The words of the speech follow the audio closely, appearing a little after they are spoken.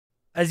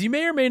As you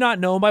may or may not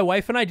know, my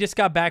wife and I just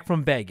got back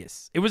from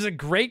Vegas. It was a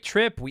great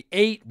trip. We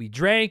ate, we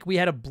drank, we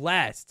had a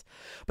blast.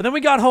 But then we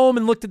got home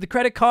and looked at the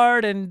credit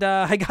card, and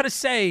I gotta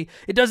say,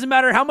 it doesn't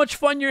matter how much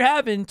fun you're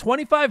having,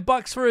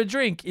 $25 for a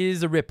drink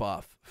is a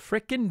ripoff.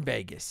 Frickin'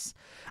 Vegas.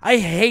 I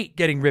hate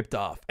getting ripped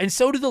off, and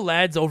so do the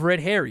lads over at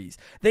Harry's.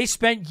 They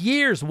spent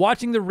years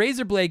watching the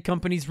razor blade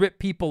companies rip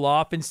people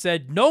off and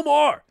said, no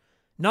more.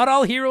 Not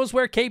all heroes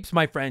wear capes,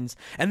 my friends,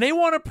 and they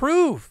want to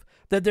prove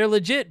that they're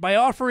legit by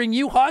offering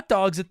you hot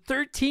dogs a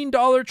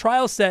 $13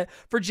 trial set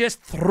for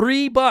just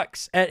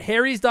 $3 at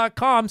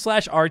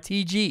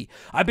harrys.com/RTG.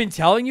 I've been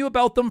telling you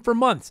about them for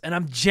months, and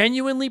I'm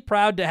genuinely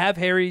proud to have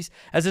Harry's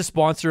as a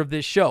sponsor of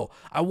this show.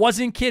 I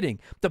wasn't kidding.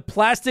 The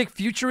plastic,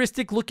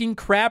 futuristic-looking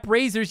crap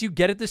razors you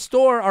get at the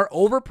store are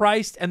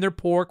overpriced and they're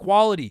poor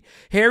quality.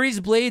 Harry's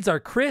blades are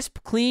crisp,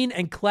 clean,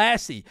 and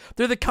classy.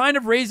 They're the kind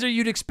of razor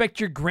you'd expect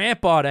your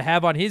grandpa to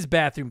have on his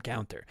bathroom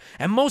counter.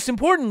 And most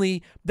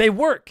importantly, they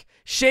work.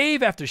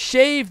 Shave after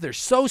shave, they're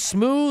so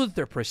smooth,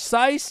 they're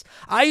precise.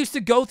 I used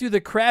to go through the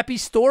crappy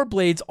store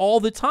blades all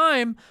the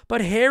time,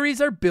 but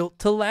Harry's are built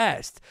to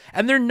last.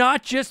 And they're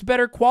not just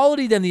better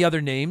quality than the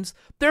other names,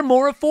 they're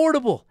more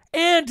affordable.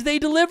 And they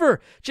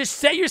deliver. Just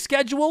set your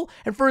schedule,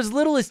 and for as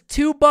little as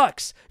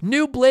 $2,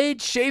 new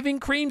blades, shaving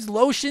creams,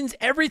 lotions,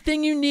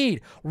 everything you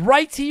need,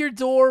 right to your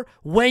door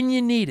when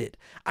you need it.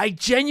 I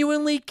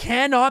genuinely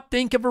cannot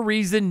think of a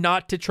reason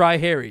not to try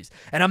Harry's.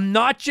 And I'm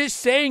not just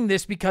saying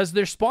this because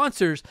they're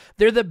sponsors.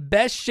 They're the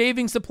best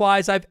shaving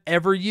supplies I've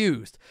ever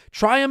used.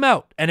 Try them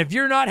out, and if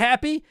you're not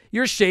happy,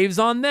 your shave's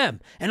on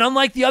them. And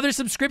unlike the other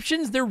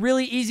subscriptions, they're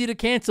really easy to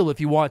cancel if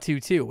you want to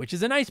too, which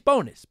is a nice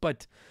bonus,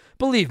 but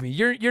believe me,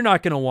 you're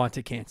not going to want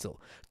to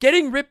cancel.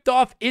 Getting ripped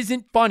off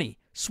isn't funny.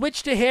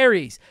 Switch to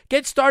Harry's.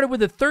 Get started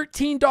with a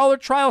 $13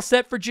 trial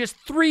set for just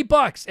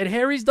 $3 at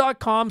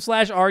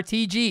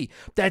harrys.com/RTG.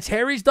 That's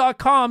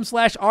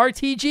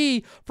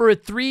harrys.com/RTG for a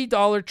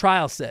 $3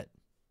 trial set.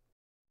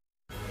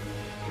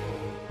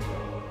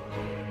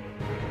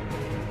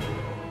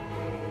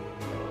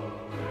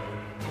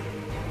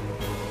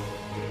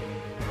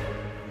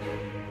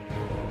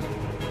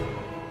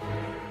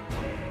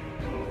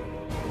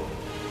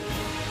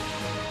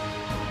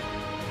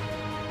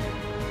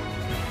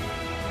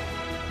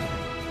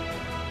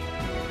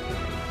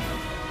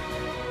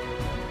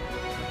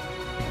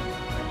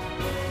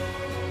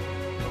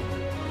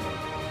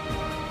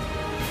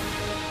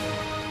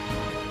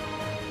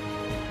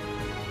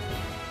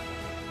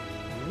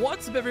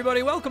 What's up,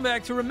 everybody? Welcome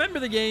back to Remember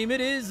the Game.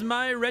 It is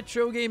my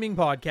retro gaming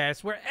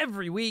podcast where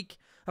every week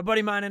a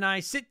buddy of mine and I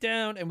sit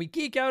down and we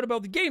geek out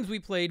about the games we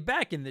played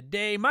back in the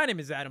day. My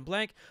name is Adam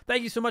Blank.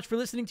 Thank you so much for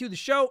listening to the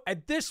show.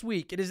 And this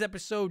week, it is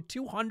episode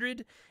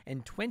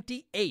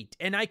 228,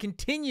 and I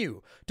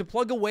continue to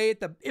plug away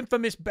at the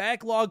infamous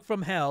backlog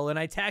from hell, and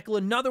I tackle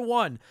another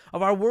one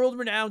of our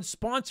world-renowned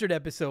sponsored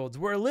episodes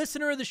where a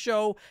listener of the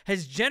show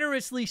has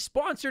generously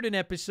sponsored an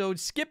episode,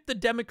 skipped the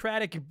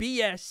democratic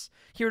BS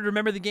here at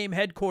Remember the Game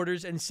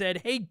headquarters, and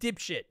said, hey,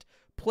 dipshit,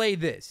 play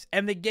this.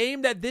 And the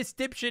game that this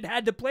dipshit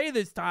had to play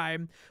this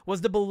time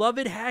was the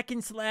beloved hack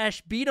and slash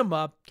beat 'em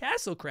up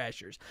Castle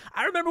Crashers.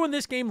 I remember when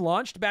this game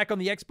launched back on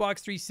the Xbox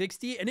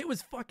 360, and it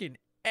was fucking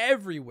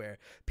everywhere.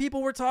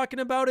 People were talking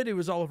about it. It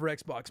was all over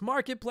Xbox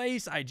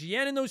Marketplace,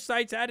 IGN, and those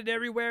sites had it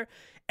everywhere.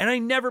 And I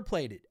never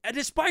played it, and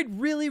despite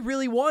really,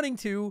 really wanting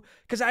to,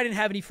 because I didn't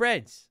have any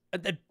friends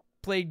that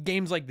played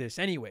games like this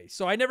anyway,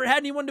 so I never had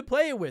anyone to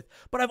play it with.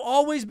 But I've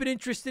always been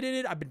interested in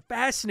it. I've been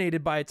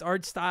fascinated by its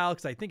art style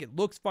because I think it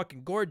looks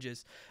fucking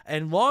gorgeous.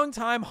 And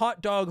longtime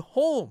Hot Dog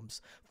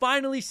Holmes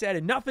finally said,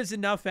 enough is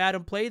enough,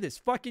 Adam, play this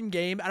fucking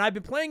game. And I've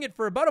been playing it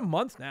for about a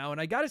month now,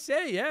 and I gotta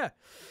say, yeah,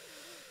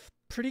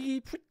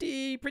 pretty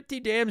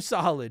damn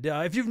solid.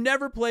 If you've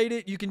never played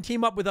it, you can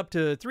team up with up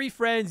to 3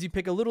 friends. You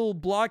pick a little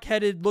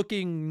block-headed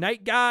looking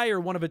knight guy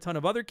or one of a ton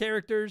of other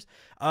characters,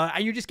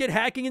 and you just get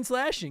hacking and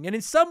slashing. And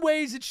in some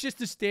ways, it's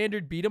just a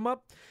standard beat 'em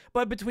up.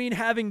 But between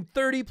having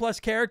 30 plus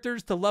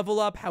characters to level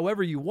up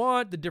however you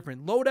want, the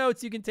different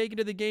loadouts you can take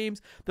into the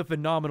games, the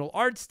phenomenal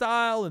art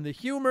style and the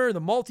humor, the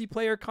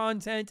multiplayer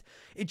content,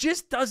 it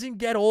just doesn't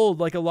get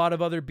old like a lot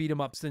of other beat 'em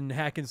ups and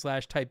hack and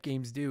slash type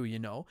games do, you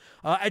know?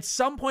 At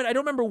some point, I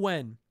don't remember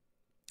when,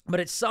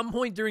 but at some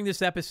point during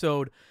this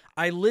episode,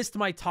 I list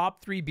my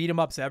top 3 beat 'em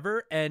ups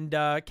ever, and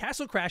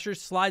Castle Crashers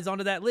slides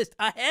onto that list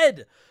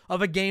ahead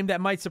of a game that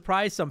might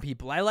surprise some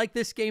people. I like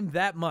this game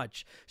that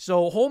much.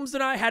 So Holmes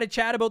and I had a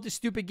chat about this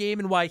stupid game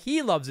and why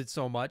he loves it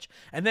so much,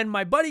 and then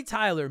my buddy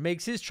Tyler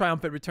makes his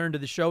triumphant return to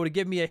the show to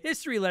give me a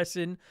history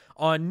lesson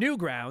on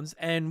Newgrounds,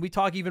 and we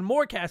talk even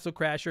more Castle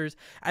Crashers,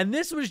 and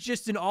this was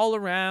just an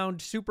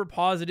all-around super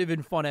positive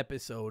and fun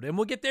episode. And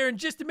we'll get there in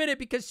just a minute,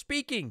 because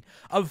speaking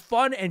of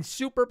fun and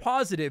super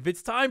positive,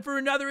 it's time for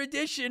another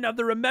edition of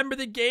the Remember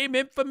the Game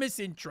infamous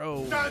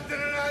intro.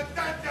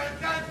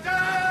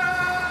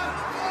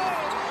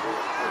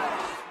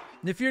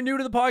 And if you're new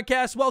to the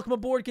podcast, welcome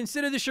aboard.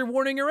 Consider this your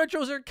warning. Our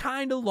intros are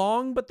kind of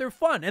long, but they're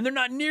fun, and they're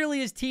not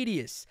nearly as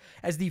tedious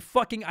as the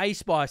fucking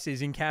ice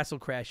bosses in Castle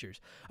Crashers.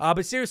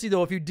 But seriously,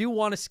 though, if you do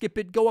want to skip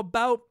it, go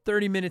about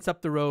 30 minutes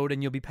up the road,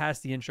 and you'll be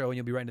past the intro, and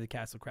you'll be right into the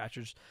Castle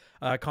Crashers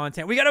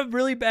content. We got a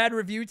really bad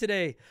review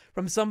today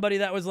from somebody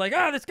that was like,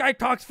 this guy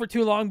talks for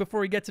too long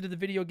before he gets into the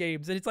video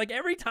games. And it's like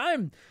every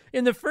time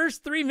in the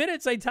first 3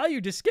 minutes, I tell you,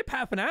 just skip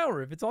half an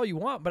hour if it's all you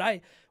want. But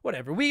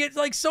whatever. We get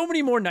like so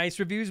many more nice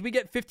reviews. We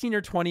get 15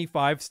 or 20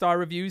 5-star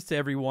reviews to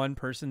every one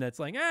person that's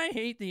like, I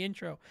hate the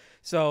intro.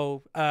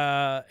 So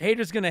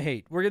haters gonna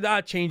hate. We're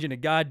not changing a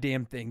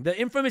goddamn thing. The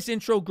infamous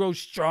intro grows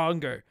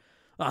stronger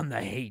on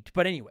the hate.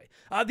 But anyway,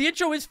 the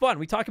intro is fun.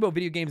 We talk about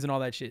video games and all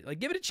that shit. Like,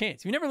 give it a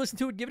chance. If you never listened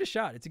to it, give it a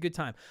shot. It's a good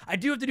time. I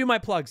do have to do my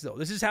plugs, though.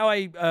 This is how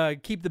I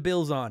keep the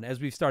bills on, as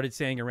we've started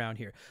saying around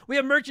here. We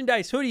have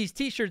merchandise, hoodies,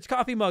 t-shirts,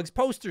 coffee mugs,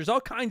 posters, all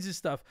kinds of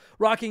stuff.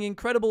 Rocking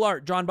incredible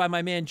art drawn by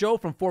my man Joe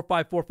from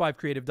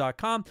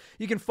 4545creative.com.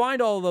 You can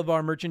find all of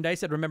our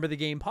merchandise at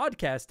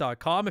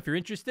rememberthegamepodcast.com. If you're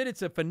interested,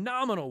 it's a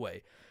phenomenal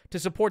way to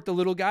support the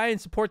little guy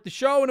and support the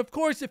show. And of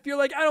course, if you're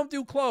like, I don't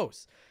do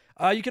clothes,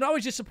 you can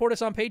always just support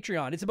us on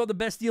Patreon. It's about the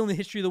best deal in the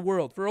history of the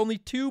world. For only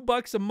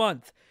 $2 a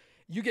month,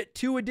 you get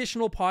 2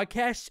 additional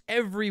podcasts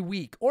every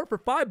week. Or for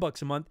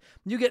 $5 a month,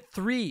 you get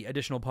 3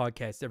 additional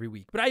podcasts every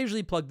week. But I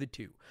usually plug the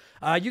 2.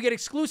 You get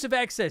exclusive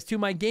access to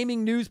my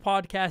gaming news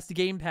podcast,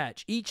 Game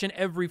Patch, each and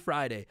every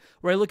Friday,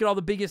 where I look at all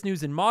the biggest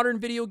news in modern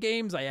video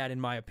games. I add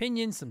in my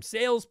opinions, some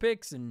sales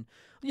picks, and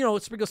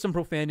sprinkle some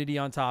profanity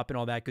on top and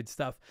all that good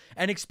stuff.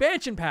 And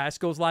Expansion Pass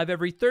goes live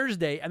every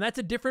Thursday, and that's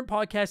a different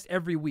podcast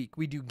every week.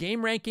 We do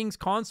game rankings,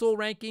 console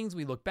rankings.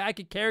 We look back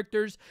at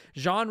characters,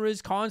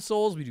 genres,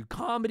 consoles. We do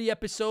comedy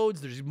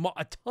episodes. There's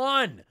a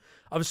ton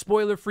of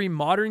spoiler-free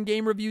modern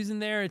game reviews in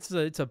there. It's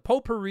a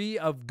potpourri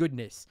of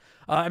goodness.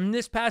 And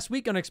this past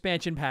week on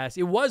Expansion Pass,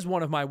 it was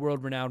one of my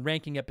world-renowned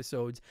ranking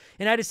episodes,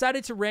 and I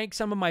decided to rank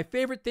some of my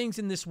favorite things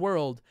in this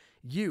world,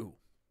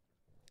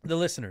 the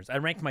listeners. I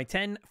ranked my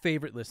 10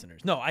 favorite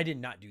listeners. No, I did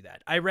not do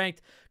that. I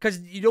ranked, because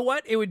you know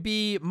what? It would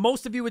be,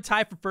 most of you would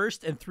tie for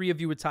first, and 3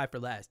 of you would tie for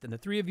last. And the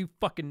 3 of you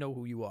fucking know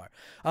who you are.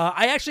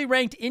 I actually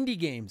ranked indie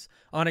games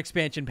on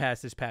Expansion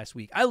Pass this past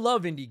week. I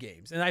love indie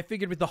games. And I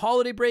figured with the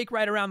holiday break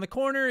right around the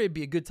corner, it'd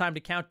be a good time to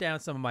count down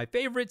some of my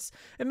favorites,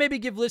 and maybe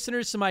give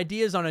listeners some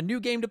ideas on a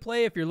new game to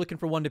play if you're looking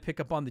for one to pick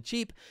up on the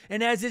cheap.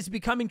 And as is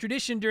becoming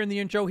tradition during the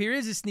intro, here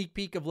is a sneak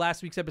peek of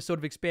last week's episode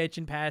of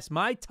Expansion Pass,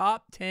 my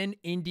top 10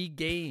 indie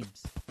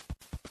games.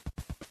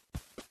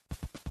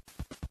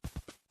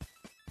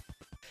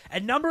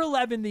 At number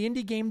 11, the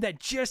indie game that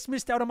just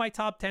missed out on my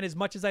top 10 as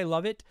much as I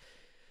love it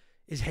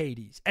is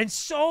Hades. And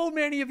so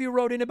many of you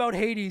wrote in about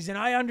Hades, and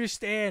I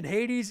understand.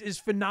 Hades is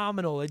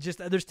phenomenal. It's just,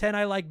 there's 10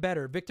 I like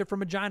better. Victor from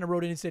Regina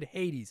wrote in and said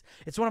Hades.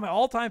 It's one of my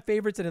all-time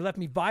favorites, and it left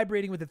me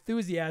vibrating with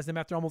enthusiasm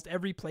after almost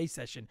every play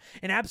session.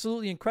 An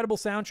absolutely incredible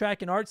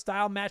soundtrack and art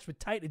style matched with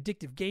tight,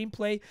 addictive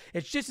gameplay.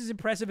 It's just as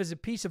impressive as a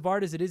piece of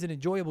art as it is an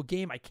enjoyable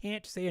game. I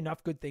can't say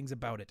enough good things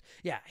about it.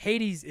 Yeah,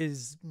 Hades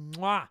is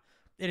mwah.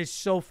 It is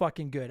so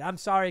fucking good. I'm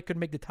sorry I couldn't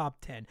make the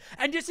top 10.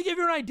 And just to give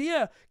you an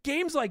idea,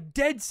 games like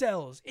Dead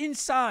Cells,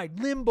 Inside,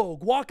 Limbo,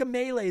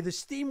 Guacamelee, the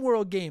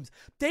SteamWorld games,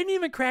 they didn't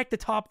even crack the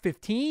top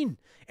 15.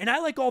 And I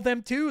like all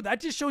them too.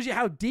 That just shows you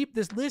how deep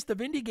this list of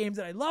indie games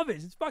that I love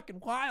is. It's fucking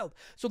wild.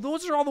 So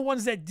those are all the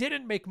ones that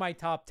didn't make my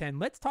top 10.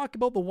 Let's talk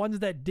about the ones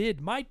that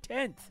did. My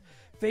 10th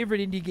favorite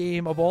indie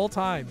game of all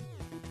time.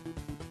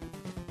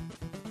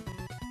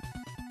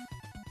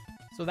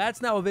 So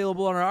that's now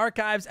available on our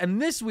archives. And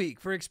this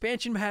week for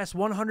Expansion Pass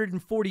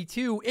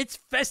 142, it's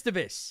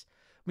Festivus.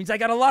 Means I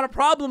got a lot of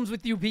problems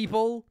with you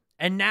people,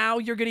 and now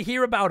you're going to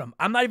hear about them.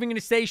 I'm not even going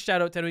to say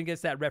shout out to anyone who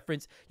gets that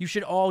reference. You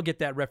should all get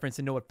that reference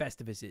and know what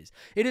Festivus is.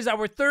 It is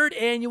our 3rd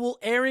annual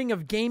airing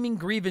of Gaming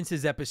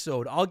Grievances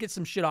episode. I'll get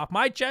some shit off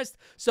my chest.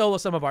 So will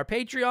some of our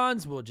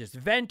Patreons. We'll just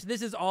vent.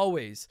 This is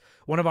always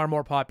one of our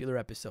more popular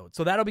episodes.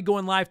 So that'll be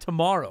going live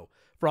tomorrow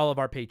for all of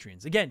our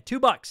patrons. Again,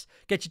 $2.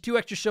 Get you 2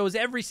 extra shows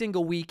every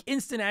single week.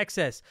 Instant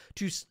access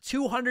to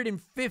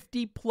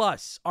 250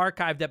 plus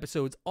archived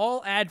episodes,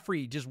 all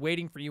ad-free, just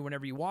waiting for you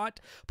whenever you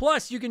want.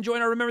 Plus, you can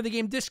join our Remember the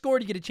Game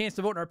Discord. You get a chance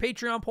to vote in our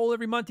Patreon poll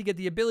every month. You get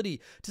the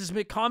ability to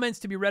submit comments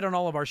to be read on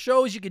all of our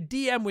shows. You can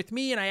DM with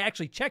me, and I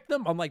actually check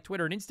them, unlike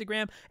Twitter and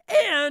Instagram.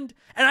 And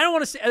I don't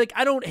want to say, like,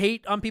 I don't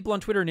hate on people on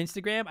Twitter and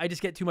Instagram. I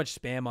just get too much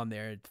spam on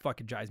there. It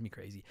fucking drives me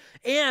crazy.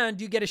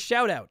 And you get a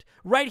shout out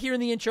right here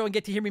in the intro and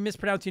get to hear me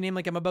mispronounce your name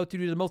like I'm about to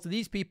do to most of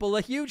these people.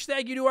 A huge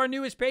thank you to our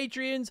newest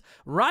Patreons,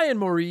 Ryan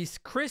Maurice,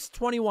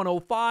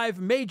 Chris2105,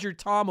 Major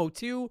Tom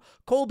 02,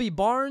 Colby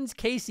Barnes,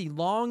 Casey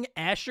Long,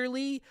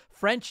 Asherly,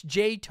 French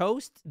J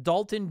Toast,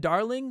 Dalton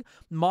Darling,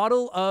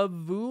 Model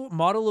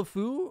of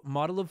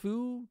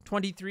Foo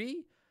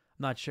 23.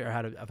 Not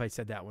sure if I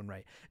said that one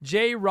right.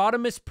 J.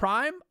 Rodimus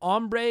Prime,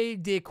 Ombre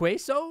de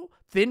Queso,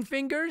 Thin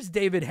Fingers,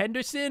 David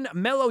Henderson,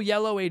 Mellow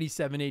Yellow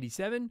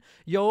 8787,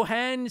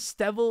 Johan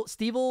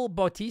Stevel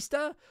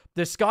Bautista,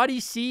 the Scotty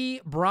C.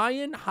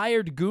 Brian,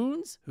 Hired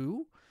Goons,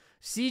 who?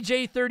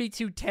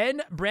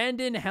 CJ3210,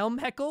 Brandon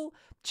Helmheckle,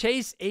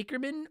 Chase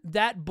Ackerman,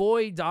 That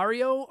Boy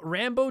Dario,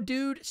 Rambo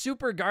Dude,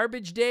 Super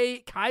Garbage Day,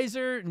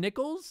 Kaiser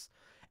Nichols,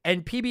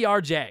 and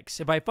PBR Jax.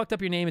 If I fucked up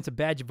your name, it's a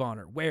badge of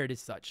honor. Wear it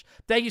as such.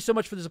 Thank you so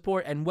much for the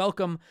support, and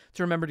welcome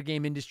to Remember the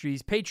Game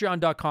Industries,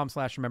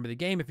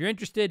 patreon.com/rememberthegame if you're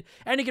interested.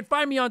 And you can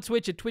find me on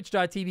Twitch at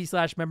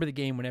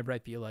twitch.tv/rememberthegame whenever I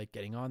feel like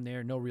getting on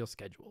there. No real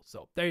schedule.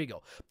 So there you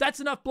go. That's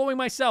enough blowing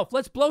myself.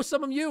 Let's blow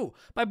some of you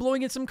by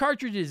blowing in some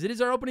cartridges. It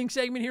is our opening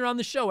segment here on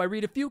the show. I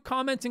read a few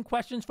comments and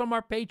questions from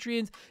our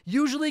Patreons,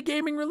 usually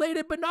gaming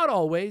related, but not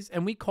always.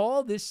 And we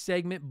call this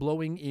segment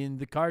Blowing in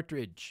the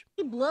Cartridge.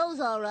 He blows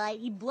all right.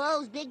 He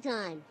blows big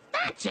time.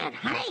 That's it,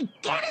 honey.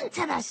 Get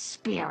into the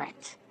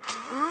spirit.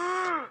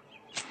 And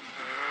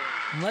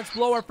let's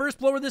blow. Our first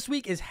blower this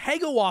week is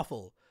Hego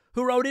Waffle,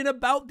 who wrote in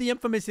about the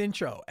infamous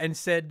intro and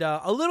said,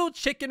 a little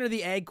chicken or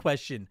the egg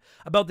question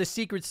about the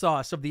secret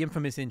sauce of the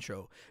infamous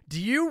intro.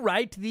 Do you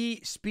write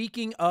the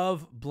speaking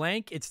of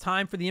blank, it's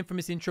time for the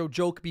infamous intro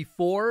joke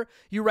before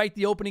you write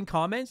the opening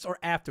comments or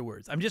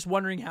afterwards? I'm just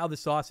wondering how the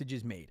sausage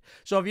is made.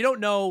 So if you don't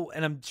know,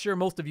 and I'm sure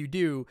most of you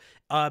do,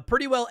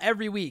 pretty well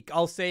every week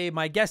I'll say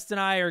my guests and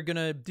I are going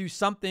to do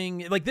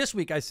something. Like this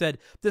week I said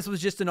this was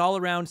just an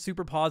all-around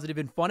super positive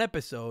and fun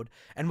episode,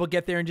 and we'll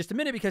get there in just a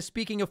minute because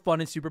speaking of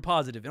fun and super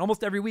positive, and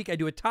almost every week I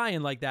do a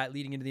tie-in like that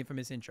leading into the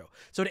infamous intro.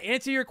 So to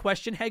answer your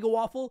question, Hego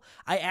Waffle,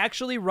 I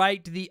actually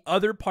write the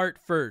other part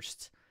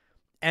first,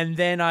 and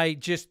then I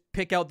just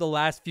pick out the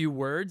last few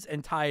words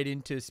and tie it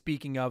into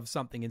speaking of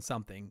something and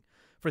something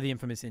for the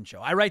infamous intro.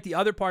 I write the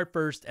other part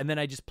first, and then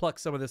I just pluck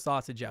some of the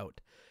sausage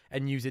out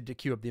and use it to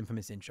cue up the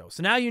infamous intro.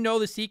 So now you know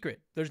the secret.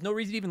 There's no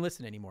reason to even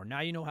listen anymore. Now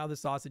you know how the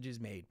sausage is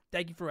made.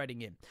 Thank you for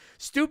writing in.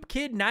 Stoop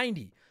Kid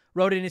 90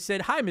 wrote in and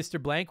said, "Hi,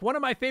 Mr. Blank. One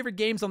of my favorite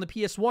games on the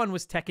PS1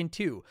 was Tekken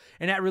 2.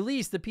 And at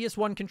release, the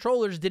PS1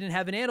 controllers didn't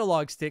have an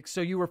analog stick,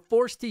 so you were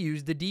forced to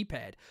use the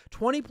D-pad.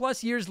 20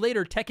 plus years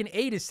later, Tekken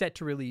 8 is set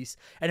to release,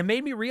 and it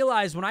made me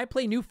realize when I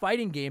play new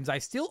fighting games, I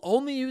still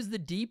only use the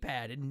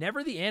D-pad and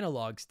never the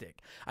analog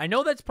stick. I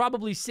know that's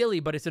probably silly,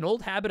 but it's an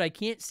old habit I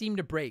can't seem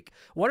to break.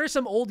 What are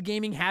some old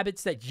gaming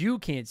habits that you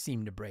can't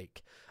seem to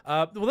break?"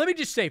 Well, let me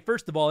just say,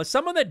 first of all, as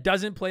someone that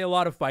doesn't play a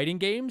lot of fighting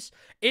games,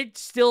 it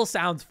still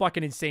sounds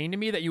fucking insane to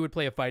me that you would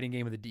play a fighting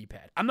game with a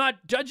D-pad. I'm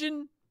not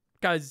judging,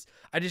 because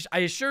I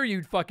assure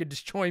you'd fucking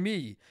destroy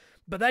me.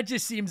 But that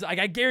just seems like,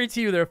 I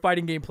guarantee you there are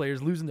fighting game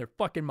players losing their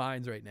fucking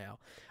minds right now.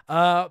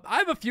 I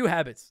have a few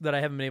habits that I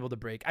haven't been able to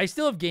break. I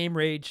still have game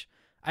rage.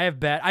 I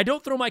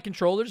don't throw my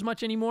controllers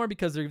much anymore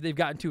because they've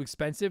gotten too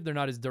expensive. They're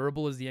not as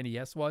durable as the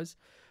NES was.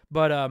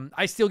 But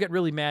I still get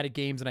really mad at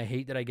games, and I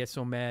hate that I get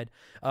so mad.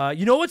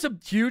 You know what's a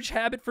huge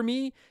habit for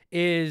me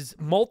is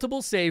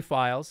multiple save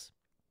files.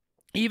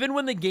 Even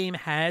when the game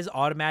has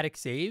automatic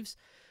saves,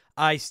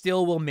 I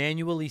still will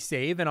manually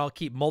save, and I'll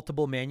keep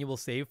multiple manual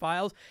save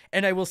files,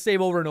 and I will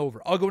save over and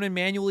over. I'll go in and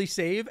manually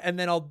save, and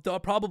then I'll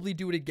probably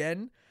do it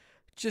again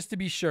just to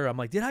be sure. I'm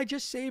like, did I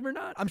just save or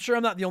not? I'm sure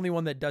I'm not the only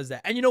one that does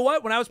that. And you know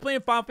what? When I was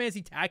playing Final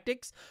Fantasy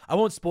Tactics, I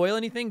won't spoil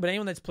anything, but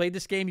anyone that's played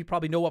this game, you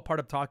probably know what part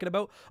I'm talking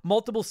about.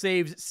 Multiple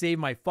saves save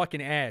my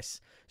fucking ass.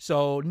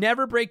 So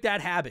never break that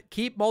habit.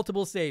 Keep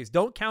multiple saves.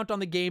 Don't count on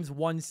the game's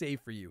one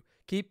save for you.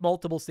 Keep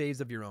multiple saves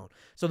of your own.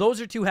 So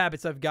those are two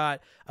habits I've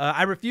got.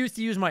 I refuse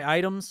to use my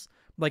items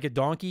like a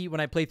donkey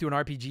when I play through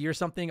an RPG or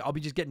something. I'll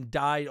be just getting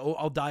died.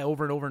 I'll die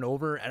over and over and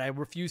over, and I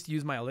refuse to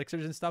use my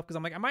elixirs and stuff because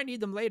I'm like, I might need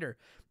them later,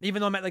 even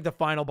though I'm at like the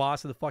final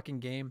boss of the fucking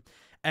game.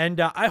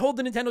 And I hold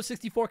the Nintendo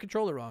 64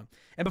 controller wrong.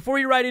 And before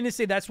you write in and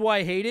say that's why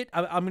I hate it,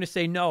 I'm going to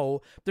say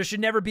no. There should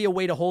never be a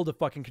way to hold a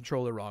fucking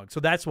controller wrong. So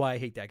that's why I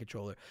hate that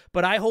controller.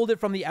 But I hold it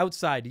from the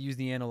outside to use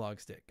the analog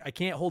stick. I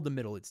can't hold the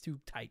middle. It's too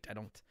tight. I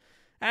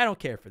don't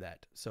care for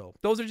that. So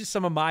those are just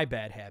some of my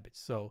bad habits.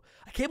 So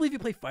I can't believe you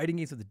play fighting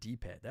games with a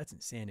D-pad. That's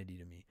insanity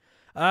to me.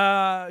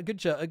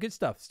 Good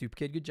stuff, Stupid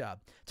Kid. Good job.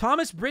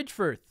 Thomas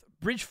Bridgeforth,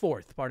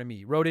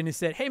 wrote in and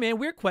said, "Hey man,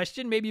 weird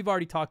question. Maybe you've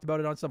already talked about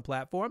it on some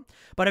platform,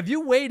 but have you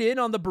weighed in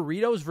on the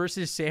burritos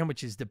versus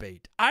sandwiches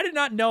debate? I did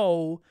not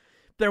know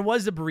there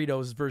was a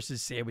burritos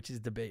versus sandwiches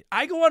debate.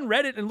 I go on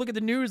Reddit and look at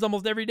the news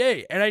almost every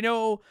day, and I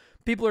know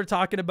people are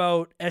talking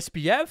about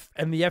SBF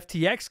and the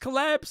FTX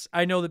collapse.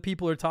 I know that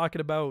people are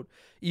talking about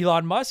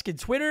Elon Musk and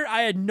Twitter.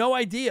 I had no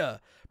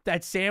idea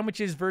that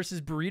sandwiches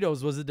versus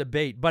burritos was a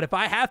debate. But if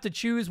I have to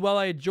choose, while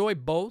I enjoy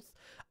both,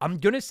 I'm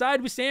going to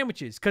side with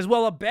sandwiches. Because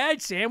while a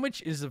bad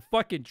sandwich is a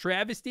fucking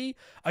travesty,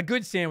 a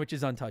good sandwich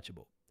is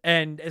untouchable.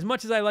 And as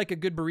much as I like a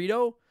good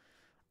burrito,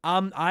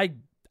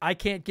 I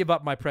can't give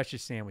up my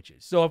precious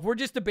sandwiches. So if we're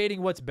just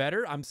debating what's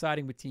better, I'm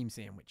siding with Team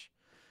Sandwich.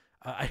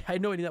 I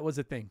had no idea that was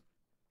a thing.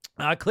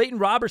 Clayton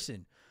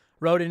Robertson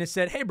wrote in and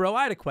said, "Hey, bro,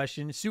 I had a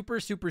question. Super,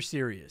 super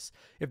serious.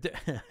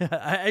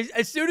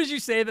 As soon as you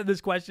say that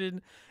this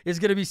question is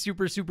going to be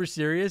super, super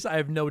serious, I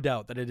have no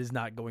doubt that it is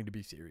not going to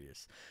be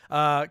serious."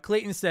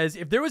 Clayton says,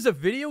 "If there was a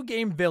video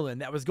game villain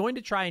that was going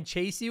to try and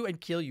chase you and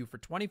kill you for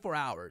 24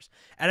 hours,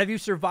 and if you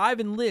survive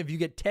and live, you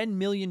get $10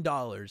 million,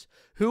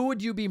 who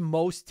would you be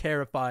most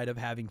terrified of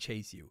having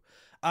chase you?"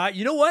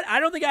 You know what? I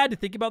don't think I had to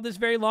think about this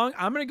very long.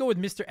 I'm going to go with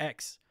Mr.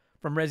 X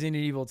from Resident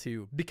Evil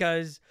 2,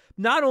 because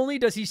not only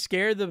does he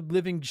scare the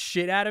living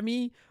shit out of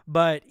me,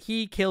 but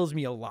he kills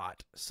me a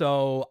lot.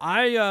 So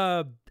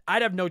I'd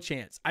have no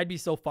chance. I'd be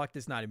so fucked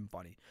it's not even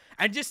funny.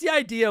 And just the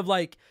idea of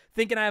like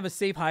thinking I have a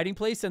safe hiding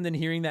place and then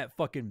hearing that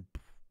fucking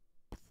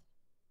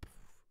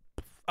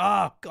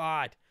oh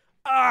god.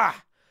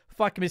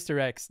 Fuck Mr.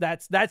 X.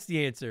 That's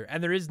the answer.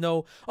 And there is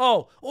no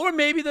or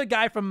maybe the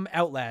guy from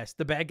Outlast,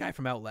 the bad guy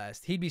from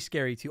Outlast. He'd be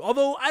scary too.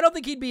 Although I don't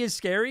think he'd be as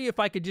scary if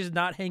I could just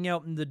not hang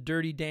out in the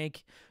dirty,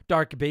 dank,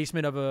 dark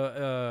basement of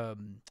a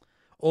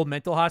old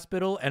mental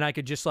hospital and I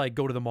could just like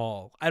go to the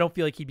mall. I don't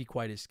feel like he'd be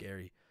quite as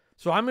scary.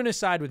 So I'm gonna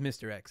side with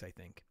Mr. X, I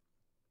think.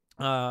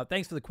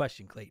 Thanks for the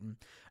question, Clayton.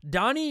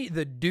 Donnie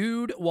the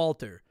Dude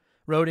Walter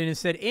wrote in and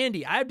said,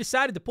 Andy, I have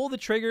decided to pull the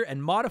trigger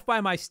and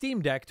modify my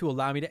Steam Deck to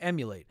allow me to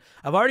emulate.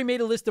 I've already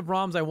made a list of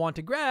ROMs I want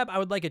to grab. I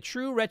would like a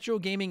true retro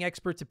gaming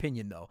expert's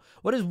opinion, though.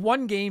 What is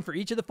one game for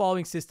each of the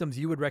following systems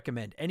you would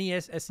recommend?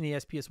 NES,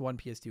 SNES, PS1,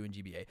 PS2, and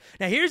GBA.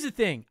 Now, here's the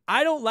thing.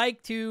 I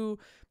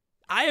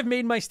have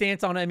made my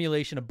stance on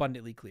emulation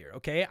abundantly clear,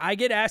 okay? I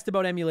get asked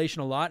about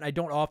emulation a lot, and I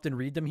don't often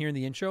read them here in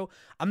the intro.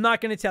 I'm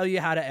not going to tell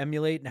you how to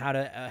emulate and how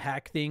to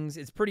hack things.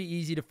 It's pretty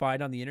easy to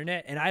find on the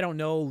internet, and I don't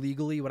know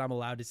legally what I'm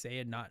allowed to say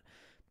and not.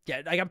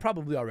 Yeah, like I'm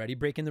probably already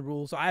breaking the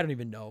rules, so I don't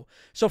even know.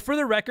 So for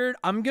the record,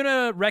 I'm going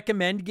to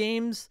recommend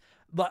games.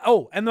 But,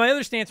 and my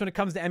other stance when it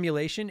comes to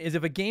emulation is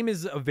if a game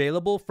is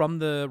available from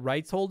the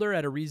rights holder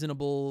at a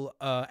reasonable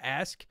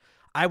ask,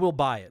 I will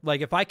buy it. Like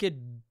if I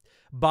could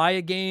buy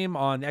a game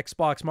on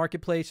Xbox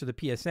Marketplace or the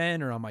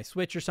PSN or on my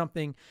Switch or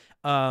something,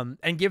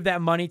 and give that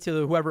money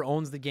to whoever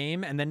owns the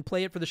game and then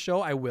play it for the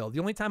show, I will. The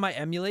only time I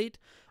emulate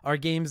are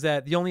games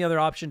that the only other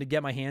option to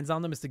get my hands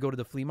on them is to go to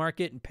the flea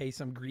market and pay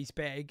some grease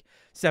bag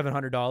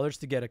 $700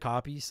 to get a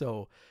copy.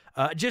 So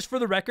just for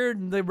the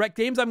record, the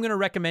games I'm going to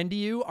recommend to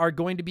you are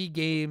going to be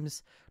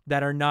games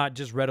that are not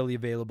just readily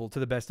available to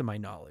the best of my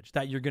knowledge,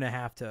 that you're going to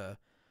have to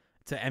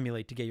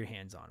emulate to get your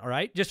hands on. All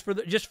right.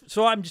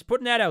 So I'm just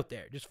putting that out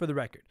there just for the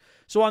record.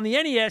 So on the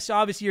NES,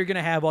 obviously you're going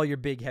to have all your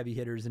big heavy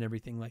hitters and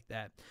everything like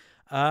that.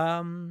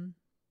 I'm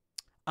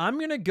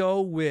going to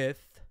go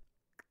with,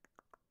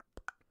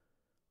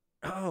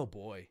 oh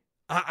boy,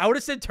 I would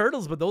have said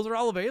Turtles, but those are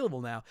all available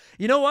now.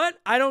 You know what?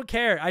 I don't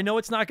care. I know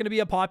it's not going to be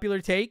a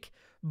popular take,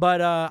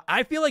 but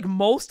I feel like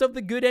most of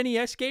the good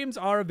NES games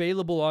are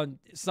available on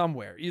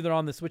somewhere, either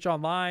on the Switch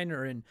Online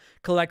or in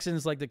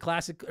collections like the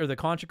Classic or the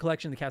Contra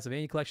Collection, the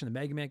Castlevania Collection, the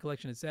Mega Man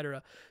Collection,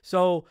 etc.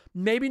 So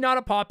maybe not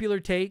a popular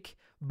take,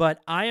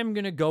 but I am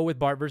going to go with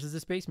Bart versus the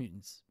Space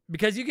Mutants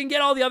because you can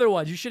get all the other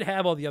ones. You should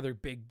have all the other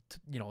big,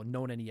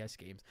 known NES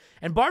games.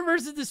 And Bart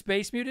versus the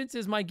Space Mutants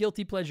is my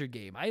guilty pleasure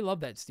game. I love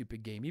that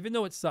stupid game, even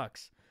though it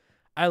sucks.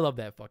 I love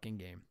that fucking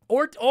game.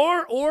 Or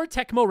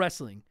Tecmo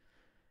Wrestling.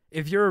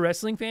 If you're a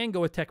wrestling fan,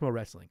 go with Tecmo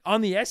Wrestling. On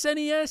the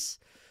SNES,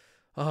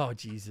 oh,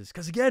 Jesus.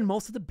 Because, again,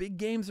 most of the big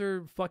games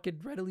are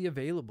fucking readily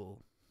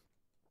available.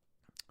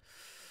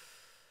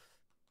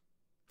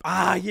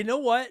 You know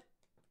what?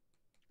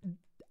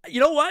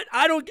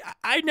 I'm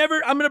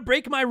going to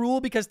break my rule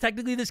because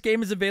technically this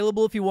game is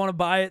available if you want to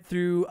buy it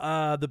through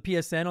the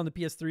PSN on the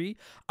PS3.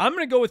 I'm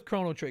going to go with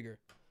Chrono Trigger.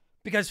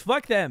 Because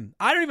fuck them.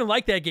 I don't even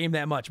like that game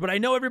that much, but I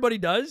know everybody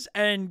does,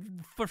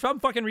 and for some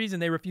fucking reason,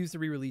 they refuse to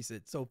re-release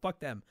it. So fuck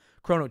them.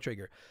 Chrono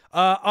Trigger.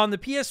 On the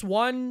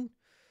PS1,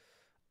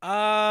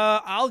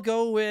 I'll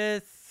go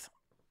with...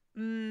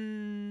 You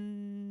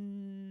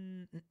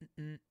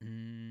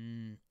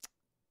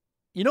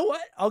know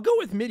what? I'll go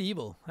with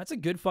Medieval. That's a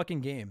good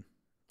fucking game.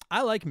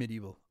 I like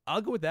Medieval.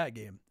 I'll go with that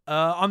game.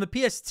 On the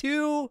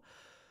PS2...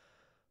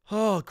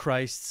 Oh,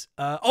 Christ.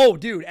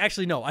 Dude,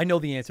 actually, no. I know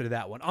the answer to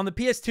that one. On the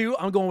PS2,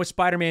 I'm going with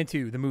Spider-Man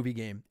 2, the movie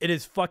game. It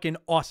is fucking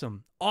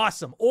awesome.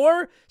 Awesome.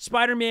 Or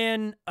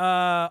Spider-Man,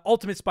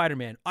 Ultimate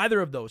Spider-Man.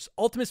 Either of those.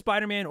 Ultimate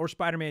Spider-Man or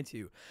Spider-Man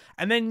 2.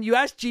 And then you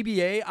asked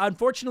GBA.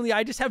 Unfortunately,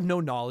 I just have no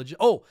knowledge.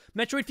 Oh,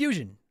 Metroid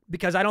Fusion.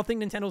 Because I don't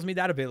think Nintendo's made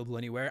that available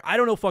anywhere. I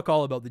don't know fuck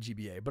all about the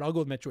GBA, but I'll go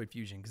with Metroid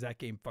Fusion because that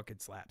game fucking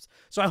slaps.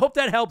 So I hope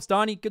that helps,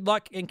 Donnie. Good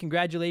luck and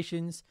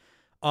congratulations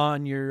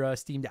on your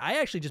Steam Deck. I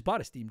actually just bought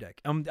a Steam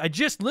Deck. I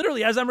just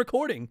literally, as I'm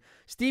recording,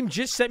 Steam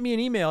just sent me an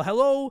email.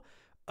 Hello.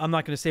 I'm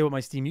not going to say what my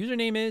Steam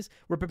username is.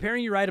 We're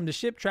preparing your item to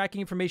ship. Tracking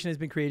information has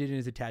been created and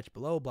is attached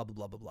below, blah, blah,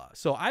 blah, blah, blah.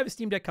 So I have a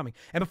Steam Deck coming.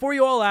 And before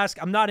you all ask,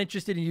 I'm not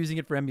interested in using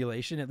it for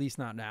emulation, at least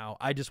not now.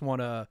 I just want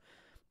to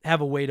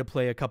have a way to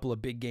play a couple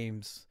of big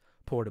games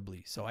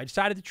portably. So I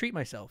decided to treat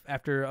myself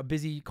after a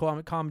busy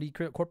comedy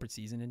corporate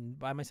season and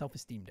buy myself a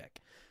Steam Deck.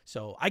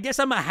 So I guess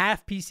I'm a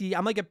half PC.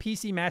 I'm like a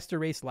PC Master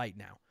Race Lite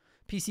now.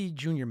 PC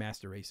Junior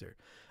Master Racer.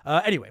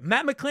 Anyway,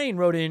 Matt McLean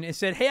wrote in and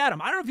said, hey,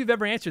 Adam, I don't know if you've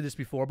ever answered this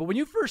before, but when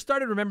you first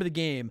started Remember the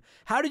Game,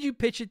 how did you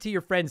pitch it to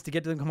your friends to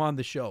get them to come on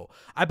the show?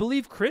 I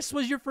believe Chris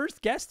was your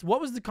first guest. What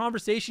was the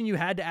conversation you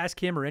had to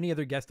ask him or any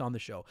other guest on the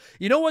show?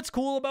 You know what's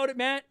cool about it,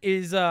 Matt,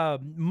 is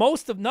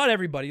not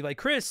everybody, like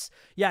Chris,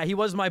 yeah, he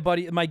was my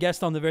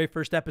guest on the very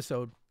first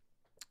episode.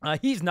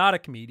 He's not a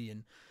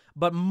comedian,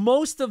 but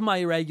most of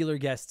my regular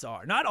guests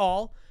are. Not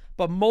all,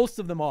 but most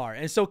of them are.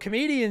 And so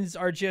comedians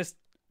are just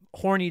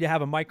horny to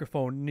have a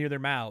microphone near their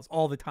mouths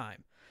all the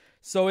time.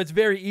 So it's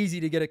very easy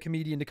to get a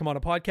comedian to come on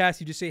a podcast.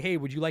 You just say, hey,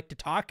 would you like to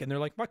talk? And they're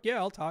like, fuck yeah,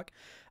 I'll talk.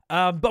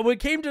 But when it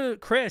came to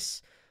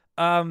Chris,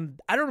 I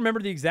don't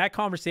remember the exact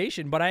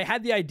conversation, but I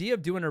had the idea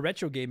of doing a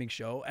retro gaming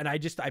show, and I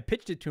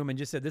pitched it to him and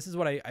just said, this is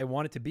what I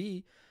want it to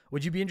be.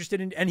 Would you be interested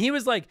in? And he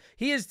was like,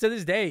 he is to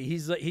this day,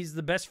 he's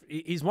the best.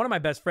 He's one of my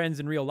best friends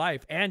in real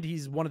life, and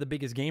he's one of the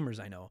biggest gamers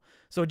I know.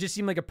 So it just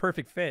seemed like a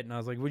perfect fit. And I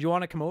was like, would you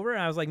want to come over?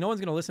 And I was like, no one's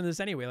going to listen to this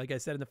anyway, like I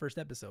said in the first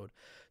episode.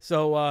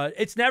 So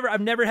I've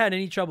never had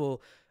any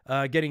trouble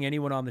getting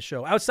anyone on the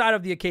show outside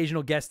of the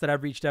occasional guest that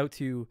I've reached out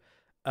to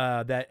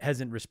that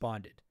hasn't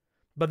responded.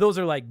 But those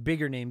are like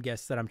bigger name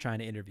guests that I'm trying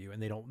to interview,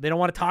 and they don't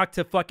want to talk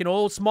to fucking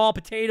old small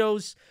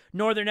potatoes,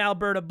 Northern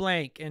Alberta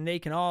blank, and they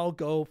can all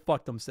go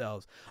fuck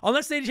themselves.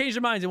 Unless they change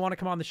their minds and want to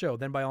come on the show,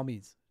 then by all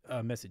means,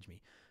 message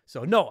me.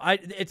 So no,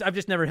 I've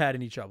just never had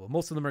any trouble.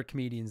 Most of them are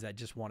comedians that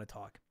just want to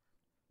talk.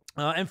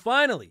 And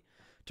finally,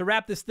 to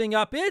wrap this thing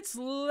up, it's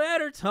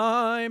letter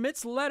time.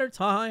 It's letter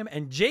time,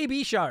 and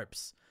JB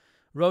Sharps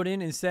wrote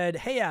in and said,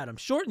 "Hey Adam,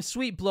 short and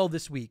sweet blow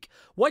this week.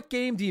 What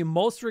game do you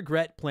most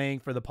regret playing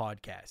for the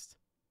podcast?"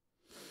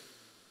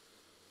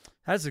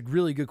 That's a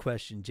really good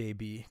question,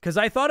 JB, because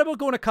I thought about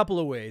going a couple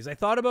of ways. I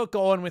thought about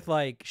going with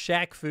like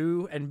Shaq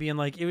Fu and being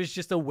like, it was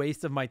just a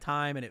waste of my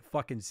time and it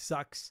fucking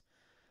sucks.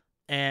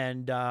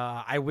 And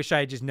I wish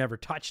I had just never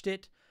touched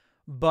it.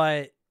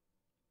 But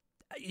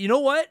you know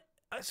what?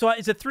 So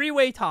it's a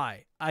three-way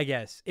tie, I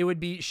guess. It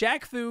would be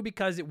Shaq Fu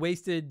because it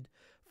wasted,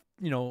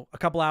 a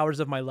couple hours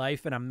of my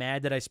life, and I'm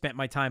mad that I spent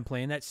my time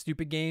playing that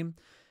stupid game.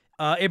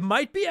 It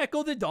might be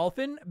Echo the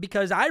Dolphin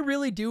because I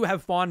really do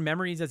have fond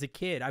memories as a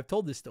kid. I've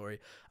told this story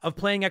of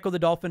playing Echo the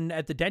Dolphin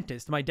at the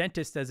dentist. My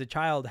dentist as a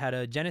child had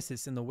a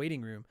Genesis in the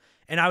waiting room,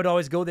 and I would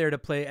always go there to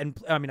play. And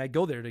I mean, I'd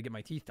go there to get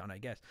my teeth done, I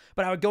guess,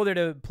 but I would go there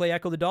to play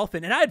Echo the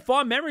Dolphin. And I had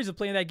fond memories of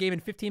playing that game in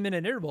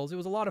 15-minute intervals. It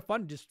was a lot of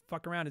fun to just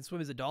fuck around and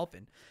swim as a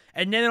dolphin.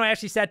 And then I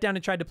actually sat down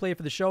and tried to play it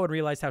for the show and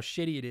realized how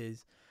shitty it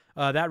is.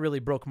 That really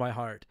broke my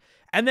heart.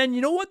 And then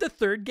you know what the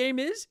third game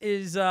is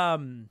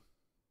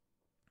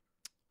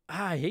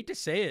I hate to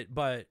say it,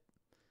 but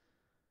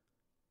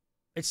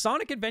it's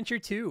Sonic Adventure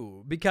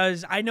 2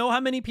 because I know how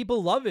many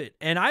people love it,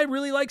 and I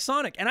really like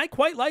Sonic, and I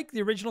quite like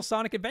the original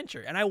Sonic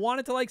Adventure, and I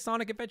wanted to like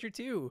Sonic Adventure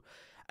 2,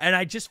 and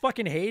I just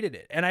fucking hated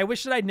it, and I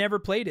wish that I'd never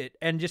played it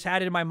and just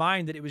had it in my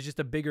mind that it was just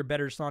a bigger,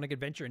 better Sonic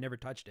Adventure and never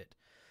touched it.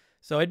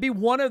 So it'd be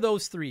one of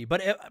those three,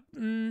 but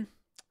you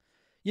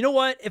know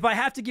what? If I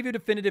have to give you a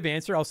definitive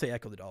answer, I'll say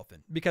Echo the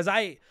Dolphin because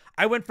I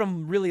went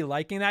from really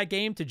liking that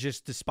game to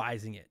just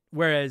despising it,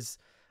 whereas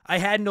I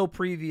had no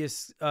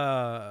previous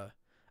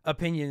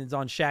opinions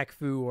on Shaq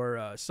Fu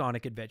or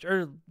Sonic Adventure.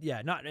 Or,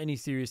 yeah, not any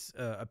serious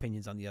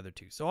opinions on the other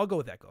two. So I'll go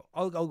with Echo.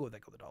 I'll go with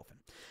Echo the Dolphin.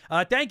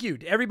 Thank you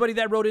to everybody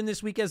that wrote in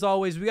this week. As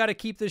always, we got to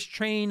keep this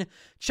train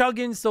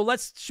chugging. So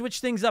let's switch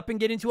things up and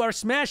get into our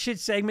Smash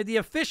Hit segment, the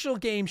official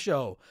game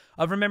show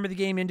of Remember the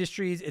Game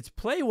Industries. It's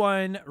Play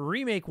One,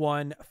 Remake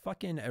One,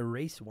 fucking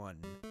Erase One.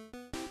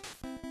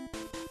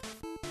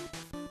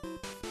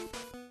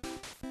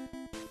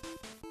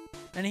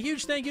 And a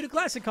huge thank you to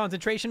Classic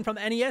Concentration from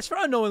the NES for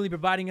unknowingly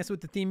providing us with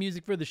the theme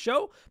music for the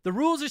show. The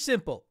rules are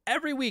simple.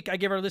 Every week, I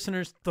give our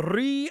listeners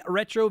 3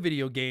 retro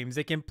video games.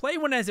 They can play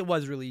one as it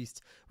was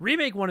released,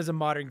 remake one as a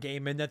modern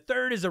game, and the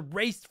third is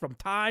erased from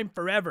time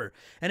forever.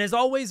 And as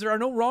always, there are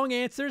no wrong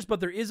answers, but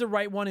there is a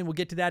right one, and we'll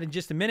get to that in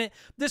just a minute.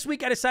 This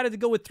week, I decided to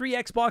go with 3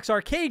 Xbox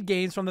arcade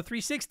games from the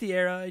 360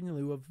 era in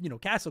lieu of,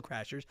 Castle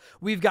Crashers.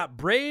 We've got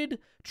Braid,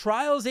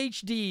 Trials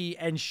HD,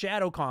 and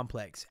Shadow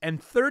Complex. And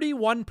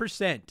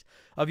 31%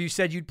 of you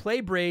said you'd play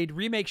Braid,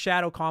 remake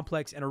Shadow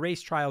Complex, and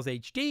erase Trials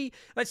HD.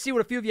 Let's see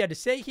what a few of you had to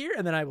say here,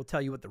 and then I will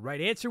tell you what the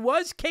right answer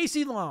was.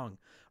 Casey Long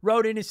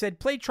wrote in and said,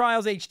 play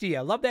Trials HD. I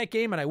love that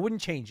game, and I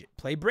wouldn't change it.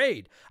 Play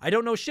Braid. I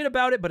don't know shit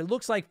about it, but it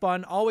looks like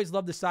fun. Always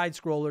love the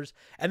side-scrollers.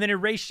 And then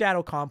erase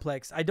Shadow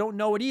Complex. I don't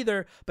know it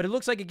either, but it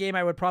looks like a game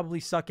I would probably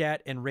suck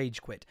at and rage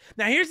quit.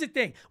 Now, here's the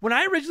thing. When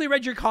I originally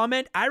read your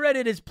comment, I read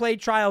it as play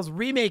Trials,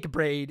 remake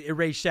Braid,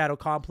 erase Shadow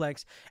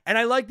Complex. And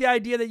I like the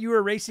idea that you were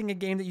erasing a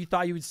game that you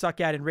thought you would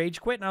suck at and rage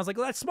quit. And I was like,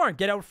 well, that's smart.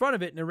 Get out in front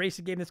of it and erase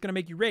a game that's going to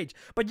make you rage.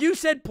 But you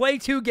said play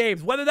 2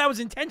 games. Whether that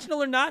was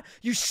intentional or not,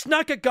 you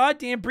snuck a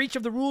goddamn breach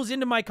of the rules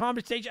into my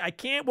conversation. I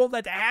won't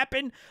let that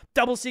happen.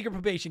 Double secret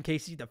probation,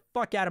 Casey. The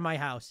fuck out of my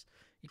house.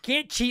 You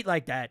can't cheat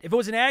like that. If it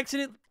was an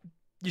accident,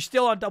 you're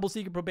still on double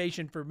secret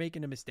probation for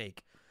making a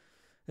mistake.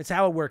 That's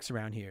how it works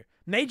around here.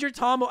 Major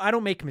Tomo, I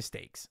don't make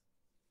mistakes.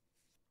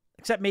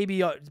 Except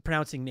maybe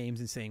pronouncing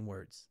names and saying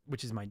words,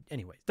 which is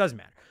anyways, doesn't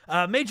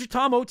matter. Major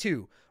Tomo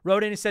 2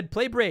 wrote in and said,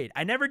 play Braid.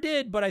 I never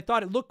did, but I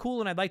thought it looked cool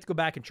and I'd like to go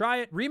back and try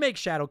it. Remake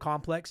Shadow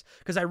Complex,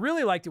 because I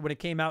really liked it when it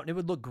came out and it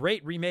would look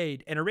great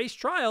remade. And erase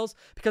Trials,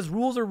 because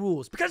rules are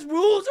rules. Because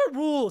rules are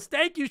rules.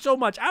 Thank you so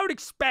much. I would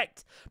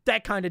expect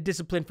that kind of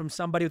discipline from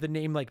somebody with a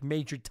name like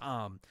Major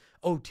Tom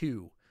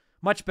 02.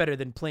 Much better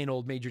than plain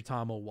old Major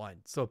Tom 01.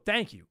 So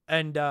thank you.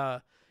 And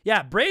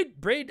yeah,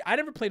 Braid, I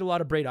never played a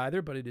lot of Braid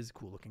either, but it is a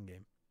cool looking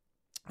game.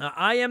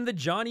 I am the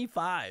Johnny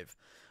 5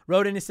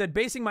 wrote in and said,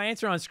 basing my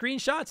answer on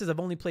screenshots as I've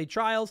only played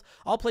Trials,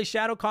 I'll play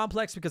Shadow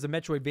Complex because of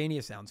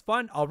Metroidvania sounds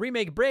fun. I'll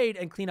remake Braid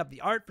and clean up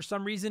the art. For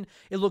some reason,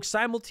 it looks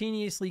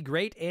simultaneously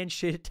great and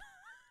shit.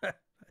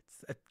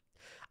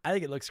 I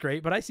think it looks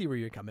great, but I see where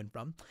you're coming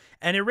from.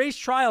 And erase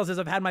Trials as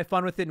I've had my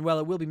fun with it, and well,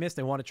 it will be missed.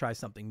 I want to try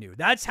something new.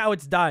 That's how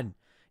it's done.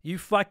 You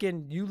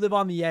live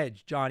on the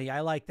edge, Johnny. I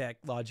like that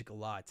logic a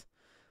lot.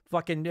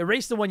 Fucking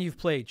erase the one you've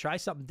played. Try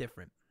something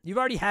different. You've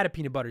already had a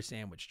peanut butter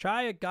sandwich.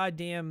 Try a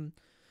goddamn,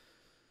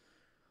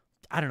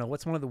 I don't know,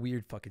 what's one of the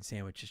weird fucking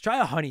sandwiches? Try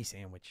a honey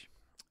sandwich.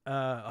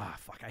 I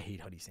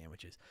hate honey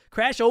sandwiches.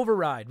 Crash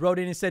Override wrote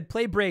in and said,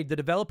 play Braid. The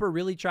developer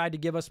really tried to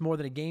give us more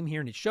than a game here,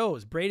 and it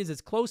shows. Braid is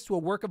as close to a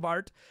work of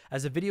art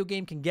as a video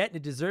game can get, and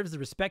it deserves the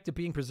respect of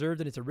being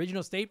preserved in its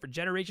original state for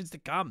generations to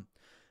come.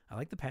 I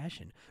like the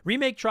passion.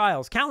 Remake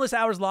Trials. Countless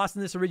hours lost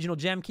in this original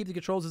gem. Keep the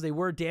controls as they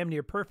were, damn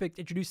near perfect.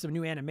 Introduce some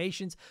new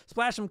animations.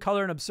 Splash some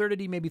color and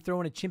absurdity. Maybe throw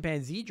in a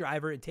chimpanzee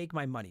driver and take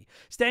my money.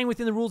 Staying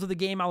within the rules of the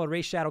game, I'll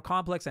erase Shadow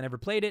Complex. I never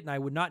played it, and I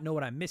would not know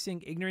what I'm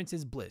missing. Ignorance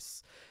is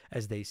bliss,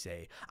 as they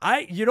say.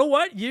 You know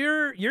what?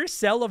 Your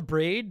sell of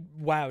Braid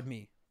wowed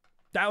me.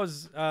 That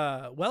was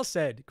well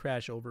said,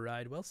 Crash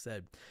Override. Well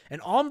said. And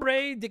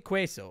Hombre de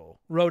Queso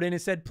wrote in and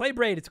said, play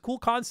Braid. It's a cool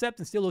concept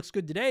and still looks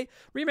good today.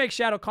 Remake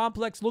Shadow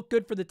Complex. Looked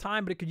good for the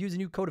time, but it could use a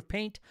new coat of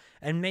paint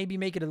and maybe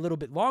make it a little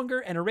bit longer.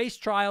 And Erase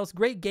Trials.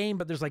 Great game,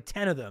 but there's like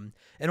 10 of them.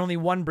 And only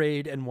one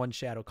Braid and one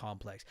Shadow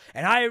Complex.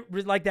 And I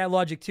like that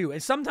logic too.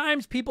 And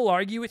sometimes people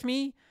argue with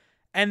me.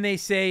 And they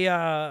say,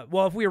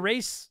 well, if we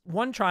erase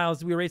one Trials,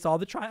 do we erase all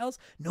the Trials?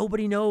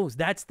 Nobody knows.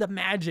 That's the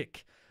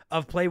magic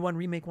of play one,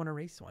 remake one,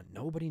 erase one.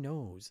 Nobody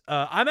knows.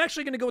 I'm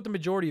actually going to go with the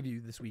majority of you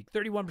this week,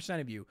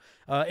 31% of you,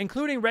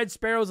 including Red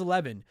Sparrows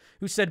 11,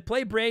 who said,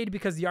 play Braid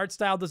because the art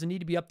style doesn't need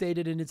to be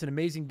updated and it's an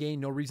amazing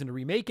game. No reason to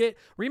remake it.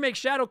 Remake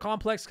Shadow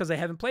Complex because I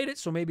haven't played it,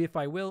 so maybe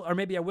I will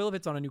if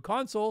it's on a new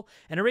console.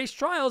 And erase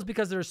Trials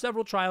because there are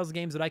several Trials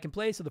games that I can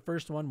play, so the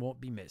first one won't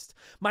be missed.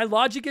 My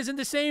logic isn't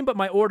the same, but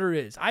my order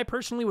is. I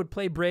personally would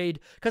play Braid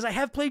because I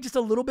have played just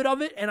a little bit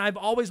of it, and I've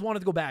always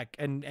wanted to go back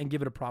and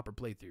give it a proper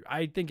playthrough.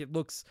 I think it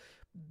looks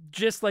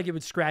just like it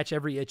would scratch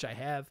every itch I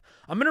have.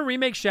 I'm going to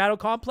remake Shadow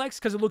Complex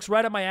because it looks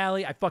right up my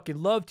alley. I fucking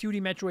love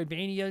 2D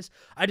Metroidvanias.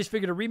 I just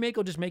figured a remake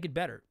will just make it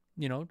better.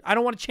 You know, I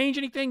don't want to change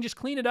anything. Just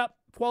clean it up.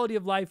 Quality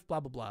of life,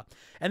 blah, blah, blah.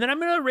 And then I'm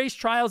going to erase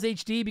Trials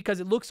HD because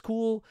it looks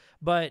cool,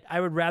 but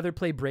I would rather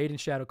play Braid and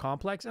Shadow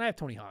Complex. And I have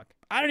Tony Hawk.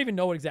 I don't even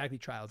know what exactly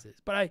Trials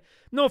is, but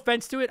no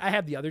offense to it, I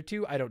have the other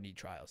two. I don't need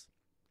Trials.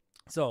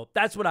 So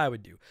that's what I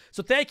would do.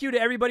 So thank you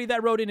to everybody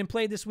that wrote in and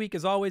played this week.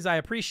 As always, I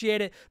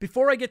appreciate it.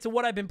 Before I get to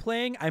what I've been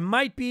playing, I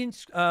might be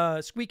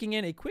squeaking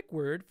in a quick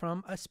word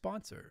from a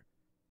sponsor.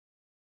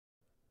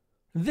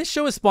 This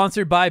show is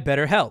sponsored by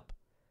BetterHelp.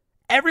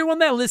 Everyone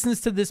that listens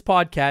to this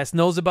podcast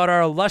knows about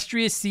our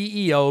illustrious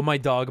CEO, my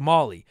dog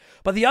Molly.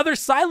 But the other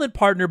silent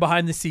partner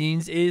behind the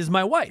scenes is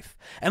my wife.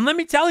 And let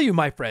me tell you,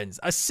 my friends,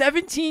 a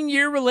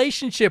 17-year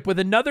relationship with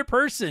another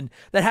person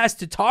that has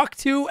to talk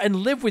to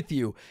and live with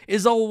you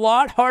is a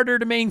lot harder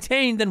to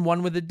maintain than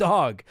one with a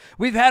dog.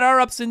 We've had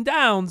our ups and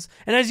downs,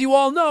 and as you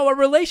all know, a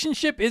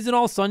relationship isn't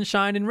all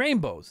sunshine and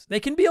rainbows. They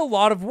can be a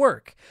lot of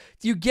work.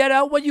 You get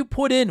out what you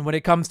put in when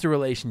it comes to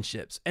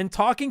relationships, and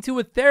talking to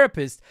a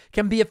therapist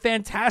can be a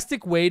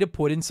fantastic way to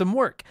put in some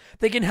work.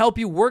 They can help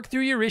you work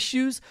through your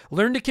issues,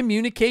 learn to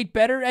communicate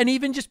better, and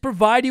even just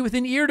provide you with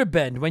an ear to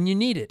bend when you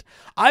need it.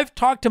 I've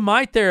talked to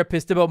my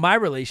therapist about my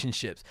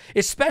relationships,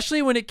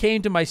 especially when it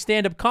came to my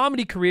stand-up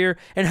comedy career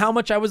and how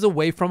much I was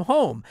away from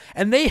home,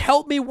 and they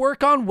helped me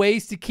work on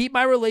ways to keep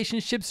my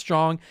relationship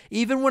strong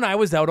even when I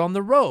was out on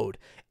the road.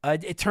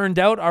 It turned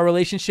out our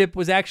relationship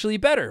was actually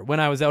better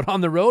when I was out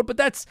on the road, but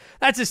that's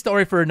a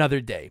story for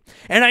another day.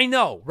 And I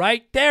know,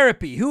 right?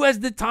 Therapy. Who has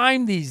the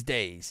time these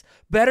days?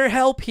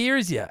 BetterHelp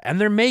hears you,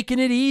 and they're making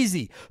it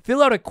easy.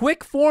 Fill out a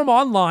quick form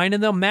online,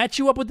 and they'll match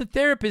you up with a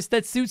therapist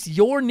that suits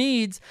your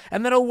needs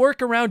and that'll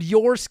work around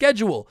your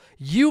schedule.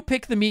 You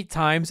pick the meet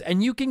times,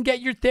 and you can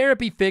get your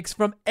therapy fix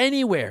from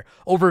anywhere,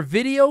 over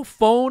video,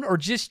 phone, or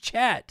just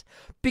chat.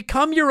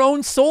 Become your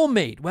own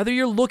soulmate, whether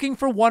you're looking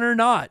for one or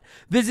not.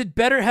 Visit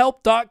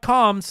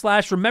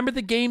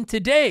BetterHelp.com/rememberthegame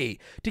today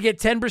to get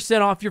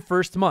 10% off your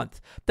first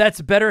month.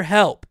 That's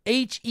BetterHelp,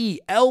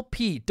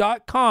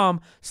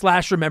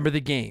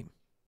 HELP.com/rememberthegame.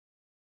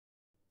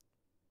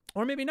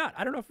 Or maybe not.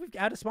 I don't know if we've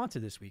had a sponsor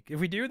this week. If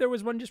we do, there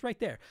was one just right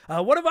there.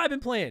 What have I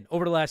been playing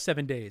over the last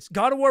 7 days?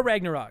 God of War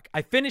Ragnarok.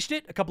 I finished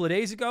it a couple of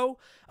days ago.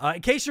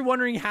 In case you're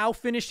wondering how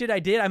finished it, I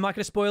did. I'm not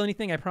going to spoil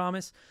anything, I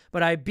promise.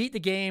 But I beat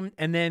the game,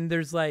 and then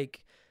there's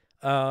like...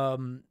 how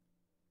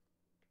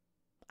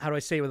do I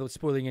say it without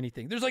spoiling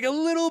anything? There's like a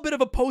little bit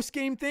of a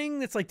post-game thing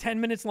that's like 10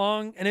 minutes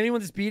long, and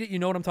anyone that's beat it, you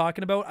know what I'm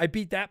talking about. I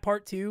beat that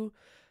part too.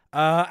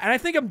 And I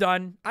think I'm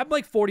done. I'm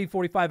like 40,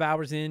 45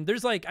 hours in.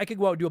 There's like, I could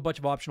go out and do a bunch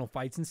of optional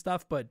fights and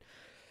stuff, but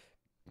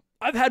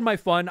I've had my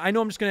fun. I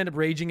know I'm just going to end up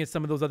raging at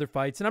some of those other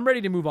fights, and I'm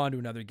ready to move on to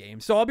another game.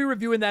 So I'll be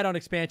reviewing that on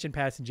Expansion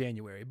Pass in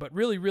January, but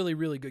really, really,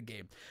 really good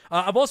game.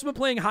 I've also been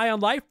playing High on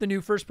Life, the new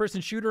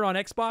first-person shooter on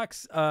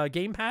Xbox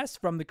Game Pass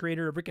from the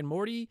creator of Rick and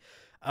Morty.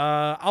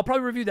 I'll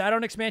probably review that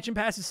on Expansion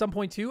Pass at some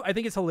point too. I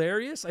think it's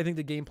hilarious. I think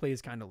the gameplay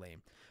is kind of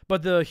lame,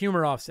 but the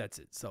humor offsets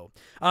it. So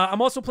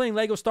I'm also playing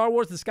Lego Star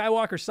Wars: The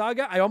Skywalker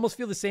Saga. I almost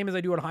feel the same as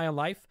I do on High on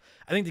Life.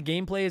 I think the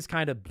gameplay is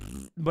kind of,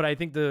 but I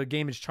think the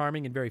game is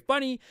charming and very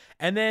funny.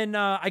 And then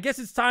I guess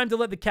it's time to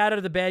let the cat out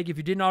of the bag if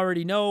you didn't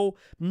already know.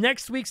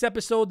 Next week's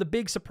episode, the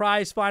big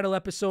surprise final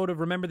episode of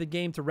Remember the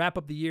Game to wrap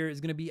up the year, is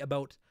going to be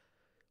about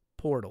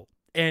Portal.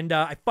 And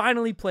I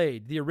finally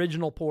played the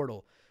original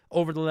Portal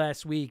over the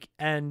last week,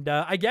 and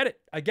I get it.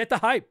 I get the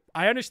hype.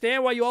 I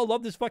understand why you all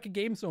love this fucking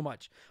game so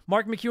much.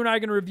 Mark McHugh and I are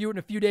going to review it in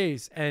a few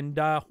days, and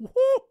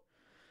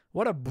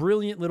what a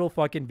brilliant little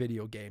fucking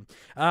video game.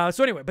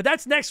 So anyway, but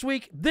that's next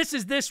week. This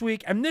is this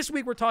week, and this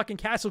week we're talking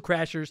Castle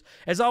Crashers.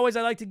 As always,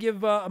 I like to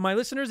give my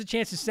listeners a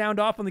chance to sound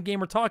off on the game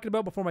we're talking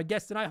about before my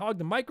guest and I hog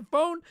the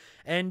microphone,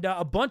 and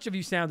a bunch of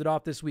you sounded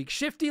off this week.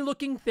 Shifty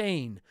Looking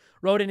Thane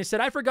wrote in and said,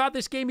 I forgot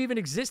this game even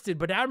existed,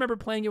 but now I remember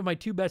playing it with my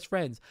two best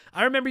friends.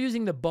 I remember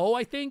using the bow,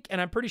 I think,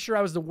 and I'm pretty sure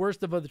I was the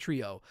worst of the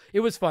trio.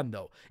 It was fun,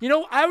 though. You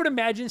know, I would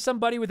imagine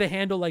somebody with a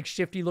handle like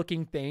Shifty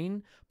Looking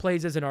Thane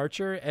plays as an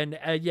archer, and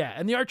yeah,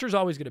 and the archer's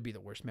always going to be the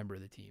worst member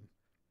of the team.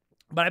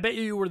 But I bet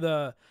you were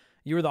the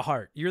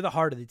heart. You're the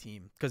heart of the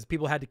team, because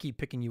people had to keep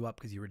picking you up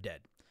because you were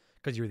dead,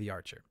 because you were the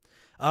archer.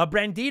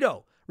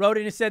 Brandito wrote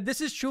in and said,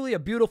 this is truly a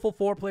beautiful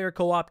 4-player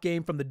co-op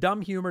game, from the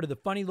dumb humor to the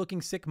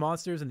funny-looking sick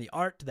monsters and the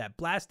art to that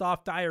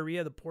blast-off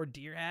diarrhea the poor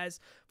deer has.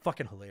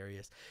 Fucking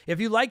hilarious. If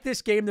you like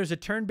this game, there's a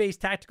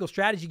turn-based tactical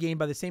strategy game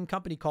by the same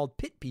company called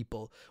Pit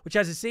People, which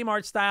has the same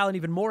art style and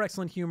even more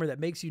excellent humor that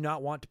makes you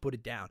not want to put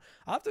it down.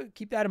 I'll have to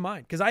keep that in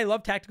mind, because I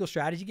love tactical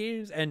strategy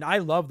games, and I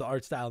love the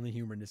art style and the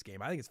humor in this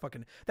game. I think it's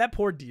fucking... That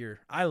poor deer.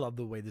 I love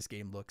the way this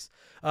game looks.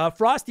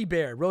 Frosty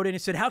Bear wrote in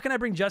and said, how can I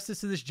bring justice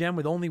to this gem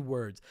with only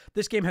words?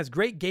 This game has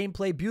great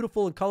gameplay,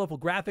 beautiful and colorful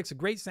graphics, a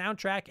great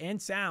soundtrack and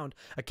sound,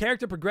 a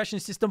character progression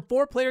system,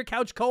 4-player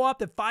couch co-op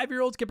that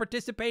 5-year-olds can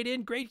participate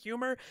in, great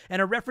humor,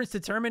 and a reference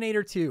to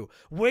Terminator 2.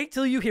 Wait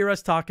till you hear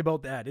us talk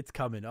about that. It's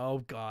coming.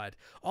 Oh, God.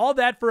 All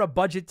that for a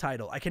budget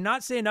title. I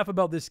cannot say enough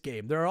about this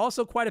game. There are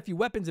also quite a few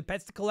weapons and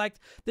pets to collect.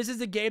 This is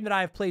a game that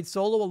I have played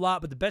solo a lot,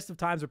 but the best of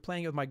times were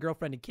playing it with my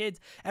girlfriend and kids.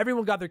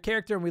 Everyone got their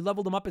character, and we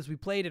leveled them up as we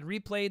played and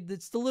replayed.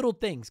 It's the little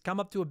things. Come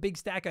up to a big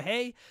stack of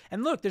hay,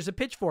 and look, there's a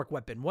pitchfork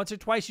weapon. Once or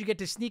twice, you get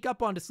to sneak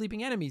up onto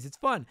sleeping enemies. It's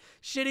fun.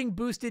 Shitting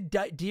boosted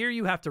deer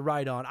you have to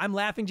ride on. I'm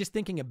laughing just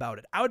thinking about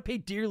it. I would pay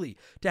dearly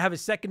to have a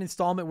second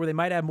installment where they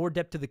might add more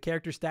depth to the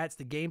character stats,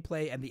 the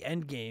gameplay, and the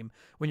end game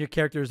when your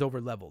character is over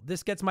leveled.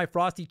 This gets my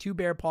Frosty 2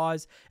 bear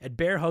paws and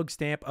bear hug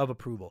stamp of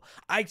approval.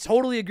 I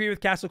totally agree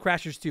with Castle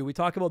Crashers 2. We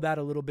talk about that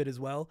a little bit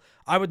as well.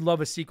 I would love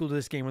a sequel to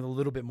this game with a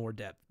little bit more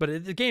depth,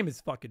 but the game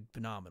is fucking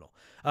phenomenal.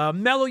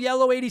 Mellow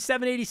Yellow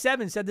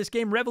 8787 said this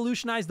game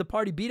revolutionized the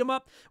party beat 'em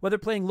up. Whether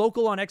playing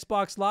local on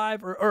Xbox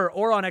Live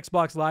or on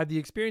Xbox Live, the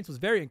experience was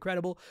very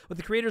incredible. With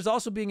the creators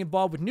also being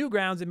involved with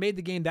Newgrounds, it made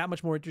the game that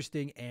much more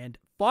interesting and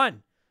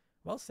fun.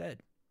 Well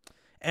said.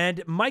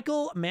 And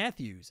Michael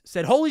Matthews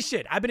said, holy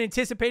shit, I've been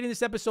anticipating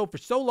this episode for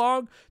so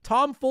long.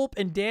 Tom Fulp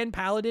and Dan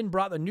Paladin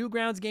brought the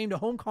Newgrounds game to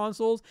home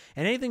consoles,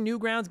 and anything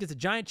Newgrounds gets a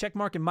giant check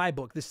mark in my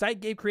book. The site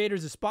gave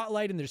creators a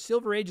spotlight in their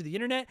silver age of the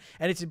internet,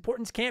 and its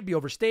importance can't be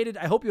overstated.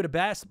 I hope you had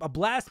a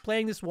blast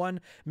playing this one,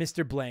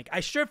 Mr. Blank. I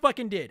sure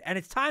fucking did, and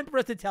it's time for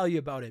us to tell you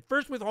about it.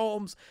 First with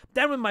Holmes,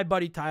 then with my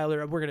buddy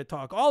Tyler, and we're going to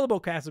talk all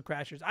about Castle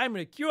Crashers. I'm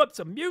going to cue up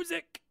some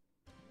music.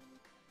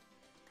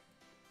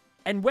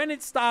 And when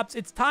it stops,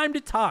 it's time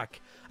to talk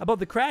about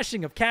the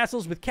crashing of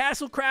castles with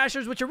Castle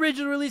Crashers, which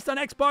originally released on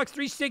Xbox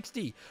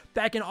 360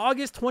 back in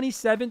August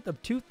 27th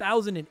of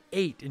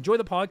 2008. Enjoy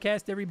the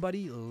podcast,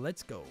 everybody.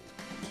 Let's go.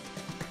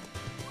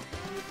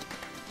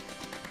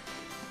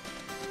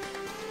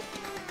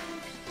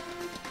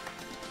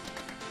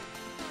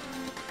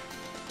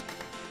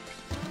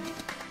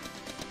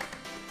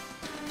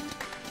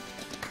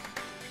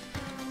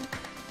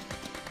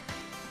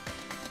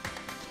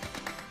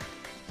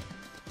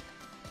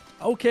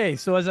 Okay,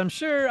 so as I'm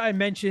sure I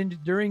mentioned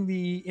during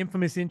the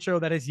infamous intro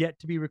that is yet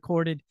to be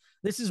recorded,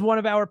 this is one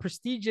of our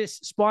prestigious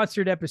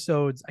sponsored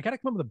episodes. I gotta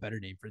come up with a better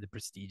name for the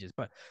prestigious,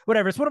 but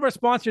whatever. It's one of our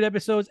sponsored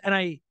episodes, and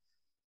I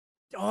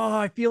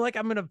feel like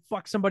I'm gonna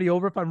fuck somebody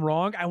over if I'm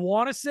wrong. I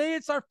want to say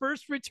it's our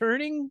first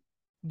returning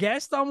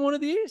guest on one of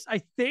these.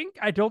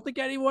 I don't think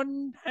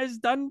anyone has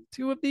done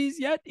 2 of these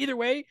yet. Either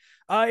way,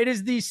 it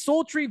is the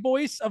sultry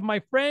voice of my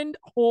friend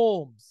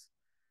Holmes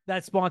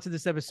that sponsored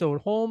this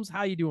episode. Holmes,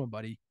 how you doing,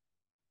 buddy?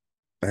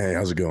 Hey,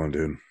 how's it going,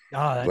 dude?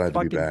 Oh, Glad to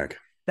be back.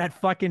 That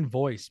fucking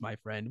voice, my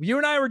friend. You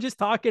and I were just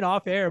talking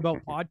off air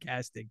about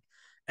podcasting.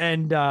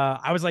 And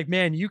I was like,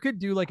 man, you could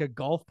do like a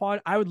golf pod.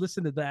 I would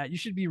listen to that. You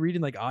should be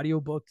reading like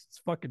audiobooks.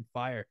 It's fucking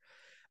fire.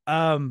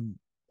 And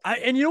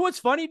you know what's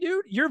funny,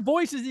 dude? Your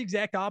voice is the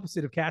exact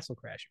opposite of Castle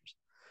Crashers.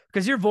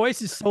 Because your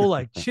voice is so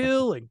like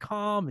chill and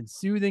calm and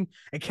soothing.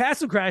 And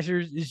Castle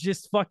Crashers is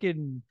just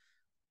fucking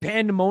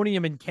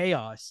pandemonium and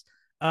chaos.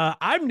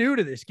 I'm new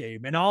to this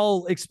game, and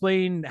I'll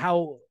explain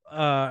how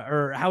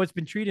it's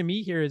been treating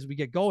me here as we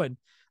get going.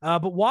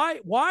 But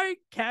why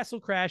Castle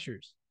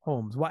Crashers?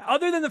 Holmes? Why?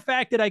 Other than the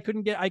fact that I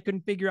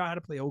couldn't figure out how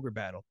to play Ogre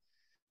Battle,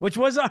 which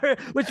was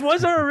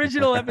our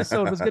original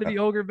episode was going to be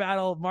Ogre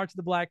Battle, March of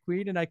the Black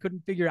Queen, and I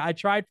couldn't figure. I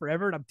tried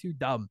forever, and I'm too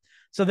dumb.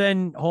 So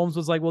then Holmes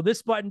was like, "Well,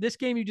 this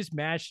game, you just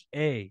mash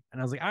A," and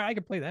I was like, "I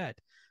can play that."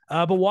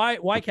 But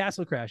why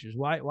Castle Crashers?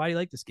 Why do you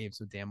like this game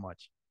so damn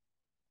much?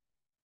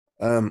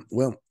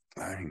 Well,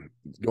 I mean,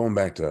 going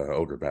back to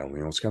Ogre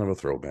Battle, it's kind of a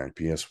throwback.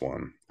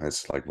 PS1.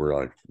 It's like where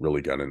I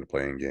really got into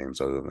playing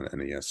games other than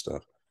NES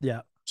stuff.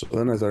 Yeah. So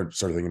then I started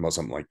thinking about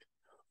something like,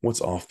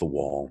 what's off the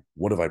wall?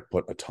 What have I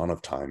put a ton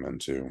of time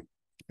into,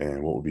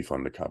 and what would be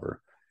fun to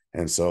cover?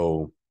 And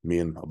so me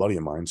and a buddy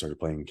of mine started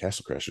playing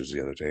Castle Crashers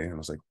the other day, and I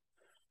was like,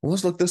 well,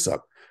 let's look this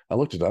up. I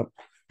looked it up.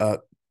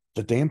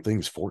 The damn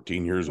thing's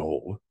 14 years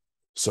old.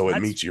 So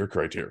it meets your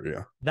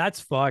criteria.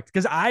 That's fucked.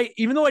 Because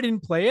even though I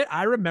didn't play it,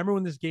 I remember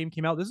when this game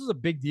came out. This was a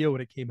big deal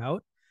when it came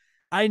out.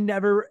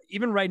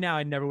 Even right now,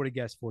 I never would have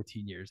guessed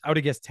 14 years. I would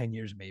have guessed 10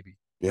 years maybe.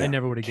 Yeah, I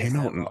never would have guessed.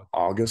 Came out in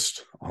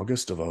August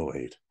of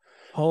 08.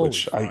 Holy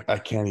which fuck. I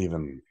can't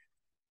even.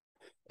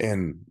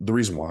 And the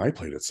reason why I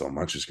played it so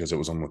much is because it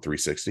was on the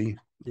 360.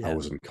 Yeah. I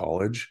was in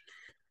college.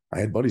 I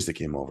had buddies that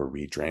came over.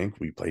 We drank,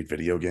 we played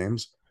video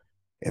games.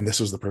 And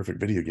this was the perfect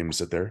video game to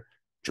sit there,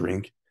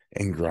 drink,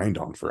 and grind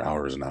on for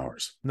hours and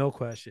hours. No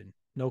question.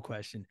 No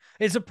question.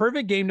 It's a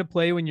perfect game to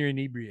play when you're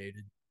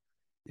inebriated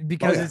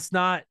because it's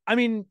not,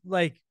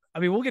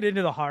 we'll get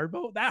into the hard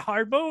mode. That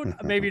hard mode,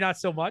 maybe not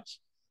so much,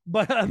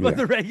 but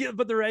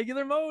the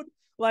regular mode,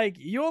 like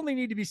you only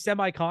need to be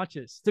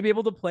semi-conscious to be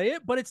able to play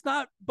it, but it's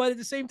not, but at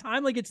the same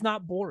time, like it's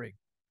not boring.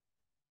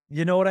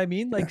 You know what I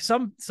mean? Like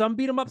some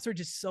beat 'em ups are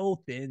just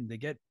so thin.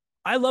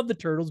 I love the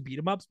Turtles beat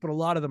 'em ups, but a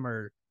lot of them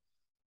are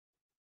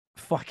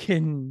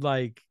fucking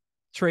like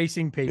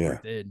tracing paper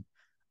thin.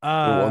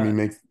 Well,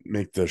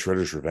 make the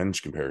Shredder's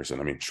Revenge comparison.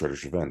 I mean,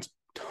 Shredder's Revenge,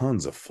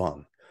 tons of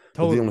fun.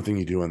 Totally. But the only thing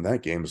you do in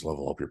that game is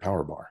level up your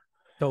power bar.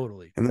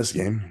 Totally. In this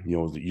game, you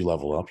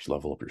level up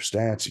your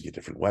stats, you get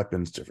different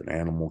weapons, different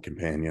animal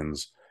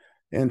companions,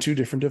 and 2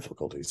 different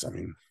difficulties. I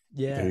mean,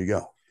 there you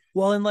go.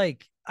 Well, and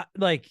like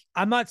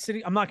I'm not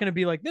going to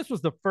be like, this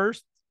was the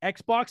first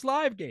Xbox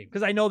Live game,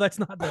 because I know that's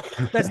not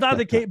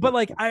the case. But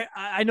like,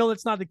 I know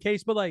that's not the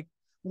case. But like,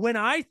 when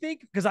I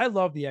think, because I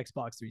love the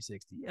Xbox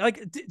 360,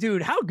 like,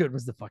 dude, how good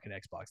was the fucking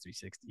Xbox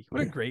 360?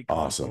 What a great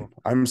console. Awesome.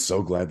 I'm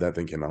so glad that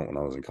thing came out when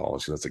I was in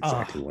college. That's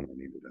exactly when I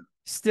needed it.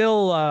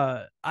 Still,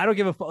 I don't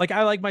give a fuck. Like,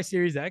 I like my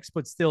Series X,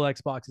 but still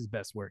Xbox's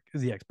best work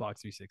is the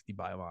Xbox 360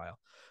 by a mile.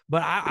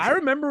 But I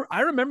remember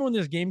when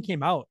this game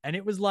came out, and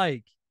it was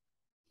like,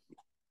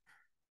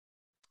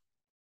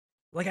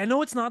 I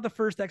know it's not the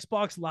first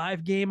Xbox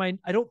Live game. I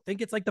don't think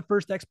it's like the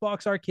first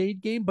Xbox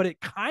arcade game, but it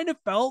kind of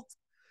felt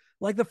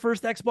like the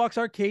first Xbox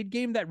arcade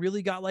game that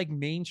really got like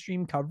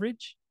mainstream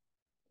coverage.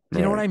 Do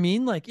you know what I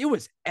mean? Like it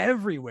was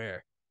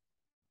everywhere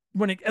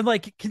when it, and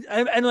like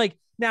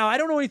now I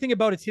don't know anything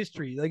about its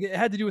history. Like it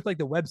had to do with like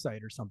the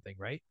website or something,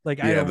 right? Like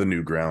the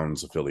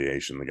Newgrounds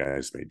affiliation. The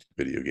guys made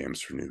video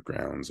games for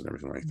Newgrounds and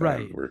everything like that.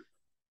 Right.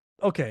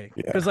 Okay.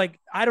 Because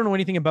like I don't know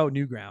anything about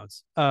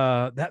Newgrounds.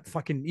 That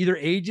fucking either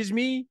ages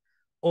me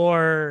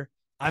or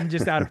I'm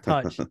just out of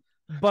touch.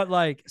 But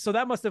like, so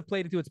that must have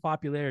played into its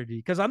popularity,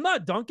 because I'm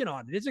not dunking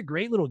on it. It's a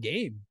great little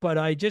game, but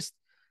I just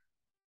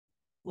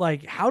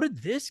like, how did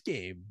this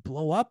game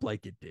blow up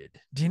like it did?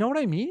 Do you know what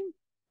I mean?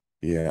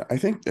 Yeah, I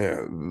think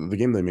the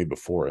game they made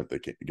before it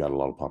that got a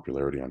lot of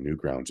popularity on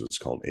Newgrounds is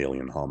called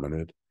Alien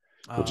Hominid,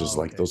 which is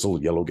like those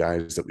little yellow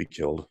guys that we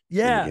killed in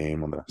the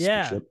game on the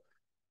spaceship.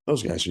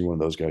 Those guys, you're one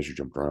of those guys who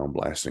jumped around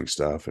blasting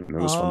stuff, and it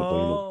was fun to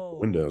play in the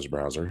Windows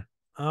browser.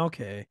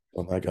 Okay.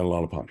 Well, that got a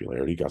lot of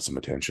popularity, got some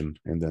attention,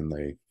 and then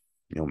they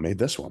made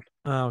this one.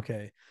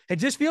 Okay. It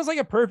just feels like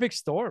a perfect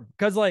storm,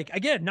 because like,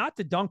 again, not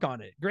to dunk on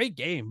it, great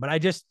game, but I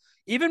just,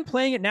 even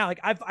playing it now, like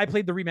I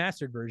played the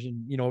remastered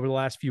version, over the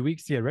last few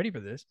weeks to get ready for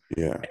this.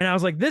 Yeah. And I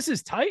was like, this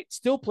is tight,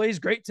 still plays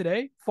great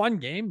today. Fun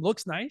game,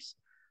 looks nice.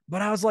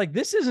 But I was like,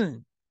 this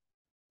isn't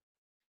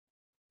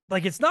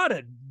like, it's not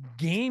a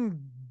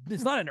game.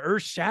 It's not an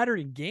earth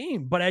shattering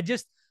game, but I've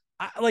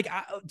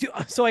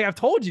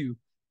told you,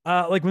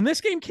 like when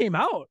this game came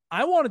out,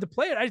 I wanted to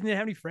play it. I just didn't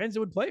have any friends that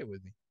would play it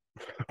with me.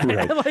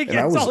 Right.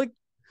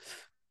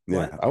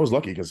 I was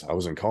lucky because I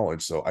was in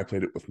college, so I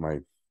played it with my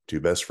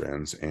 2 best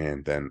friends,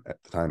 and then at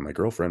the time my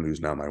girlfriend,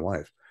 who's now my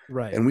wife.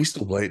 Right. And we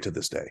still play it to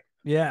this day.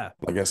 Yeah.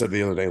 Like I said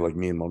the other day, like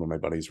me and one of my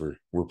buddies were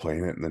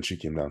playing it, and then she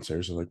came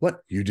downstairs and was like,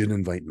 "What? You didn't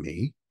invite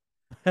me?"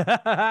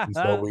 And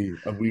so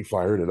we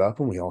fired it up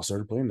and we all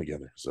started playing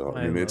together. So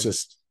I mean,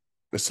 it's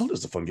still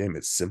just a fun game.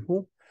 It's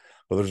simple,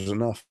 but there's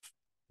enough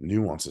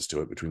nuances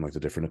to it between like the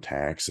different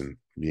attacks and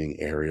being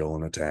aerial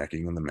and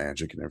attacking and the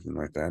magic and everything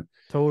like that.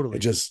 Totally.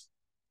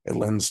 It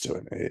lends to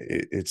it.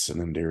 It's an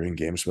endearing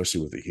game,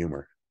 especially with the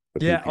humor.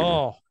 Yeah.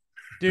 Oh,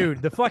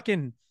 dude, the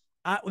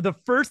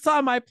first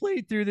time I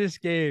played through this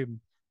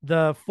game,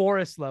 the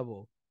forest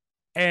level,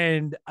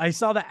 and I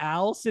saw the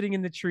owl sitting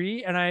in the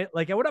tree, and I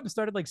went up and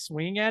started like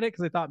swinging at it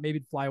because I thought maybe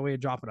it'd fly away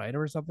and drop an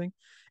item or something,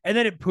 and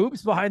then it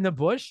poops behind the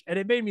bush, and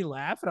it made me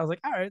laugh, and I was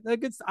like, all right,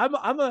 that's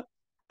good.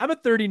 I'm a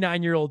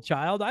 39-year-old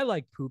child. I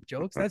like poop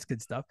jokes. That's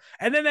good stuff.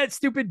 And then that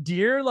stupid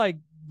deer like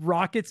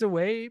rockets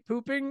away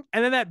pooping,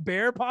 and then that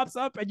bear pops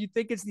up, and you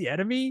think it's the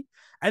enemy,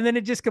 and then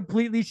it just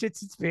completely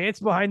shits its pants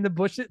behind the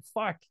bushes.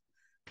 Fuck.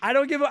 I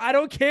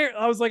don't care.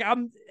 I was like,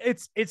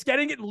 it's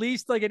getting at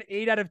least like an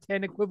 8 out of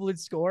 10 equivalent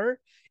score,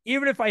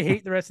 even if I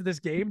hate the rest of this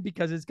game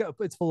because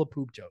it's full of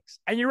poop jokes.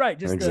 And you're right,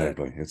 just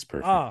exactly. It's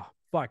perfect. Oh,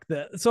 fuck.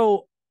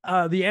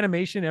 The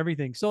animation,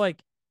 everything. So like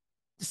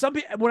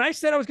when I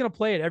said I was gonna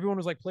play it, everyone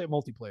was like, play it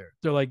multiplayer.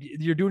 They're like,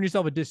 you're doing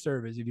yourself a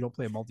disservice if you don't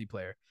play a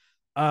multiplayer.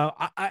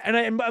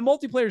 And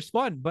multiplayer is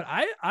fun, but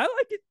I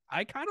like it.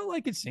 I kind of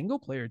like it single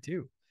player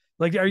too.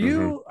 Like, are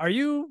you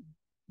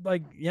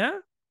like, yeah?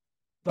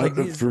 Like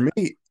for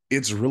me,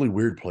 it's really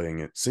weird playing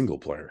it single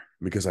player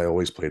because I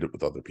always played it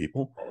with other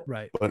people.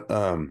 Right. But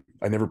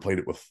I never played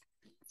it with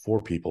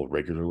 4 people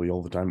regularly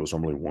all the time. It was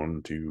normally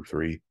 1, 2,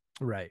 3.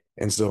 Right.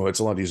 And so it's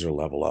a lot easier to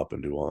level up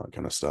and do all that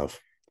kind of stuff.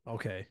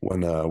 Okay.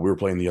 When we were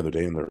playing the other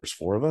day and there was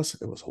 4 of us,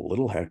 it was a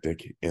little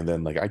hectic. And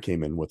then like I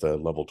came in with a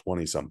level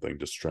 20 something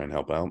just to try and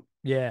help out.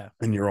 Yeah.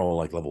 And you're all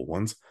like level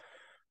 1s.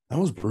 That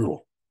was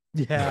brutal.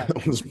 Yeah.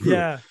 That was brutal.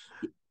 Yeah.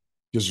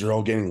 Because you're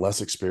all getting less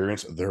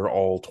experience. They're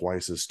all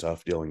twice as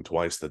tough, dealing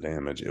twice the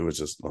damage. It was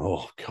just,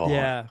 oh god.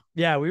 Yeah.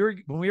 Yeah.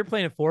 When we were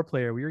playing a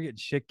 4-player, we were getting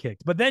shit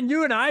kicked. But then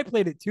you and I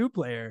played it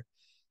 2-player.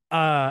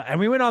 And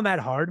we went on that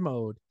hard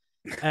mode.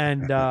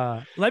 And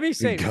let me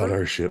say, we got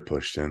our shit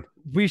pushed in.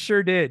 We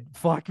sure did.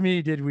 Fuck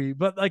me, did we?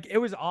 But like, it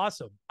was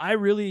awesome. I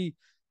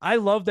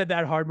love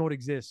that hard mode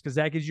exists because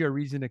that gives you a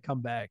reason to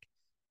come back.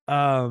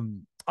 I'll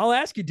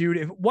ask you,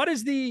 dude,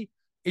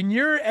 in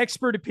your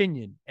expert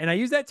opinion, and I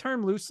use that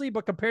term loosely,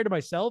 but compared to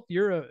myself,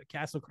 you're a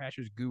Castle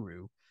Crashers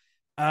guru.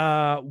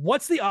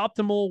 What's the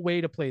optimal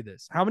way to play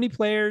this? How many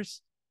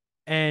players,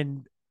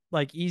 and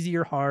like easy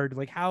or hard?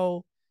 Like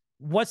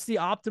what's the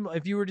optimal?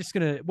 If you were just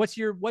gonna, what's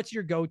your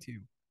go-to?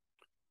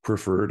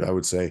 Preferred, I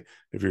would say,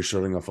 if you're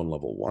starting off on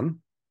level 1,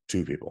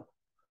 2 people.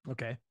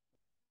 Okay.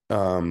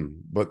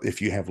 But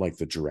if you have like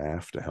the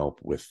giraffe to help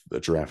with the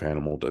giraffe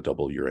animal to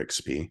double your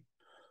XP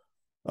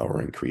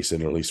or increase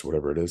it, at least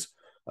whatever it is,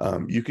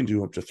 you can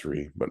do up to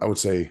 3. But I would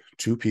say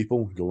 2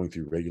 people going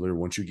through regular.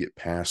 Once you get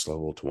past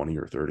level 20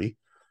 or 30,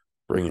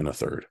 bring in a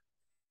third.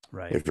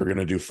 Right. If you're going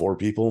to do 4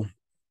 people,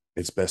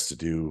 it's best to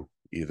do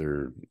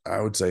either,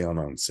 I would say, on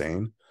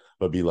insane,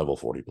 but be level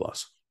 40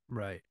 plus.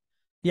 Right.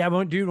 Yeah,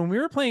 but dude, when we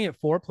were playing it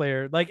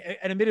 4-player, like,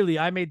 and admittedly,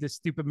 I made the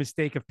stupid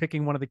mistake of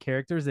picking one of the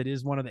characters that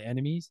is one of the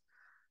enemies.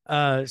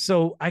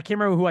 So I can't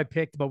remember who I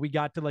picked, but we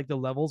got to like the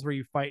levels where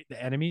you fight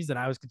the enemies that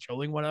I was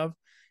controlling one of,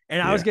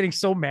 and I was getting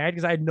so mad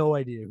because I had no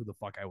idea who the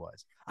fuck I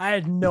was. I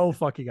had no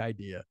fucking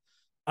idea.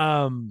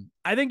 I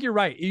think you're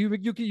right.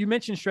 You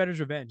mentioned Shredder's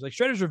Revenge. Like,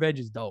 Shredder's Revenge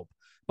is dope,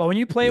 but when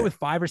you play it with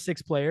 5 or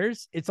 6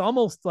 players, it's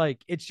almost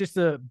like it's just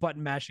a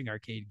button mashing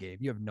arcade game.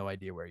 You have no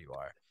idea where you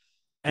are.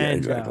 And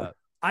exactly.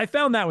 I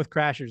found that with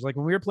Crashers. Like,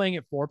 when we were playing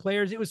it 4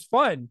 players, it was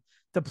fun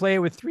to play it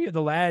with 3 of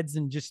the lads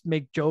and just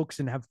make jokes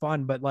and have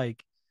fun. But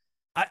like,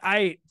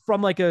 I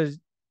from like a,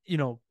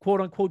 quote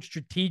unquote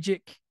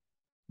strategic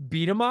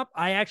beat 'em up,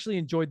 I actually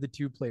enjoyed the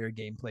 2-player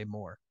gameplay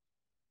more.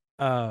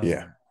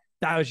 That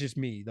was just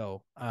me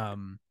though.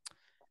 And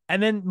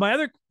then my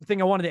other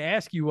thing I wanted to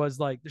ask you was,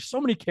 like, there's so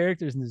many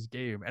characters in this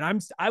game, and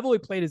I've only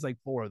played as like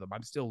 4 of them.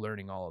 I'm still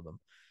learning all of them.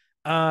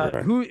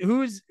 Right.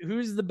 Who's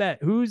the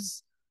bet?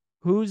 Who's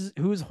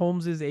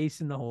Holmes's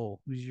ace in the hole?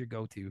 Who's your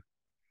go-to?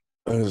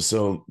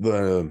 So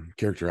the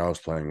character I was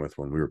playing with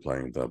when we were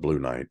playing the Blue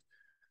Knight,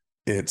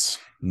 it's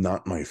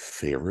not my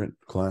favorite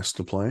class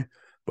to play,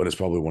 but it's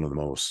probably one of the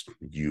most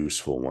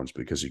useful ones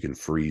because you can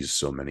freeze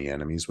so many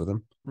enemies with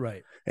him.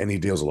 Right. And he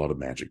deals a lot of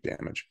magic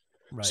damage.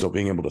 Right. So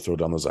being able to throw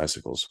down those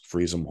icicles,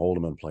 freeze them, hold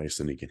them in place,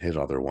 then you can hit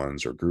other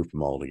ones or group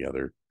them all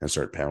together and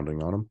start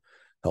pounding on them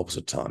helps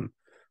a ton.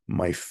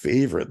 My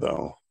favorite,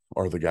 though,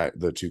 are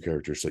the 2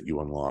 characters that you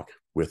unlock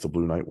with the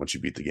Blue Knight once you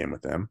beat the game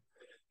with them.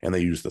 And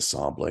they use the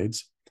saw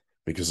blades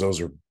because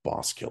those are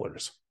boss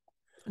killers.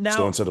 Now,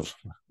 so instead of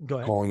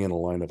calling in a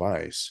line of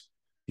ice,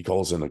 he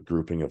calls in a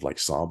grouping of like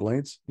saw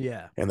blades.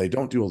 Yeah. And they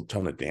don't do a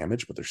ton of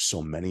damage, but there's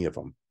so many of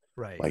them.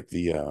 Right. Like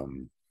the,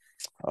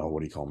 what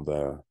do you call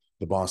them?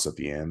 The boss at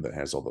the end that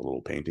has all the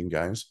little painting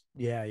guys.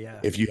 Yeah,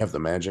 yeah. If you have the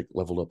magic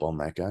leveled up on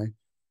that guy,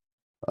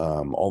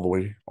 all the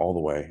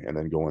way, and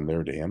then go in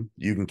there to him,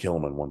 you can kill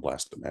him in 1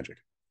 blast of magic.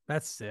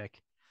 That's sick.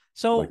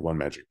 So like 1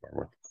 magic bar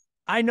worth.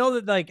 I know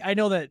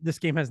that this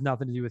game has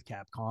nothing to do with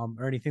Capcom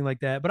or anything like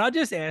that, but I'll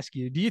just ask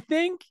you, do you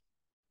think,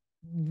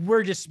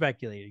 we're just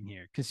speculating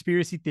here,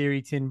 conspiracy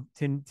theory, tinfoil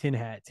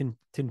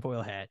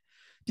hat,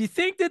 do you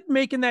think that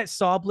making that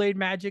saw blade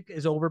magic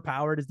as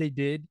overpowered as they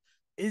did,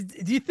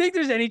 do you think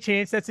there's any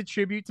chance that's a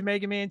tribute to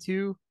Mega Man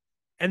 2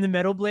 and the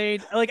Metal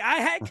Blade? Like,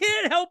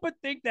 can't help but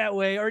think that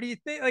way. Or do you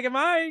think, like, am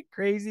I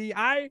crazy?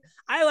 I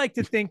like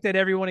to think that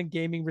everyone in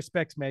gaming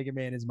respects Mega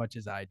Man as much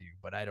as I do,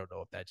 but I don't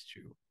know if that's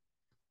true.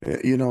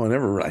 I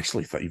never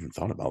actually even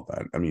thought about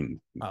that. I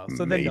mean, Oh,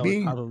 so then no, maybe,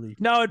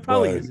 it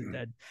probably but isn't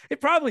then.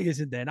 It probably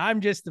isn't then.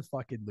 I'm just a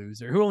fucking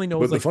loser who only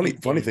knows the like funny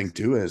eight thing games.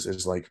 too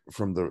is like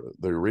from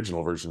the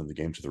original version of the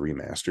game to the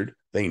remastered,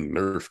 they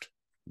nerfed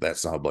that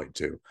saw blade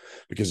too,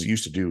 because it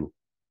used to do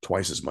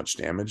twice as much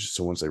damage.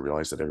 So once they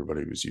realized that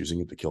everybody was using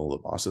it to kill the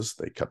bosses,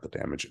 they cut the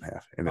damage in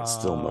half, and it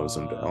still mows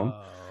them down.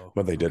 Oh,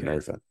 But they did okay.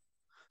 nerf it.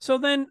 So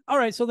then, all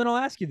right. So then I'll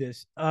ask you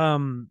this,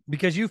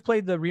 because you've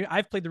played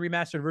I've played the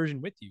remastered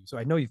version with you, so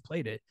I know you've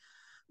played it.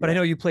 But I Yeah,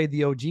 know you played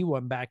the OG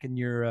one back in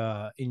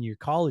your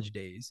college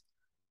days.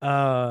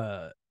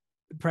 Uh,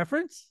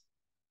 Preference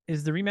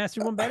is the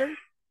remastered one better?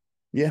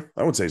 yeah,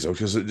 I would say so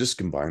because it just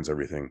combines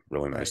everything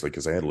really Right, nicely.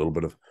 Because they had a little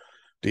bit of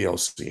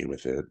DLC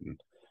with it, and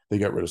they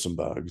got rid of some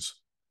bugs.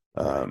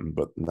 right.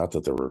 But not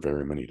that there were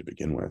very many to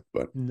begin with.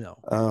 But No,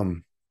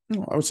 um,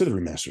 no, I would say the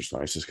remaster's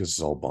nice just because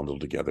it's all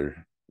bundled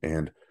together.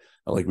 And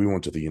like we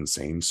went to the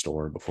insane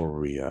store before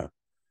we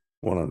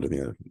went on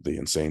to the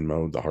insane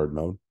mode, the hard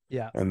mode,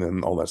 yeah, and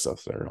then all that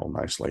stuff there, all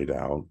nice laid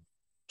out.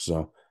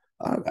 So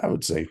I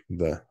would say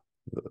the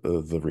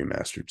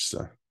remastered's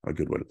a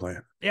good way to play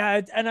it.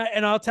 yeah.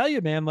 And I'll tell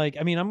you, man. Like,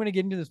 I mean, I'm gonna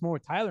get into this more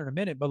with Tyler in a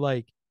minute, but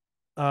like,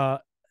 uh,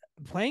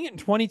 playing it in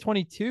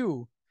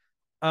 2022,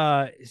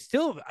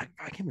 still, I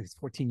can't believe it's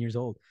 14 years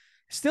old.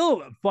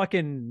 Still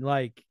fucking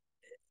like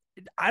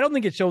I don't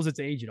think it shows its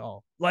age at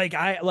all. Like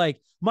I like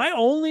my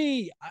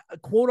only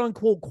quote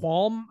unquote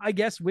qualm, I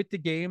guess, with the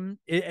game,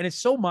 and it's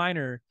so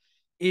minor,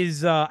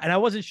 is and I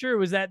wasn't sure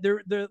was that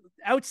they're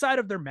outside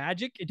of their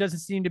magic, it doesn't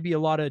seem to be a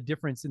lot of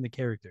difference in the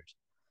characters.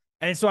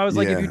 And so I was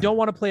like, if you Yeah, don't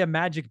want to play a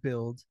magic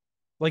build,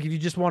 like if you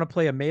just want to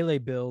play a melee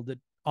build, it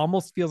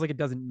almost feels like it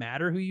doesn't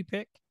matter who you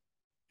pick.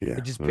 yeah,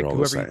 It just they're pick all the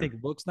whoever you same. think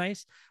looks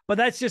nice. But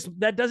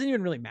that doesn't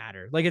even really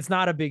matter. Like it's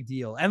not a big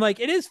deal. And like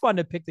it is fun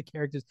to pick the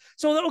characters.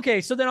 So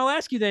okay, so then I'll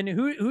ask you then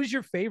who's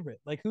your favorite?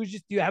 Like who's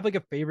just do you have like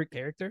a favorite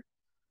character?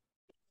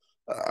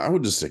 I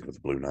would just stick with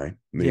the Blue Knight,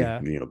 Yeah.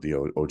 the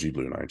OG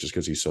Blue Knight, just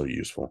because he's so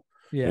useful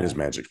and his Yeah.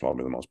 magic's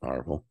probably the most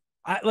powerful.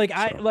 I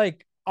So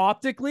like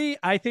optically,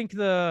 I think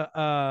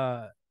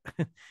the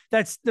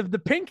that's the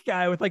pink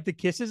guy with like the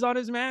kisses on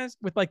his mask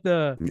with like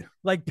the yeah,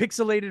 like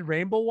pixelated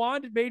rainbow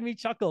wand. It made me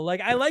chuckle.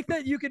 Like I like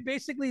that you could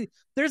basically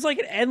there's like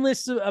an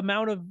endless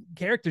amount of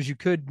characters you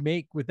could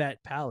make with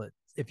that palette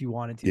if you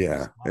wanted to if you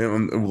yeah. swapped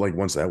it. And like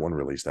once that one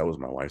released, that was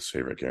my wife's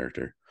favorite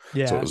character. So it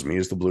Yeah, was me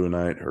as the Blue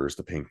Knight, her as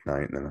the Pink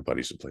Knight, and then my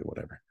buddies would play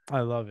whatever.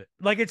 I love it.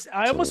 Like it's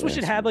I So almost they wish had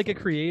it some had good like a fun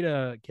ones. create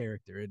a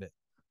character in it.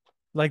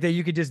 Like that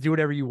you could just do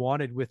whatever you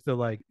wanted with the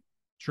like I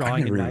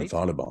drawing a never even knight.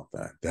 thought about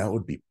that. That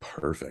would be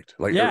perfect.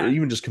 Like, or Yeah.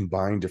 even just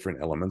combine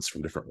different elements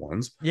from different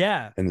ones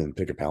Yeah. and then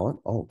pick a palette.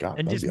 Oh God,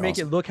 And that would just be make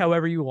it awesome. look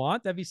however you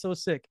want. That'd be so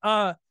sick.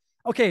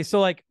 Okay, so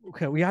like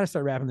okay, we gotta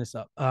start wrapping this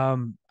up.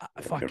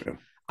 Fuck.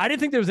 I didn't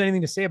think there was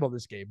anything to say about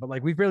this game, but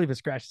like we've barely even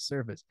scratched the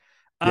surface.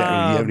 Yeah, I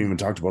mean, you haven't even Um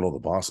talked about all the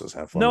bosses.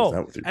 Have fun with no,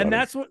 that with your and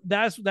buddy.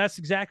 that's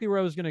exactly where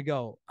I was gonna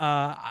go.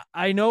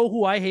 I know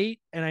who I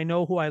hate and I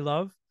know who I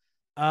love.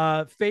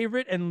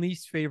 Favorite and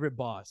least favorite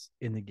boss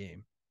in the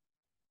game.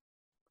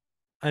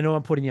 I know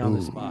I'm putting you on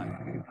the spot.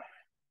 Ooh.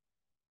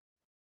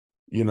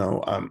 You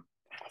know,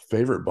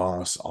 favorite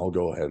boss, I'll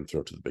go ahead and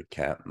throw to the big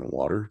cat in the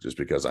water just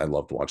because I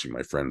loved watching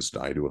my friends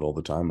die to it all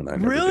the time and I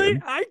never Really?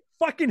 did. I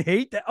fucking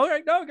hate that. All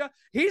right, no, God.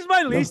 He's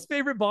my No, least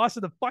favorite boss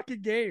in the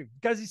fucking game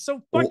because he's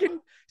so well, fucking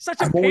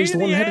such a I'm pain always in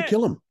the one the that had to ass.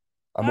 kill him.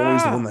 I'm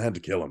always the one Ah, that had to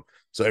kill him.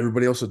 So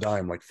everybody else would die.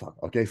 I'm like, fuck,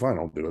 okay, fine,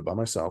 I'll do it by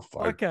myself.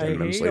 Five, fuck, I 10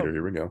 minutes hate later, him.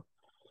 here we go.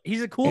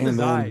 He's a cool And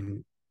design.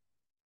 then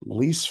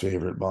least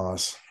favorite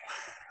boss.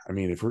 I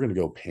mean, if we're gonna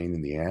go pain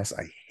in the ass,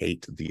 I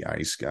hate the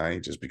ice guy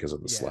just because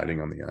of the Yeah. sliding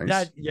on the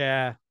ice.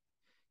 Yeah.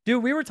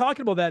 Dude, we were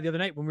talking about that the other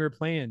night when we were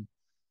playing.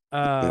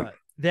 Yeah,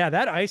 Yeah,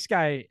 that ice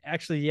guy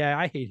actually, yeah,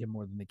 I hate him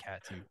more than the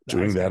cat too. The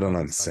doing ice guy that on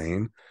fucking sucks.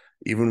 insane,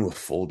 even with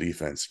full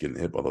defense, getting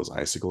hit by those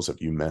icicles.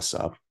 If you mess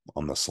up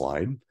on the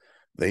slide,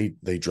 they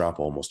drop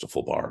almost a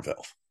full bar of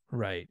health.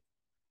 Right.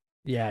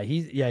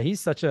 He's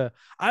such a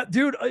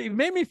dude. It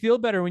made me feel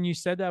better when you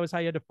said that was how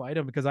you had to fight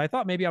him because I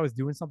thought maybe I was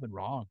doing something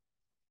wrong.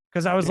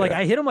 Because I was like, Yeah,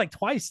 I hit him like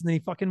twice and then he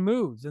fucking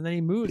moves and then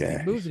he moves and he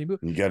yeah. moves and he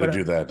moves. You got to But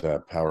do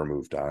that power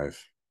move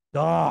dive, that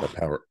oh,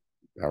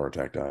 power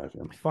attack dive.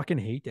 Yeah. I fucking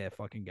hate that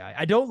fucking guy.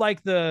 I don't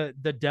like the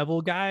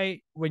devil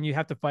guy when you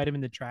have to fight him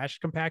in the trash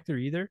compactor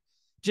either,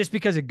 just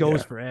because it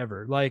goes Yeah.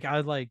 forever. Like I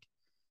like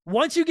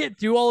once you get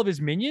through all of his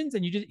minions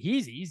and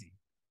he's easy.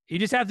 You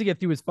just have to get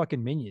through his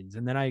fucking minions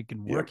and then I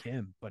can Yep. work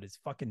him, but it's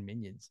fucking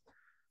minions.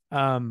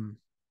 Um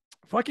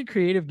Fucking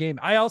creative game.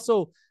 I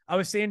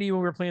was saying to you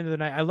when we were playing the other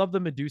night, I love the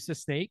Medusa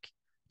snake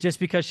just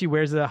because she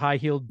wears a high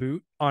heeled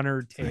boot on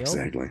her tail.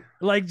 Exactly.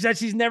 Like that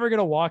she's never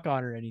gonna walk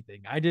on or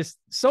anything. I just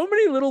so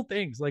many little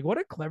things. Like what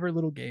a clever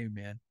little game,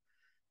 man.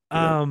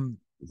 Yep. Um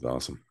It's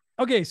awesome.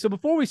 okay, so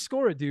before we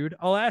score it, dude,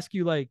 I'll ask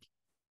you like,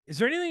 is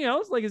there anything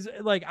else? Like is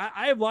like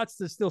I have lots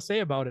to still say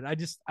about it. I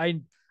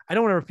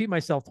don't want to repeat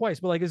myself twice,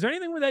 but like is there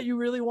anything that you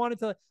really wanted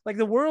to like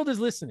the world is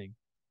listening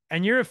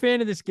and you're a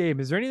fan of this game?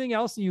 Is there anything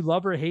else that you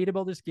love or hate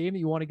about this game that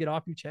you want to get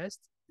off your chest?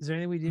 Is there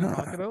anything we didn't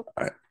talk about?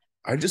 I,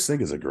 I just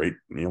think it's a great,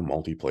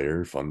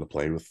 multiplayer, fun to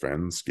play with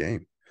friends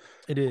game.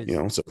 It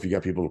is. So if you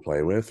got people to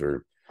play with,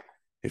 or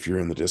if you're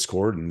in the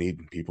Discord and need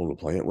people to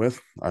play it with,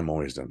 I'm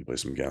always down to play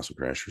some Castle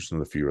Crashers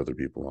and a few other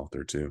people out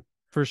there too.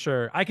 For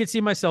sure. I could see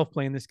myself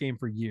playing this game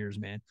for years,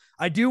 man.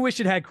 I do wish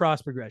it had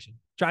cross progression.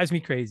 Drives me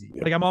crazy.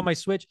 Yep. Like I'm on my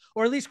Switch,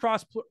 or at least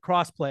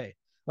cross play.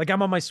 Like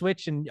I'm on my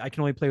Switch and I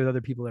can only play with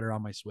other people that are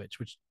on my Switch,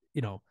 which,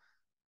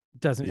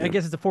 doesn't, I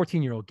guess it's a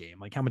 14-year-old game.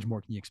 Like how much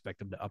more can you expect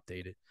them to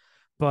update it?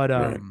 But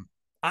Right.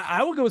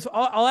 I will go with,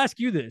 I'll ask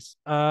you this.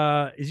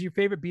 Is your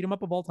favorite beat 'em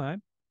up of all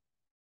time?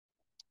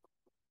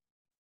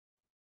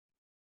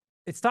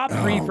 It's top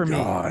three for me,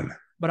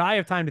 but I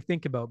have time to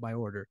think about my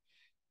order.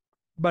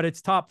 But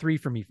it's top 3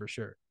 for me for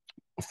sure.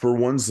 For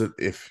ones that,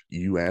 if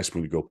you ask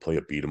me to go play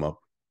a beat 'em up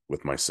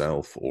with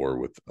myself or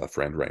with a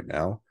friend right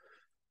now,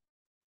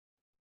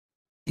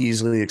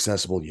 easily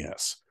accessible,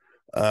 yes.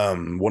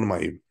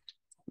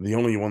 The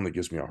only one that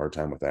gives me a hard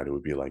time with that, it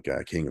would be like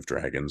King of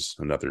Dragons,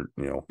 another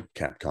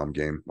Capcom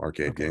game,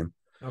 arcade game.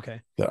 Okay.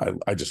 That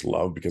I just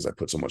love because I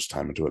put so much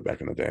time into it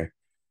back in the day.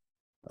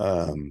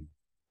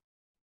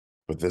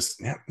 But this,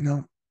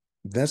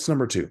 that's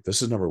number 2.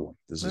 This is number 1.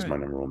 This is my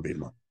number 1 beat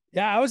 'em up.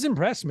 Yeah, I was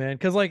impressed, man.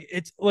 Cause like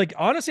it's like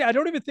honestly, I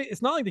don't even think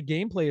it's not like the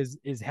gameplay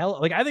is hell.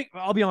 Like I think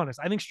I'll be honest,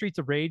 I think Streets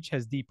of Rage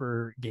has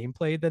deeper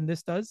gameplay than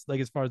this does, like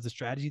as far as the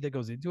strategy that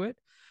goes into it.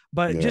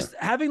 But just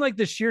having like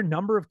the sheer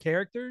number of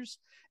characters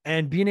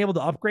and being able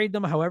to upgrade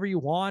them however you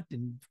want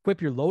and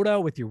equip your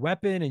loadout with your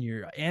weapon and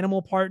your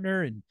animal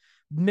partner and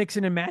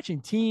mixing and matching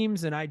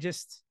teams. And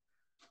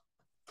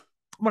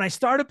when I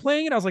started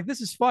playing it, I was like, this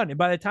is fun. And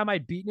by the time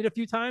I'd beaten it a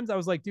few times, I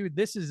was like, dude,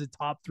 this is a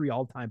top 3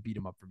 all-time beat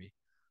 'em up for me.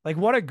 Like,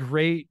 what a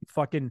great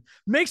fucking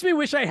makes me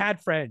wish I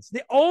had friends.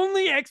 The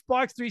only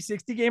Xbox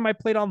 360 game I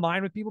played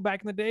online with people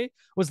back in the day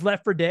was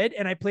Left 4 Dead,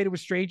 and I played it with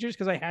strangers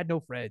because I had no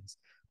friends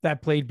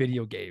that played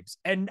video games.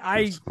 And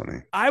I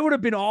would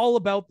have been all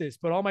about this,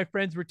 but all my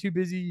friends were too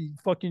busy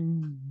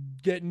fucking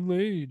getting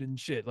laid and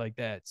shit like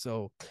that.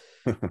 So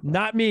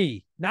not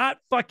me, not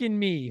fucking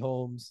me,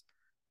 Holmes.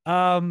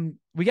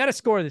 We got to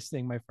score this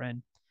thing, my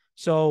friend.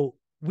 So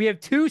we have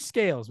 2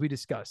 scales we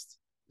discussed.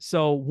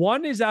 So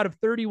 1 is out of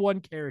 31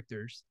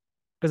 characters,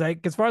 because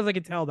as far as I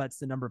can tell, that's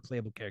the number of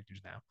playable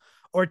characters now.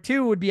 Or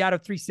 2 would be out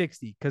of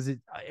 360, because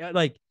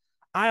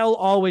I'll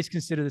always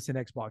consider this an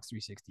Xbox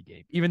 360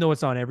 game, even though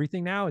it's on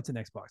everything now. It's an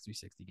Xbox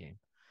 360 game.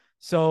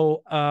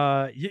 So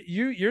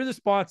you're the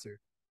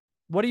sponsor.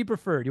 What do you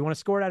prefer? Do you want to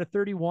score it out of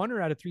 31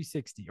 or out of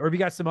 360, or have you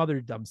got some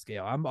other dumb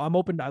scale? I'm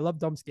open. I love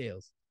dumb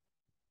scales.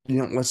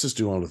 Let's just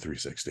do all the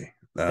 360.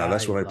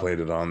 That's what I played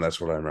it on.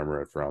 That's what I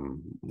remember it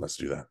from. Let's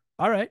do that.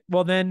 All right.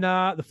 Well, then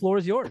the floor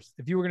is yours.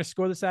 If you were going to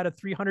score this out of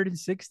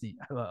 360,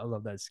 I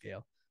love that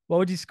scale. What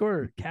would you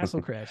score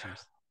Castle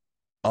Crashers?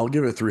 I'll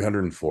give it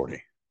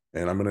 340.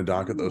 And I'm going to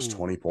dock at those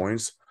 20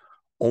 points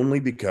only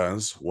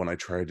because when I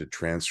tried to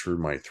transfer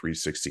my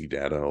 360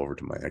 data over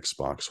to my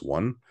Xbox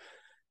One,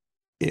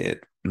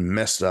 it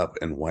messed up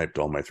and wiped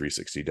all my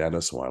 360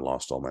 data. So I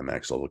lost all my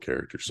max level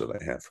characters that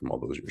I had from all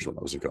those years when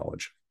I was in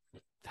college.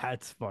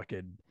 That's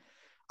fucking,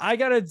 I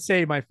got to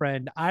say, my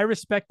friend, I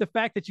respect the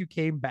fact that you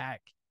came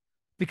back,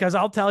 because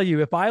I'll tell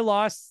you, if I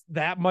lost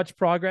that much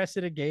progress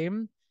in a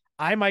game,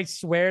 I might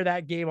swear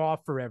that game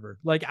off forever.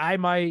 Like I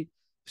might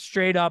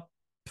straight up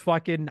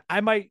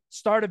I might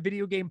start a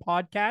video game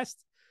podcast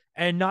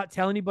and not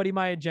tell anybody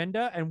my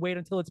agenda and wait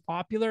until it's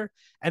popular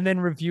and then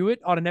review it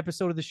on an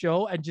episode of the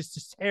show and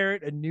just tear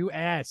it a new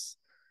ass.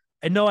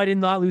 And no, I did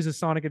not lose a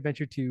Sonic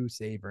Adventure 2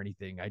 save or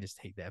anything. I just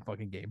hate that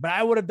fucking game. But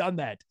I would have done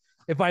that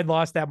if I'd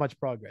lost that much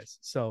progress.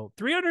 So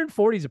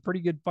 340 is a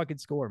pretty good fucking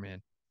score,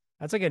 man.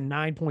 That's like a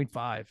 9.5.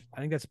 I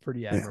think that's a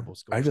pretty admirable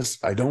score.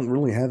 I don't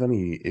really have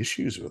any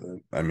issues with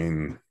it. I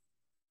mean,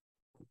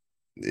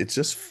 it's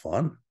just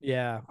fun.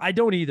 Yeah, I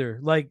don't either.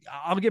 Like,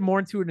 I'll get more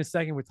into it in a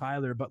second with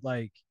Tyler, but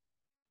like,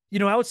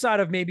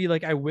 outside of maybe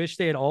like, I wish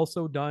they had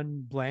also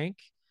done blank,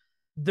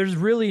 there's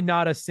really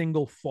not a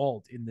single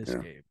fault in this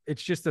game.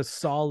 It's just a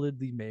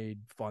solidly made,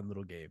 fun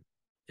little game.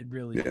 It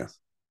really is.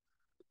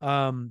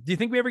 Do you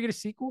think we ever get a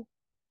sequel?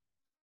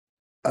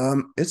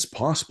 It's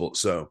possible.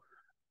 So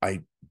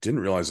I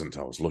didn't realize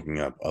until I was looking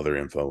up other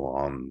info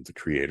on the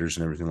creators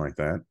and everything like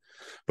that,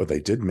 but they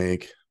did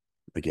make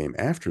the game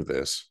after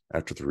this,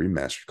 after the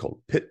remaster,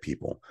 called Pit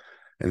People,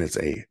 and it's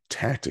a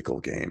tactical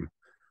game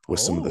with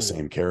some of the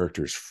same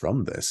characters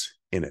from this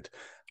in it.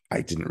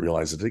 I didn't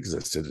realize it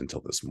existed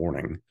until this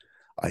morning.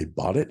 I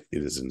bought it.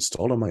 It is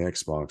installed on my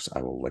Xbox.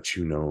 I will let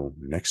you know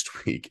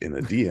next week in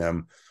a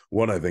DM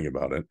what I think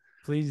about it.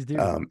 Please do.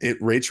 It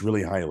rates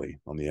really highly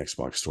on the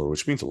Xbox store,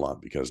 which means a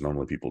lot because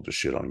normally people just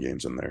shit on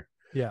games in there.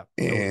 Yeah.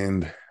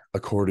 And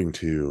according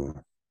to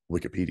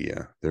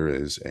Wikipedia, there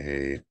is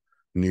a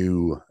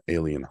new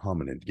Alien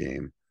Hominid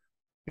game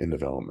in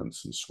development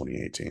since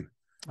 2018.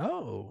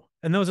 Oh,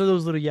 and those are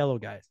those little yellow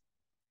guys.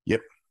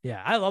 Yep.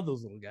 Yeah, I love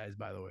those little guys,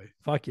 by the way.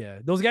 Fuck yeah.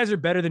 Those guys are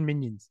better than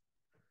minions.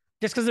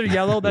 Just because they're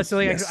yellow, that's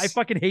like Yes. I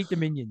fucking hate the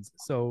minions.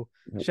 So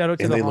shout out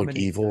to and the they look Hominids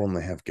evil guys. and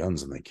they have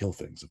guns and they kill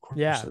things. Of course,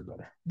 Yeah. they're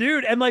better.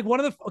 Dude, and like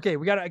one of the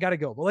I gotta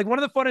go. But like one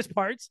of the funnest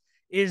parts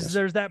is Yes.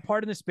 there's that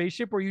part in the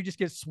spaceship where you just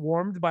get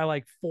swarmed by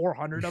like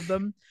 400 of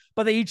them,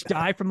 but they each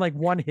die from like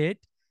one hit,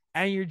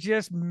 and you're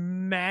just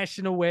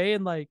mashing away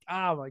and like,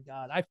 oh my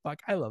god, I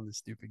love this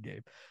stupid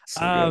game.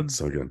 So good,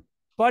 so good.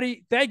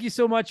 Buddy, thank you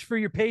so much for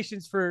your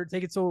patience for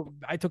taking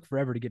I took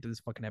forever to get to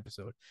this fucking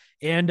episode.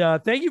 And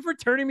thank you for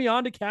turning me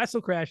on to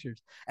Castle Crashers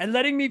and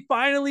letting me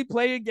finally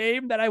play a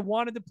game that I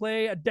wanted to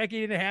play a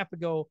decade and a half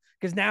ago,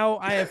 because now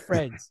I have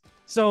friends.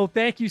 So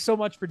thank you so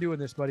much for doing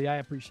this, buddy. I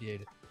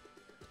appreciate it.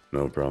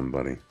 No problem,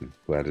 buddy.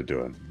 Glad to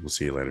do it. We'll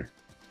see you later.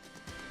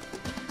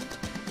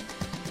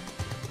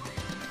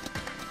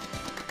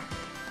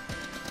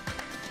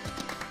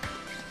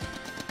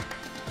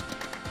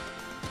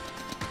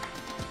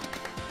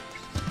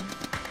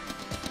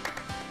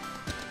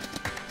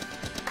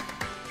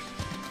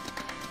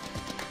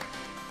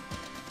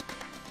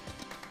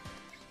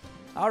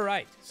 All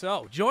right.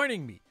 So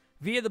joining me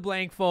via the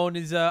blank phone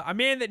is a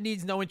man that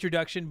needs no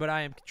introduction, but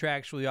I am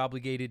contractually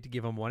obligated to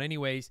give him one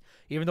anyways,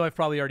 even though I've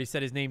probably already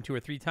said his name 2 or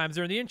 3 times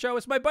during the intro.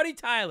 It's my buddy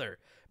Tyler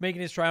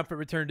making his triumphant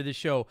return to the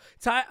show.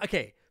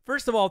 Okay,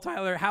 first of all,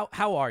 Tyler,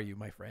 how are you,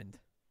 my friend?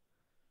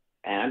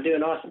 I'm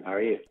doing awesome. How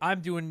are you?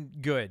 I'm doing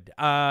good.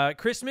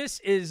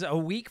 Christmas is a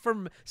week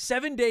from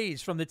 7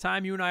 days from the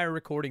time you and I are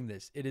recording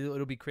this.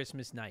 It'll be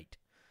Christmas night.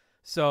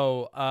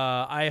 So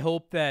I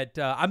hope that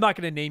I'm not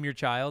going to name your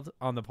child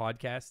on the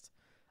podcast.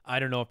 I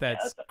don't know if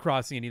that's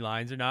crossing any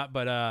lines or not,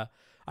 but I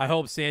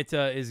hope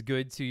Santa is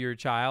good to your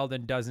child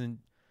and doesn't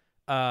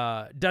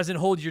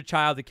hold your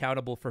child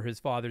accountable for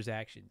his father's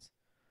actions.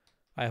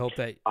 I hope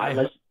that.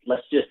 Let's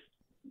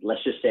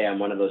just say I'm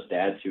one of those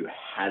dads who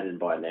hasn't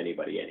bought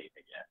anybody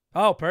anything yet.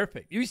 Oh,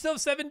 perfect. You still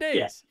have 7 days.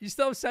 Yeah. You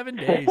still have 7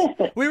 days.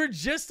 We were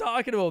just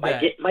talking about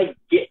that.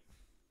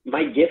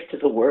 My gift to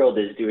the world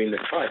is doing this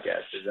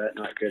podcast. Is that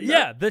not good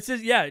enough?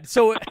 Yeah.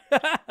 So,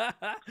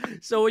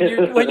 so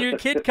when your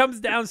kid comes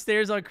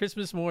downstairs on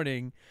Christmas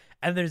morning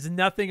and there's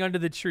nothing under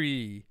the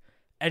tree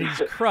and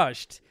he's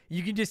crushed,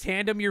 you can just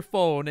hand him your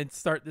phone and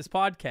start this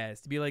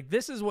podcast. Be like,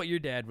 this is what your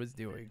dad was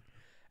doing.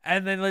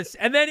 And then this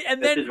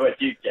is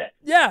what you get.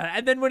 Yeah,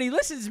 and then when he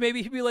listens,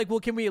 maybe he'll be like, well,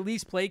 can we at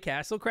least play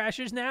Castle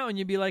Crashers now? And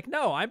you'd be like,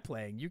 no, I'm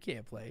playing. You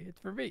can't play. It's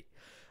for me.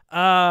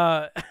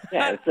 Dude,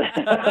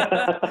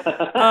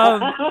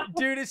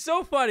 it's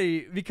so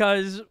funny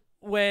because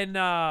when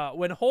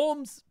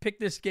Holmes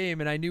picked this game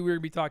and I knew we were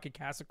gonna be talking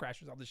Castle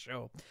Crashers on the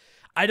show,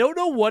 I don't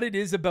know what it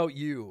is about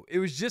you. It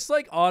was just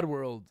like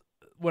Oddworld.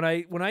 When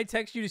I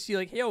text you to see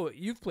like, hey, yo,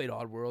 you've played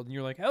Oddworld, and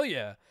you're like, hell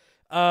yeah.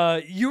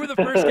 You were the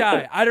first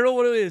guy. I don't know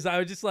what it is. I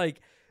was just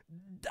like,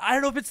 I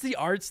don't know if it's the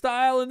art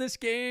style in this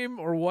game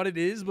or what it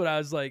is, but I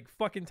was like,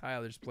 fucking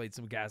Tyler's played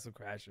some Castle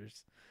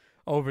Crashers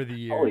over the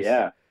years. Oh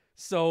yeah.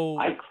 So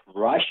I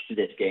crushed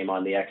this game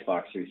on the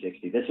Xbox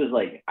 360. This was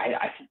like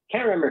I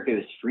can't remember if it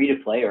was free to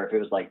play or if it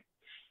was like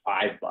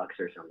 $5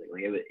 or something.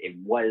 Like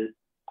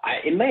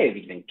it may have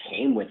even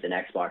came with an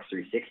Xbox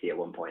 360 at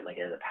one point, like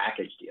as a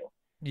package deal.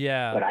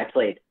 Yeah. But I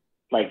played,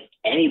 like,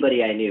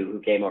 anybody I knew who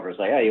came over was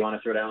like, oh, you want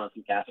to throw down on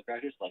some Castle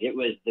Crashers? Like, it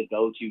was the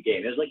go-to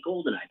game. It was like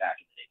GoldenEye back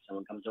in the day.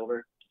 Someone comes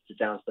over, sits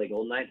down and play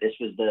GoldenEye. This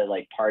was the,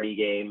 like, party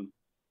game,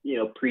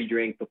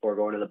 pre-drink before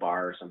going to the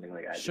bar or something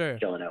like that. Sure.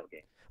 Just chilling out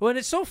game. Well, and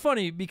it's so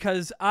funny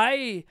because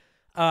I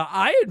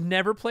had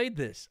never played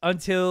this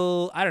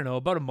until, I don't know,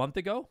 about a month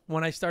ago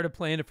when I started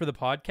playing it for the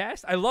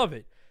podcast. I love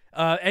it.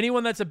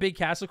 Anyone that's a big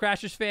Castle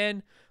Crashers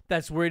fan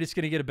that's worried it's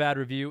going to get a bad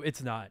review,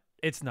 it's not.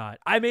 It's not.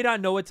 I may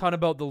not know a ton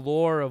about the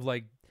lore of,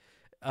 like,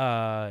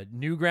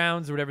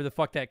 Newgrounds or whatever the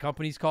fuck that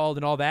company's called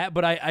and all that,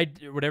 but I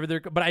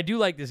do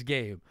like this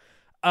game.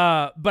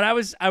 But I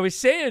was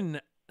saying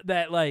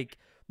that, like,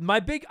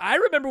 I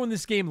remember when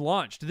this game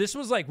launched. This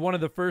was like one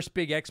of the first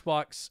big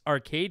Xbox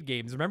arcade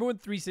games. Remember when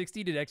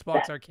 360 did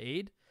Xbox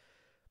Arcade?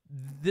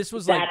 This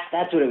was like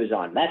that's what it was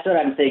on. That's what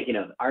I'm thinking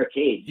of.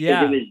 Arcade.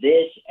 Yeah. It was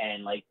this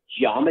and like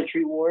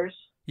Geometry Wars.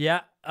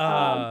 Yeah.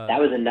 That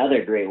was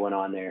another great one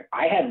on there.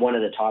 I had one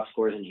of the top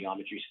scores in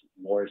Geometry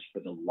Wars for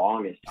the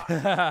longest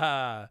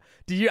time.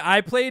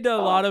 I played a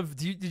lot of.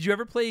 Did you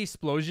ever play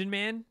Explosion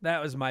Man?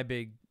 That was my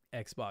big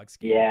Xbox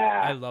game.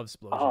 Yeah. I love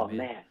Explosion Man. Oh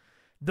man.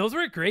 Those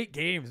were great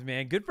games,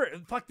 man. Good for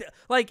fuck.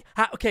 Like,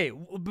 okay.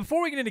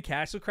 Before we get into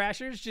Castle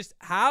Crashers, just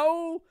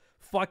how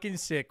fucking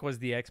sick was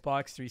the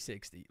Xbox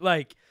 360?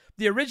 Like,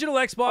 the original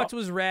Xbox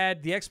was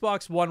rad. The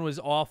Xbox One was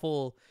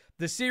awful.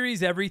 The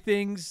Series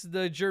everything's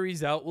the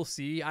jury's out. We'll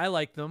see. I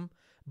like them,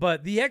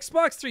 but the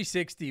Xbox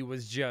 360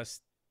 was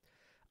just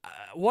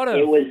what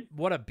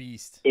a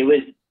beast. It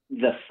was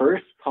the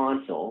first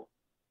console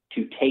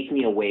to take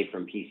me away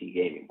from PC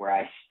gaming, where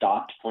I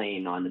stopped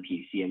playing on the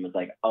PC and was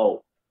like,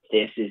 oh,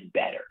 this is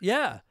better.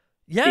 Yeah.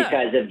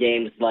 Because of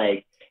games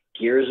like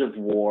Gears of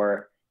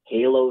War,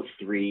 Halo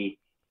 3,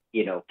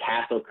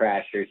 Castle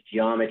Crashers,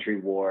 Geometry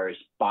Wars,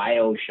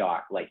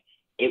 BioShock. Like,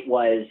 it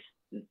was,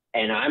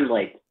 and I'm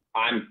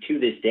to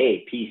this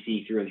day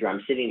PC through and through.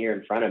 I'm sitting here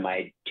in front of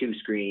my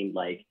 2-screen,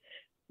 like,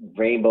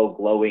 rainbow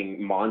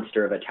glowing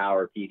monster of a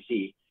tower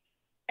PC.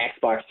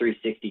 Xbox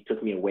 360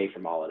 took me away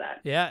from all of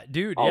that. Yeah,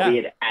 dude.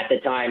 Albeit at the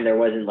time there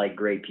wasn't like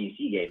great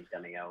PC games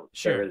coming out.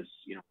 Sure. There was,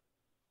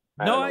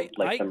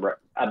 some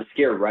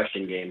obscure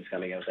Russian games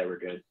coming out that were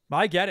good.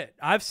 I get it.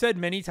 I've said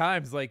many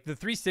times, like, the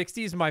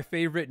 360 is my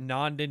favorite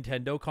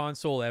non-Nintendo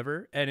console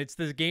ever, and it's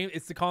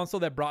the console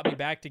that brought me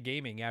back to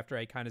gaming after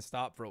I kind of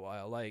stopped for a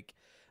while. Like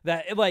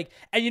that, like,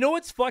 and you know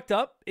what's fucked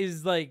up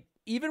is like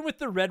even with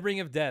the Red Ring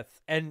of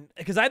Death, and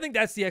because I think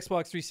that's the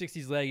Xbox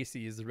 360's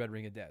legacy is the Red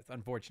Ring of Death,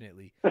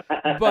 unfortunately.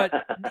 But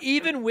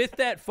even with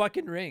that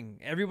fucking ring,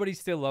 everybody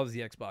still loves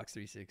the Xbox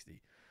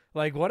 360.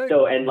 Like what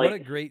a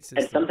great system.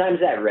 And sometimes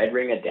that Red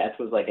Ring of Death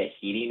was like a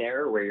heating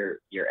error where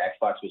your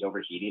Xbox was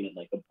overheating and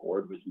like the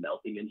board was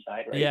melting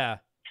inside, right? Yeah.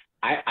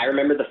 I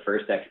remember the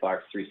first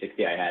Xbox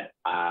 360 I had.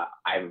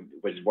 I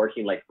was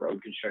working like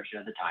road construction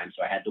at the time,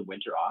 so I had the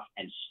winter off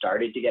and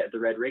started to get the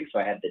red ring. So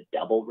I had the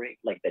double ring,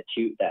 like that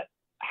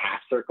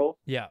half circle,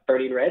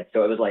 turning red.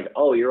 So it was like,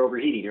 oh, you're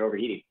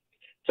overheating.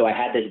 So I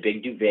had this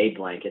big duvet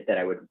blanket that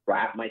I would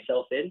wrap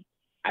myself in.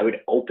 I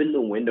would open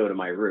the window to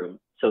my room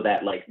so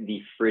that like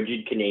the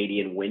frigid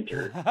Canadian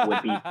winter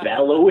would be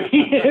bellowing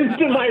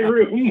into my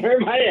room where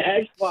my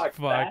Xbox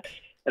sat.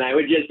 And I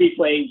would just be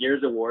playing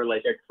Gears of War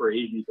like a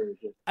crazy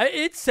person.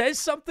 It says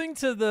something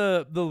to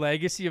the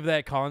legacy of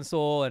that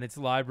console and its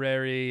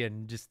library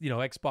and just,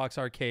 Xbox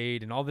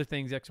Arcade and all the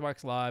things,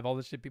 Xbox Live, all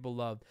the shit people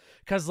loved.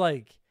 Because,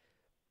 like,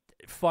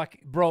 fuck,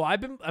 bro,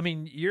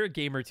 you're a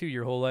gamer too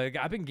your whole life.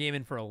 I've been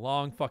gaming for a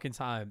long fucking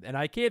time. And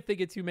I can't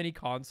think of too many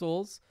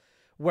consoles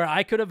where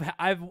I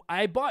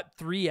bought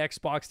 3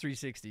 Xbox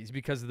 360s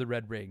because of the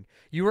red ring.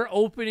 You were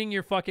opening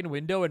your fucking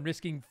window and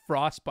risking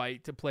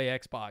frostbite to play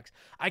Xbox.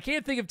 I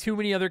can't think of too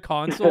many other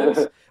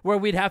consoles where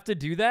we'd have to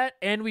do that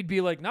and we'd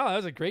be like, no, that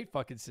was a great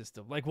fucking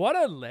system. Like, what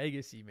a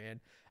legacy, man.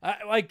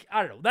 I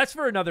don't know. That's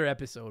for another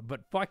episode,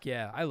 but fuck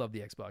yeah, I love the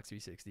Xbox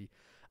 360.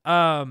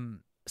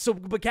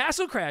 But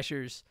Castle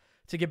Crashers,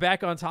 to get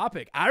back on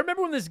topic, I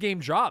remember when this game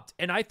dropped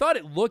and I thought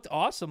it looked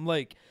awesome.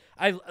 Like,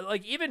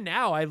 even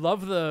now I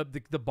love the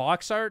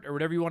box art or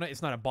whatever you want to,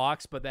 it's not a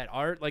box, but that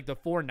art, like the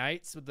 4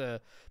 knights with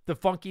the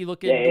funky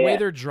looking, the way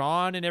they're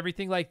drawn and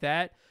everything like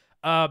that.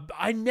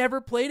 I never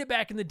played it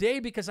back in the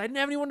day because I didn't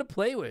have anyone to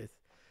play with.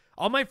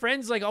 All my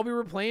friends, like all we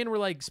were playing were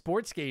like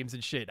sports games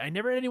and shit. I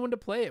never had anyone to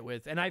play it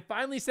with. And I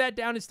finally sat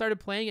down and started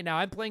playing it. Now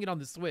I'm playing it on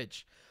the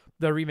Switch,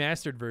 the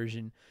remastered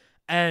version.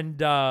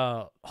 And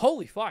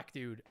holy fuck,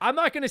 dude. I'm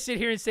not going to sit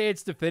here and say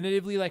it's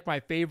definitively like my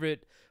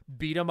favorite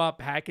beat 'em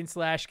up hack and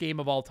slash game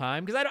of all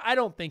time, because I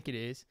don't think it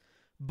is,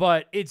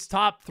 but it's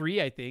top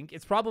 3. I think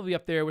it's probably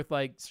up there with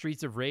like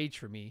Streets of Rage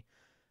for me.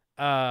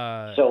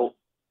 So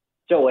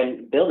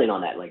when building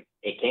on that, like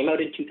it came out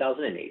in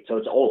 2008, so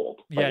it's old.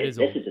 Yeah, like, it is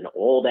this old. is an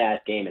old ass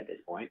game at this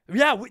point.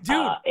 Yeah,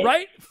 dude,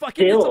 right?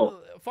 Fucking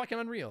fucking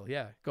unreal.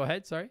 Yeah, go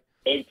ahead. Sorry.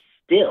 It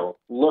still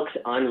looks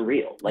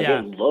unreal. Like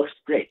it looks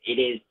great. It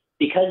is,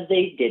 because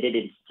they did it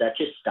in such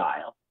a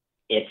style.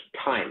 It's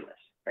timeless.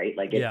 Right?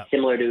 Like it's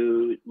similar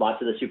to lots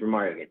of the Super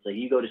Mario games. Like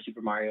you go to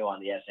Super Mario on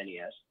the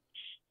SNES,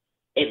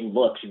 it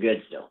looks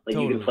good still. Like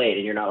you can play it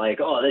and you're not like,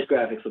 oh, this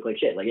graphics look like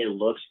shit. Like it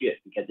looks good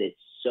because it's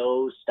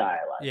so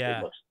stylized. Yeah.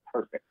 It looks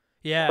perfect.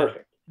 Yeah.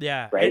 Perfect.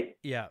 Yeah. Right?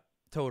 Yeah,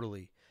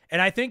 totally. And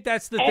I think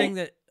that's the thing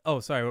that, oh,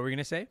 sorry, what were we going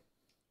to say?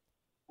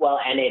 Well,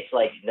 and it's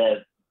like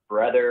the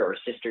brother or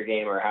sister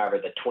game or however,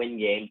 the twin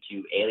game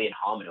to Alien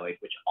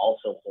Hominoid, which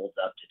also holds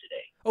up to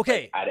today.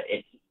 Okay.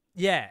 Like,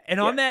 yeah, and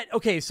on that,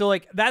 okay, so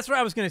like that's what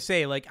I was gonna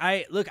say. Like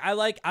I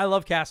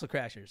love Castle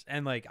Crashers,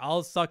 and like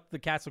I'll suck the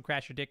Castle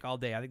Crasher dick all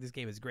day. I think this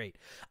game is great.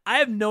 I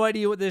have no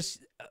idea what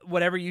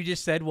whatever you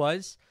just said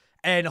was.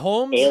 And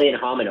Holmes, Alien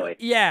Hominoid.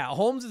 Yeah,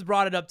 Holmes has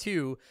brought it up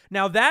too.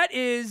 Now that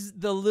is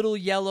the little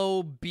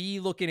yellow bee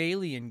looking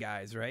alien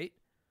guys, right?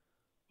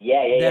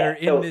 Yeah. That are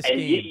in this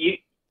game.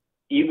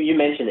 You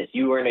mentioned this.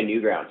 You weren't a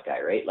Newgrounds guy,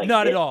 right? Like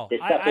not at all.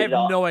 I have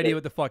no idea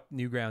what the fuck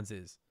Newgrounds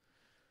is.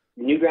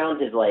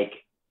 Newgrounds is like.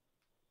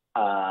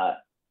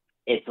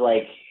 It's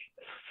like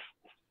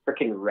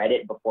freaking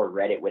Reddit before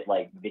Reddit with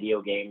like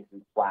video games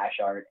and flash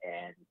art,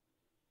 and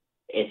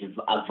it's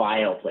a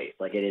vile place.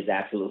 Like it is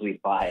absolutely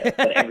vile.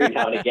 But every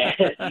now and again,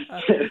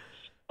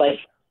 like,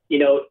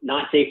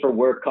 not safe for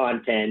work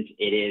content.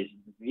 It is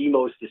the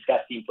most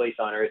disgusting place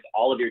on earth.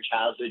 All of your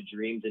childhood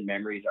dreams and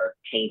memories are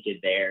painted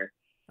there.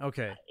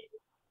 Okay.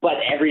 But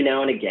every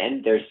now and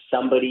again, there's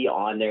somebody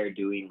on there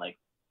doing like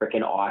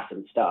freaking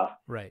awesome stuff.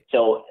 Right.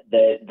 So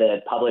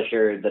the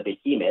publisher, the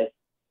Behemoth,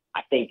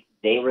 I think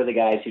they were the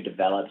guys who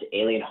developed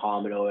Alien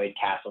Hominoid,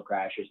 Castle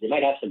Crashers. They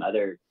might have some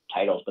other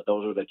titles, but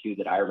those were the 2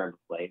 that I remember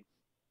playing.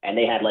 And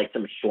they had like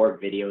some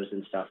short videos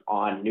and stuff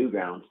on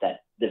Newgrounds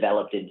that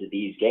developed into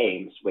these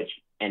games, which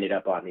ended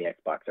up on the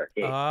Xbox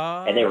Arcade.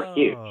 And they were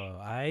huge. Oh,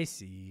 I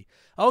see.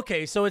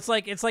 Okay, so it's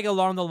like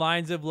along the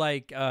lines of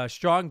like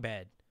Strong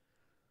Bad.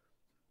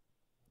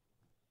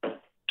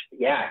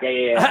 Yeah.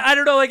 I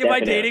don't know, like, am I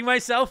Definitely. dating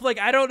myself? Like,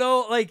 I don't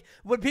know, like,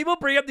 when people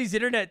bring up these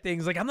internet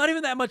things, like, I'm not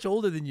even that much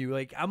older than you.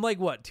 Like, I'm like,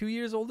 what, 2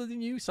 years older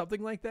than you?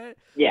 Something like that?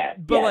 Yeah.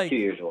 But, yeah, like, 2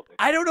 years older.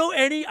 I don't know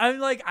any, I'm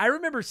like, I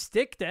remember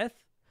Stick Death.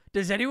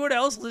 Does anyone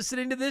else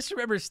listening to this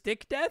remember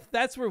Stick Death?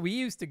 That's where we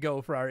used to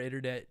go for our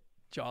internet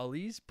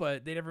jollies,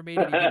 but they never made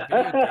any good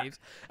video games.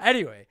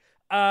 Anyway,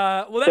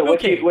 well, that, So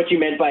okay. what you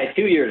meant by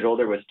 2 years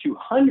older was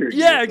 200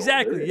 Yeah, years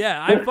exactly. older.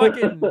 Yeah, I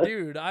fucking,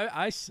 dude,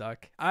 I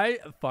suck.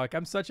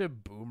 I'm such a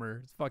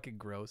boomer. It's fucking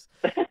gross.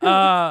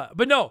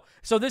 But no,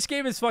 so this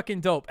game is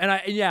fucking dope. And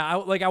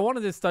I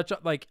wanted to touch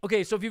up, like,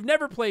 okay, so if you've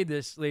never played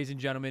this, ladies and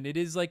gentlemen, it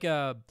is like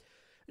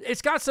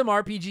it's got some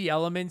RPG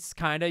elements,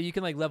 kind of. You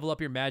can, like, level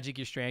up your magic,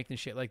 your strength, and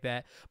shit like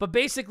that. But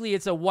basically,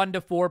 it's a 1 to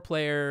 4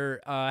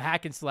 player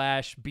hack and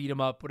slash, beat 'em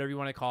up, whatever you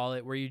want to call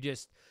it, where you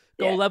just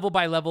go level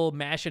by level,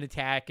 mash and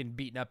attack, and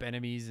beating up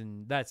enemies.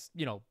 And that's,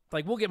 you know,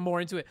 like, we'll get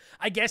more into it.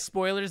 I guess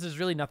spoilers, there's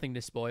really nothing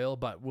to spoil,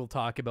 but we'll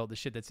talk about the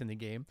shit that's in the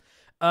game.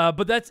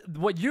 But that's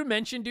what you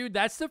mentioned, dude.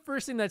 That's the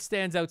first thing that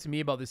stands out to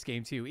me about this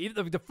game, too.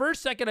 Even the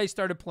first second I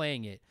started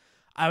playing it,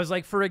 I was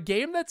like, for a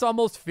game that's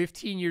almost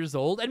 15 years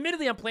old,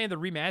 admittedly, I'm playing the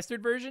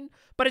remastered version,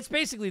 but it's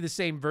basically the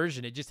same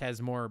version. It just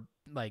has more,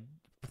 like,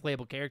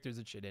 playable characters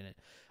and shit in it.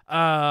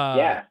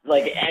 Yeah,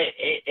 like,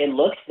 it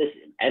looks this,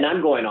 and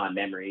I'm going on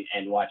memory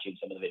and watching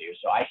some of the videos,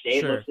 so I say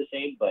it looks the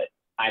same, but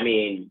I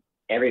mean,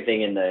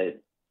 everything in the,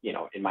 you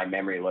know, in my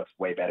memory looks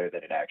way better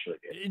than it actually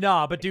did.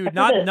 No, but dude,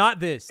 not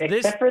this.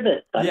 Except for the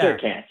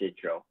Thundercats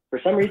intro. For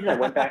some reason, I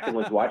went back and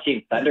was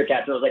watching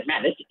Thundercats, and I was like,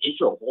 man, this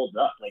intro holds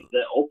up. Like,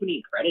 the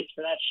opening credits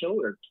for that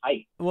show are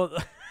tight. Well,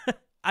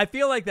 I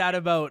feel like that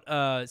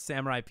about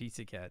Samurai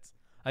Pizza Cats.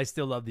 I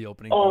still love the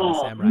opening Oh, of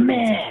Samurai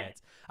Pizza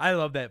Cats. I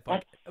love that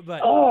fuck.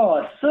 But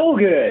so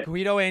good.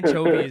 Guido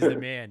Anchovy is the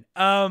man.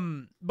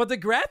 But the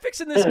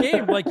graphics in this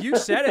game, like, you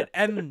said it,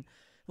 and,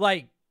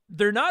 like,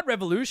 they're not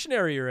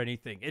revolutionary or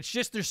anything. It's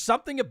just there's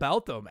something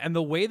about them and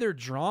the way they're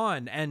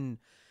drawn, and,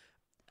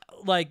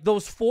 like,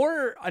 those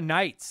 4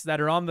 knights that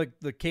are on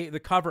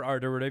the cover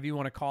art or whatever you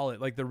want to call it,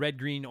 like the red,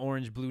 green,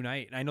 orange, blue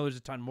knight. And I know there's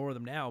a ton more of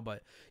them now,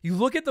 but you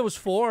look at those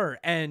 4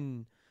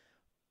 and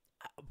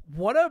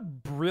what a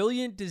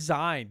brilliant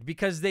design,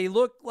 because they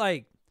look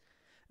like,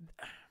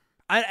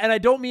 and I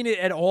don't mean it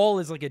at all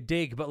as, like, a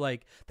dig, but,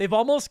 like, they've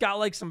almost got,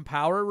 like, some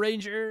Power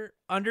Ranger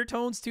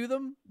undertones to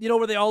them, you know,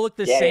 where they all look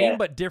the same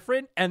but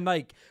different. And,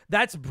 like,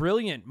 that's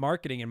brilliant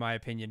marketing, in my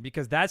opinion,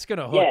 because that's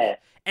gonna hook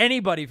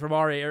anybody from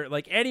our era.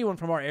 Like, anyone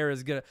from our era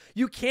is gonna,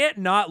 you can't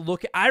not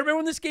look I remember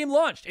when this game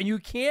launched, and you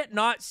can't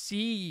not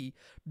see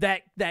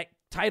that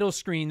title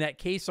screen, that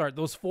case art,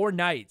 those 4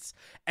 knights,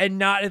 and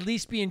not at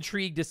least be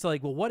intrigued as to,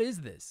 like, well, what is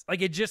this?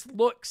 Like, it just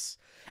looks.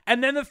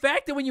 And then the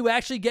fact that when you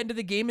actually get into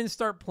the game and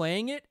start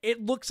playing it,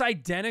 it looks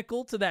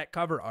identical to that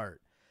cover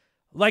art.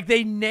 Like,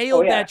 they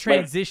nailed that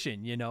transition,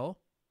 like, you know?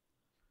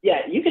 Yeah,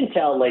 you can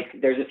tell, like,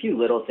 there's a few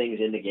little things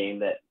in the game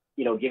that,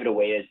 you know, give it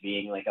away as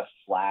being, like, a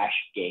Flash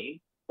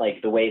game,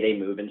 like the way they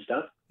move and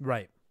stuff.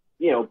 Right.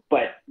 You know,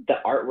 but the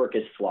artwork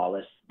is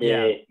flawless.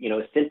 You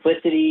know,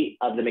 simplicity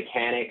of the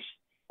mechanics.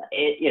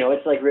 You know,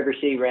 it's like River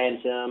City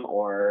Ransom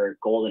or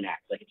Golden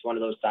Axe. Like, it's one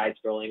of those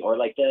side-scrolling, or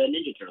like the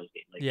Ninja Turtles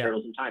game, like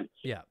Turtles in Time.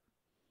 Yeah.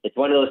 It's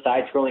one of those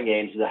side-scrolling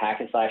games, the hack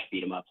and slash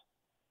beat 'em ups,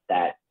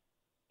 that,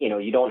 you know,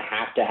 you don't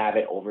have to have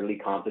it overly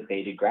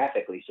complicated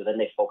graphically. So then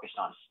they focused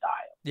on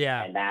style.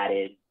 Yeah. And that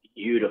is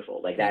beautiful.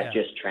 Like, that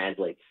just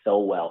translates so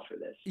well for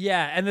this.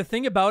 Yeah, and the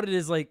thing about it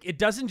is, like, it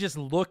doesn't just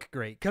look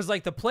great, because,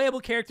 like, the playable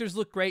characters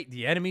look great,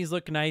 the enemies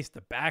look nice,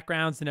 the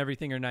backgrounds and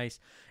everything are nice.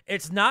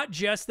 It's not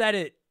just that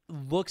it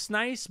looks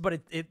nice,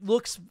 but it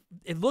looks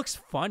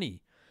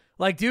funny.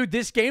 Like, dude,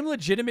 this game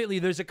legitimately,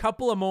 there's a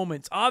couple of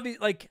moments.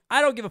 Like,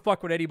 I don't give a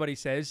fuck what anybody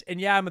says. And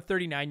yeah, I'm a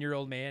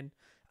 39-year-old man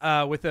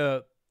with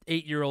a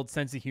 8-year-old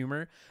sense of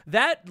humor.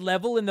 That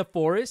level in the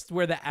forest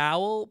where the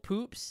owl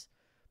poops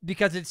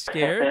because it's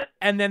scared,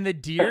 and then the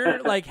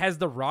deer, like, has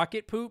the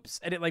rocket poops,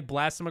 and it, like,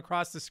 blasts him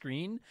across the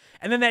screen.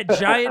 And then that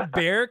giant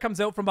bear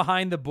comes out from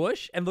behind the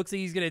bush and looks like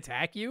he's going to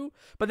attack you,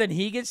 but then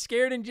he gets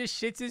scared and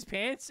just shits his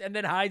pants and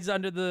then hides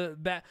under the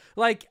back.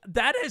 Like,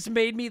 that has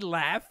made me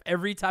laugh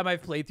every time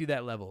I've played through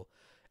that level.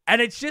 And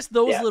it's just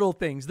those little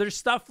things. There's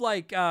stuff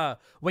like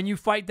when you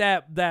fight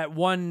that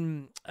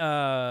one,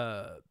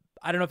 I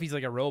don't know if he's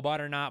like a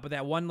robot or not, but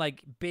that one,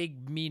 like,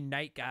 big mean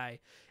knight guy.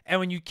 And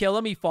when you kill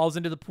him, he falls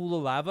into the pool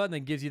of lava and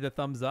then gives you the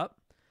thumbs up.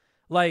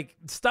 Like,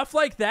 stuff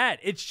like that.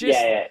 It's just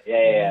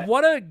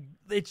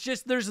it's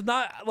just, there's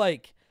not,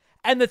 like,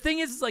 and the thing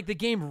is, like, the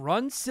game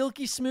runs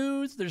silky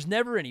smooth. There's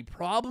never any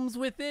problems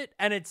with it.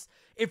 And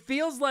it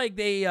feels like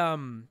they,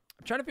 I'm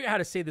trying to figure out how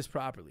to say this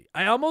properly.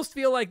 I almost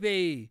feel like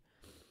they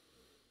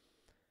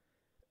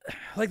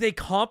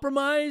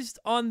compromised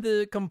on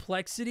the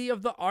complexity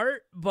of the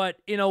art, but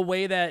in a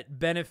way that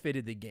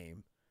benefited the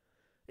game.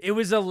 It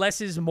was a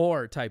less is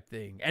more type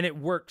thing, and it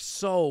worked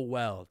so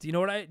well. Do you know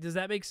what does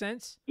that make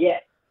sense? Yeah.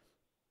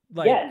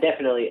 Like, yeah,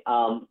 definitely.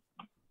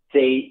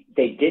 They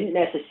didn't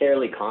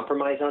necessarily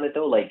compromise on it,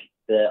 though. Like,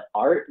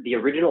 the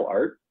original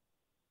art,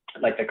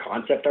 like the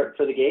concept art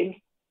for the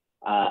game,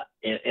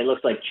 it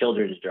looks like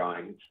children's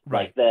drawings.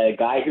 Right. Like the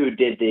guy who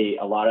did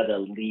a lot of the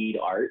lead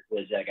art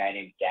was a guy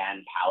named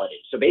Dan Paladin.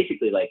 So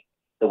basically, like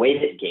the way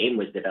that game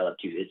was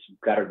developed too, it's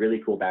got a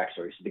really cool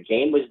backstory. So the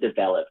game was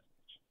developed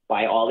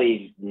by all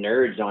these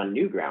nerds on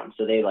Newgrounds.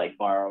 So they like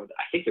borrowed,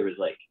 I think there was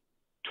like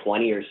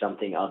 20 or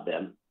something of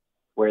them,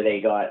 where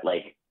they got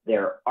like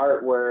their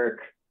artwork.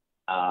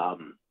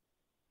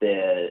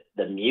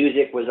 The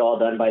music was all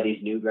done by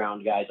these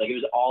Newground guys. Like it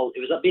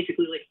was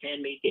basically like a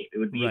fan made game. It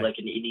would be Right. like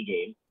an indie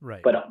game,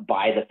 Right. but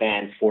by the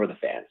fans for the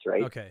fans,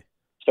 right? Okay.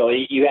 So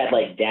you had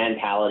like Dan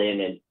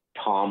Paladin and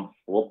Tom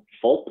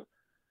Fulp,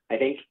 I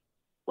think.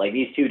 Like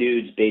these two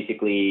dudes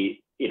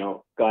basically, you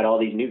know, got all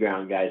these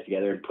Newground guys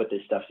together and put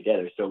this stuff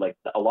together. So like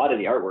a lot of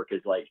the artwork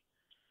is like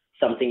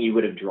something you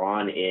would have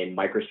drawn in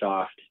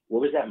Microsoft.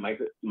 What was that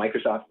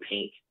Microsoft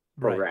Paint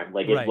program? Right.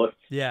 Like it Right. looked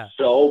Yeah.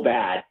 so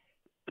bad.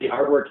 The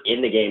artwork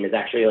in the game is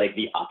actually like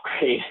the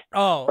upgrade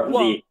Oh, from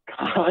well, the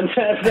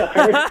concept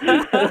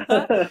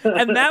art.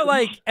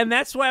 and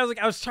that's why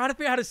I was trying to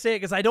figure out how to say it,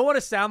 because I don't want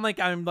to sound like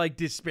I'm like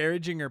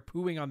disparaging or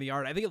pooing on the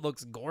art. I think it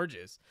looks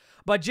gorgeous,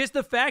 but just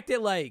the fact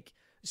that like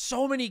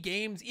so many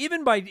games,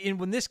 even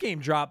when this game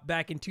dropped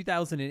back in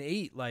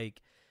 2008,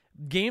 like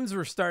games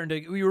were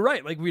starting to. We were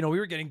right, like we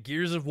were getting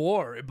Gears of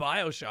War, and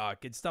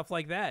BioShock, and stuff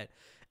like that.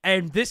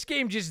 And this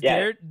game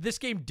dared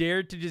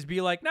to just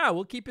be like, nah,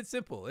 we'll keep it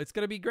simple. It's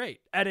going to be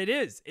great. And it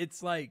is.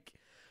 It's like,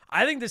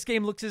 I think this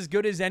game looks as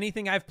good as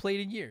anything I've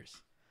played in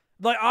years.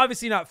 Like,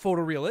 obviously not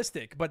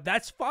photorealistic, but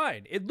that's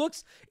fine. It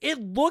looks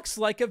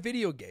like a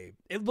video game.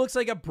 It looks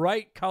like a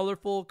bright,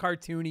 colorful,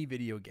 cartoony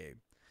video game.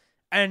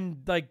 And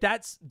like,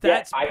 that's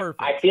perfect.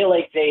 I feel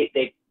like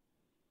they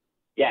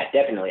yeah,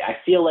 definitely. I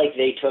feel like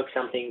they took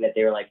something that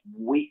they were like,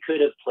 we could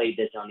have played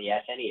this on the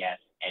SNES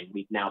and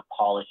we've now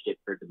polished it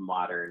for the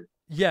modern.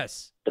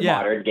 Yes.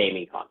 Modern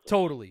gaming console.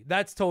 Totally.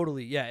 That's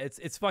totally. Yeah.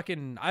 It's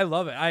fucking, I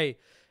love it.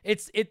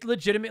 It's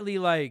legitimately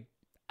like,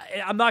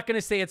 I'm not going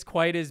to say it's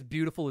quite as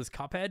beautiful as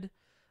Cuphead,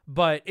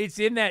 but it's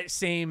in that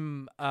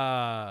same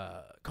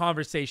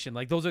conversation.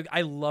 Like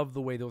I love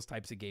the way those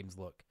types of games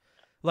look.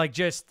 Like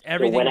just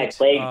everything.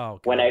 So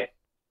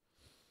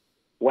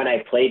when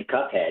I played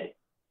Cuphead,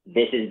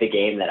 this is the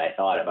game that I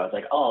thought of. I was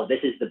like, oh, this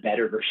is the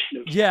better version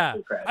of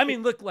Castle Crashers. I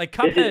mean, look, like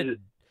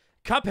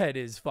Cuphead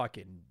is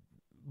fucking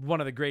one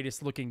of the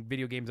greatest looking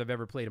video games I've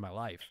ever played in my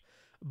life.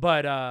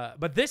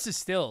 But this is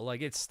still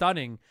like, it's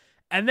stunning.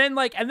 And then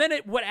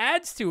what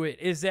adds to it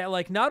is that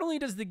like, not only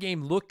does the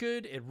game look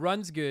good, it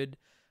runs good.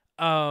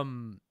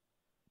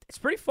 It's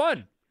pretty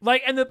fun.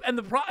 Like,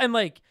 and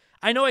like,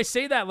 I know I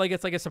say that like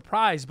it's like a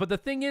surprise, but the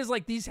thing is,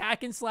 like, these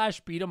hack and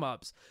slash beat 'em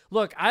ups.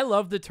 Look, I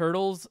love the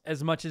Turtles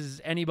as much as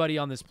anybody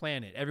on this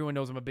planet. Everyone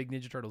knows I'm a big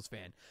Ninja Turtles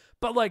fan.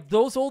 But like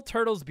those old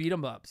Turtles beat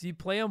 'em ups, you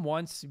play them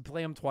once, you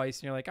play them twice,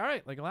 and you're like, all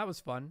right, like, well, that was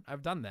fun.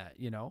 I've done that,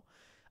 you know.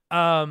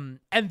 And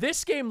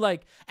this game,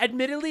 like,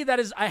 admittedly,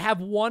 I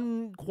have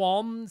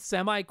one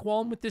semi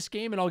qualm with this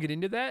game, and I'll get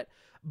into that.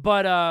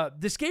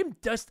 But this game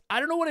I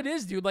don't know what it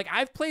is, dude. Like,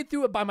 I've played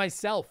through it by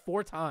myself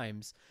 4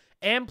 times.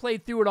 And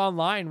played through it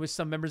online with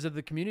some members of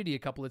the community a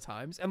couple of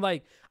times. And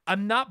like,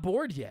 I'm not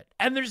bored yet.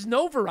 And there's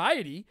no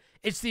variety.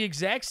 It's the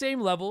exact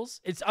same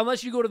levels. It's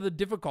unless you go to the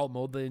difficult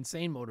mode, the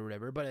insane mode or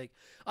whatever. But like,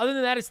 other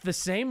than that, it's the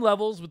same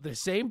levels with the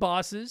same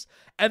bosses.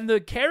 And the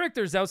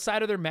characters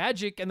outside of their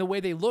magic and the way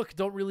they look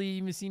don't really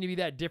even seem to be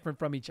that different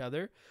from each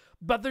other.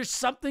 But there's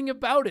something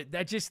about it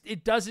that just,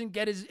 it doesn't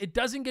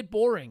get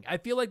boring. I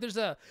feel like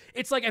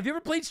it's like, have you ever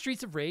played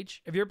Streets of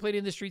Rage? Have you ever played any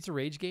of the Streets of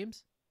Rage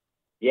games?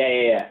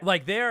 Yeah.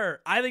 Like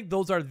I think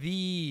those are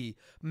the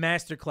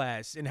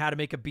masterclass in how to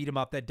make a beat 'em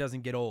up that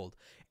doesn't get old.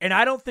 And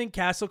I don't think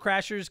Castle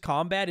Crashers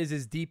combat is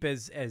as deep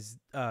as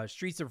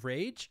Streets of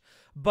Rage,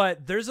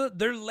 but there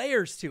are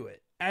layers to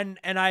it. And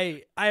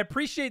I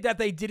appreciate that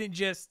they didn't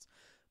just,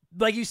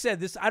 like you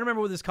said, I don't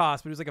remember what this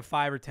cost, but it was like a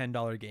 $5 or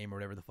 $10 game or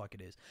whatever the fuck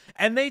it is.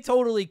 And they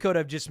totally could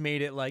have just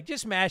made it like,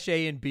 just mash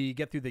A and B,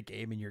 get through the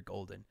game, and you're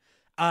golden.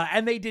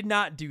 And they did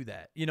not do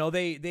that. You know,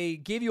 they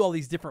gave you all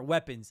these different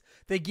weapons.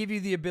 They give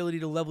you the ability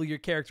to level your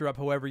character up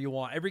however you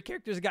want. Every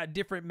character's got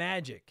different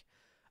magic.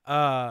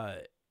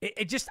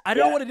 It just, I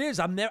don't know what it is.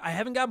 I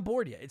haven't gotten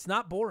bored yet. It's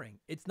not boring.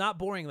 It's not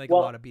boring like a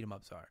lot of beat 'em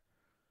ups are.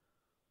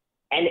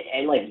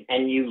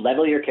 And you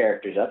level your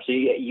characters up, so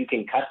you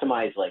can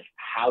customize like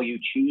how you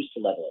choose to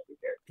level up your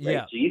character. Right?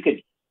 Yeah. So you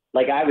could,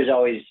 like, I was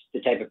always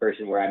the type of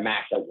person where I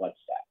maxed out one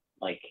stat.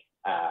 Like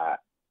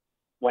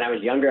when I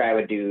was younger, I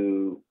would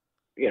do,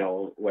 you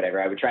know,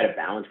 whatever. I would try to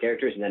balance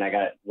characters, and then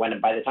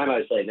by the time I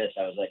was playing this,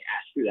 I was like,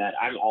 screw that.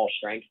 I'm all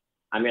strength.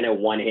 I'm gonna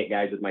one-hit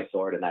guys with my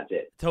sword, and that's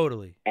it.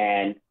 Totally.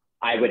 And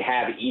I would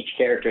have each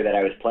character that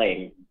I was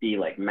playing be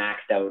like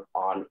maxed out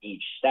on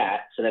each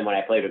stat. So then when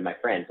I played with my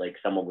friends, like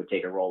someone would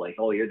take a role like,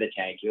 oh, you're the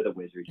tank, you're the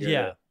wizard, you're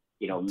the,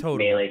 you know,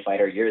 totally. Melee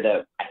fighter, you're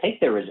the, I think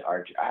there was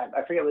archer.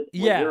 I forget was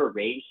there a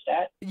range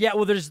stat? Yeah,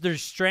 well,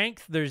 there's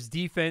strength, there's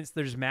defense,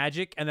 there's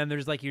magic, and then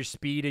there's like your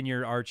speed and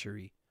your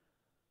archery.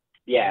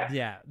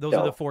 Yeah, those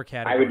are the 4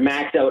 categories. I would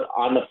max out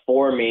on the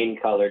 4 main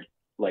colored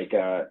like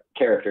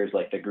characters,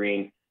 like the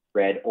green,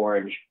 red,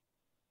 orange,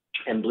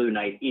 and Blue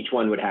Knight, each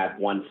one would have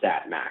one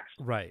stat max.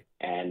 Right.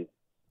 And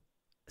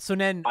so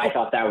then I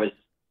thought that was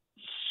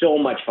so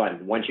much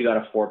fun. Once you got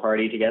a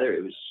 4-party together,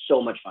 it was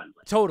so much fun.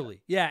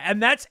 Totally. Yeah.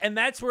 And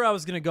that's where I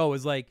was going to go,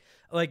 is like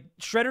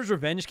Shredder's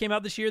Revenge came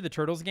out this year, the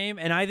Turtles game.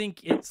 And I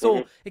think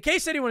so in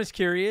case anyone is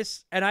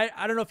curious, and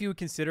I don't know if you would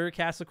consider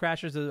Castle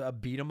Crashers a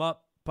beat 'em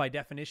up by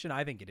definition.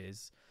 I think it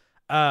is.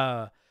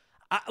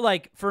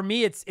 For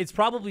me, it's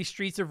probably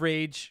Streets of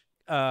Rage,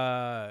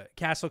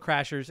 Castle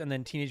Crashers, and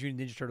then Teenage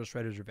Mutant Ninja Turtles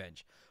Shredder's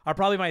Revenge are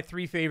probably my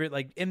 3 favorite,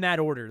 like in that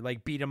order,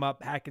 like beat 'em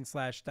up hack and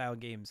slash style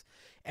games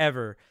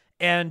ever.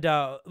 And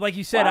like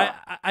you said, wow.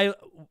 I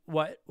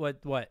what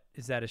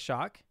is that a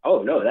shock?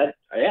 Oh no, that's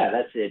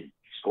it.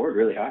 Scored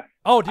really high.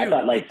 Oh, dude, I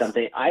thought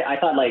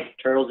like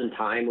Turtles in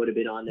Time would have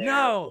been on there.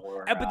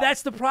 No, but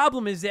that's the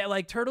problem, is that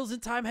like Turtles in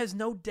Time has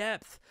no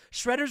depth.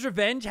 Shredder's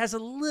Revenge has a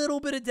little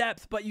bit of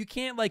depth, but you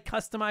can't like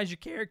customize your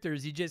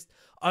characters. You just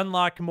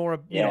unlock more,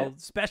 you know,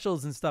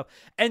 specials and stuff.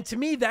 And to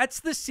me,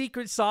 that's the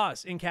secret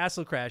sauce in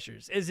Castle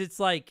Crashers. Is it's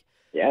like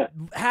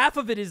half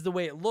of it is the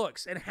way it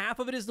looks, and half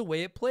of it is the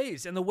way it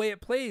plays, and the way it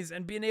plays,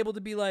 and being able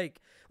to be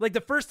like the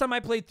first time I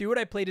played through it,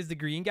 I played as the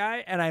green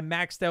guy, and I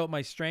maxed out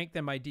my strength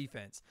and my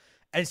defense.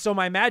 And so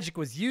my magic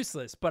was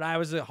useless, but I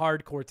was a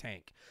hardcore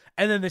tank.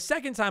 And then the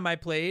second time I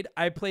played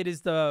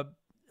as the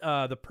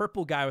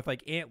purple guy with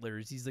like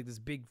antlers. He's like this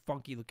big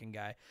funky looking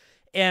guy.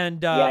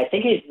 And I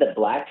think he's the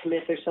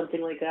blacksmith or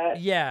something like that.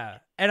 Yeah.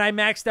 And I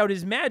maxed out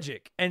his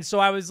magic. And so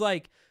I was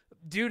like,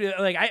 dude,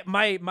 like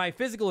my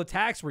physical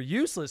attacks were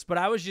useless, but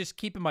I was just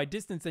keeping my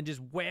distance and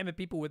just whamming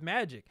people with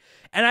magic.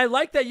 And I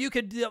like that you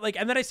could like,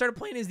 and then I started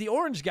playing as the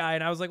orange guy,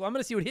 and I was like, well, I'm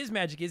gonna see what his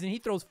magic is, and he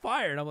throws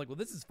fire, and I'm like, well,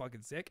 this is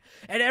fucking sick.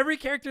 And every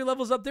character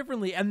levels up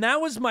differently, and that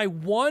was my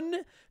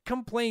one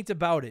complaint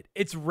about it.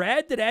 It's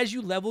rad that as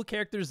you level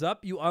characters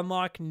up, you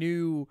unlock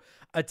new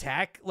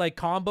attack like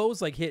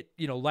combos, like hit,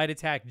 you know, light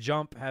attack,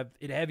 jump, have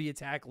it heavy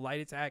attack, light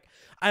attack.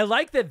 I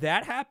like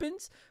that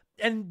happens.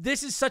 And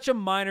this is such a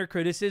minor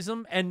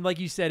criticism. And like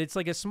you said, it's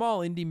like a small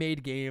indie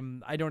made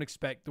game. I don't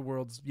expect the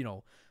world's, you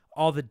know,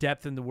 all the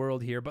depth in the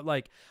world here. But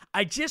like,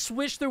 I just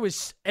wish there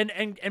was,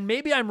 and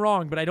maybe I'm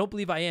wrong, but I don't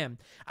believe I am.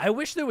 I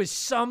wish there was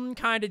some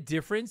kind of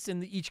difference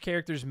in each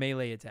character's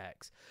melee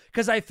attacks.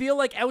 Because I feel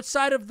like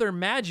outside of their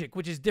magic,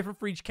 which is different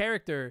for each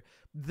character,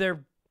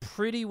 they're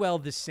pretty well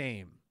the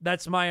same.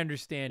 That's my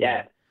understanding.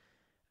 Yeah.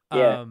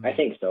 Yeah, I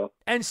think so.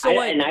 And so,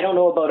 I don't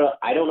know about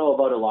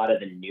a lot of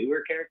the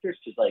newer characters,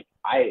 because like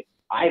I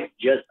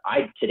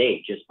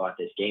today just bought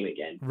this game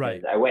again.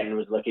 Right. I went and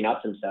was looking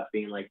up some stuff,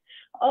 being like,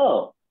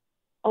 oh,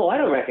 I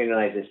don't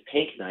recognize this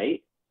Pink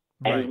Knight.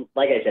 And right.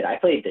 like I said, I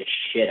played the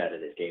shit out of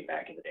this game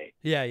back in the day.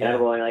 Yeah. And I'm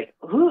going like,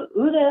 who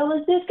the hell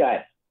is this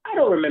guy? I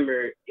don't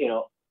remember, you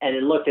know. And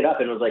then looked it up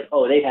and was like,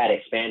 oh, they've had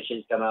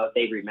expansions come out,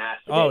 they've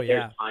remastered it.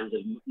 There's tons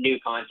of new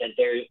content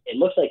there. It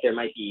looks like there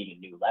might be even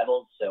new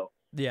levels. So.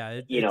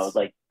 Yeah, there's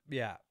a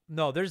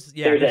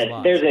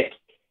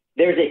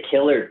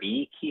killer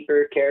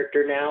beekeeper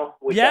character now,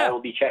 which I will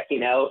be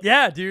checking out.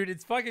 Yeah, dude,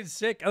 it's fucking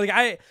sick.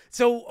 Like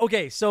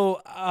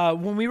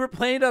when we were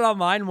playing it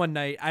online one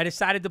night, I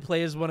decided to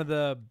play as one of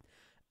the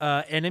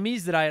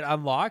enemies that I had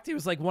unlocked. It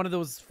was like one of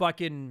those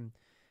fucking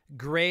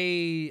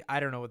gray,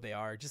 I don't know what they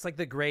are, just like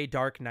the gray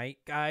Dark Knight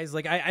guys.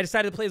 Like I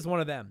decided to play as one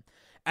of them,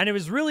 and it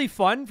was really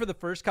fun for the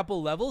first couple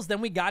of levels.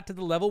 Then we got to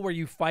the level where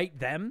you fight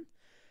them.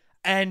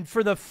 And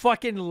for the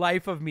fucking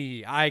life of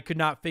me, I could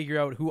not figure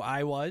out who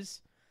I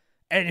was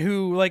and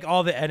who like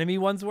all the enemy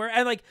ones were.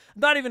 And like,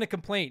 not even a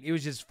complaint. It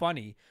was just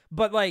funny.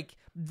 But like,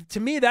 to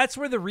me, that's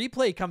where the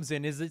replay comes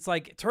in, is it's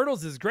like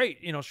Turtles is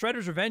great. You know,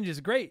 Shredder's Revenge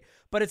is great.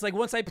 But it's like,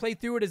 once I play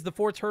through it as the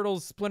 4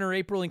 Turtles, Splinter,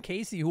 April, and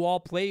Casey, who all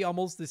play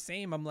almost the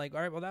same, I'm like,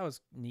 all right, well, that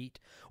was neat.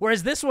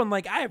 Whereas this one,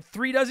 like, I have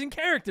 36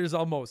 characters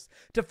almost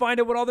to find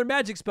out what all their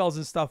magic spells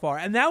and stuff are.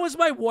 And that was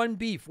my one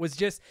beef, was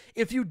just,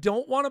 if you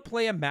don't want to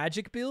play a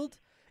magic build,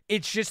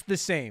 it's just the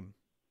same.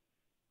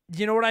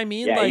 You know what I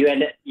mean? Yeah, like,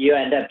 you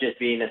end up just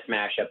being a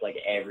smash up like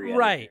every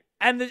right.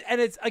 And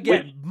it's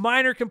again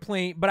minor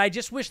complaint, but I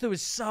just wish there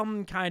was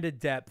some kind of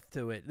depth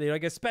to it,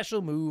 like a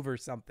special move or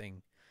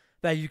something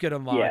that you could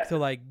unlock to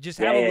like just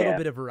have a little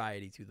bit of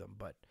variety to them.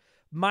 But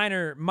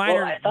minor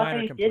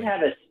complaint.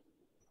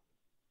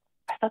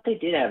 I thought they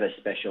did have a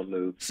special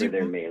move for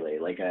their melee,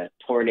 like a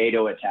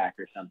tornado attack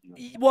or something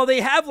like that. Well, they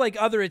have like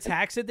other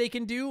attacks that they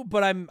can do,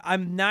 but I'm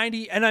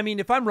 90, and I mean,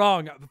 if I'm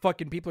wrong,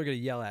 fucking people are gonna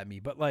yell at me,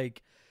 but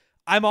like,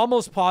 I'm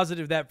almost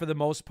positive that for the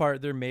most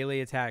part, their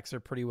melee attacks are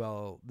pretty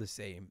well the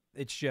same.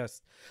 It's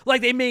just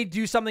like they may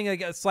do something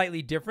like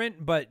slightly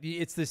different, but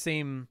it's the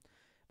same.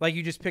 Like,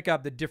 you just pick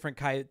up the different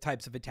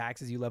types of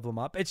attacks as you level them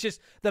up. It's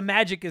just the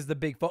magic is the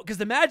big focus, because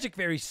the magic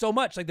varies so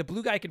much. Like, the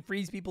blue guy can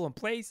freeze people in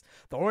place.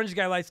 The orange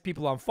guy lights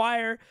people on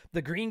fire.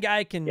 The green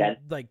guy can,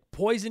 like,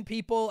 poison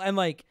people. And,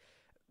 like,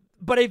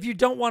 but if you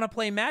don't want to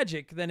play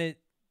magic, then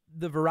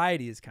the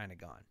variety is kind of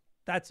gone.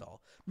 That's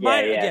all.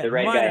 The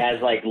red guy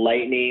has, like,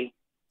 lightning.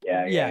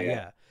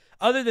 Yeah.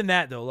 Other than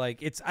that, though,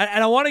 like,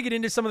 and I want to get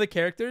into some of the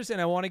characters,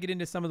 and I want to get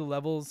into some of the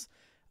levels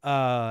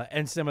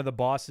and some of the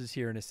bosses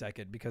here in a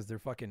second because they're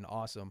fucking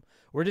awesome.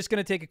 We're just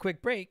going to take a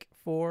quick break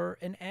for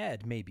an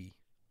ad, maybe.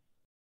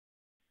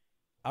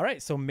 All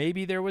right, so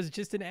maybe there was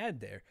just an ad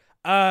there.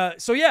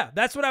 So yeah,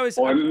 that's what I was.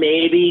 Or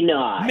maybe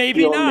not.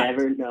 Maybe You'll not.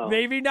 Never know.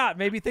 Maybe not.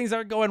 Maybe things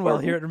aren't going well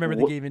here at Remember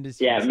the Game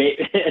Industry. Yeah,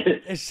 maybe.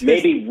 Just,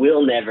 maybe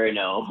we'll never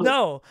know.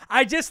 No,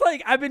 I just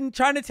I've been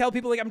trying to tell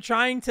people I'm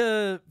trying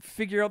to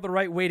figure out the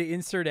right way to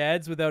insert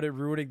ads without it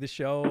ruining the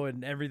show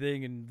and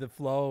everything and the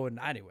flow. And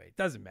anyway, it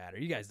doesn't matter.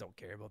 You guys don't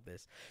care about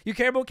this. You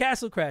care about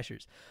Castle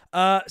Crashers.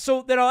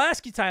 So then I'll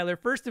ask you, Tyler.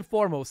 First and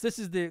foremost, this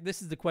is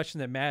the question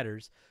that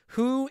matters.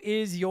 Who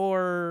is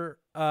your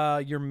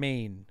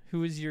main?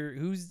 Who's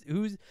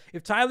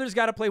if Tyler's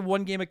got to play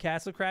one game of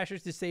Castle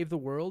Crashers to save the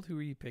world, who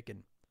are you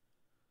picking?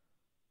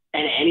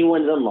 And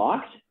anyone's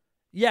unlocked?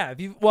 Yeah,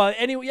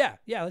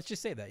 let's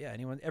just say that. Yeah,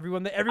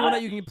 everyone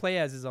that you can play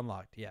as is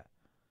unlocked. Yeah.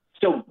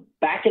 So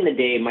back in the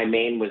day, my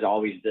main was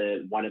always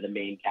one of the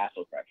main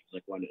Castle Crashers,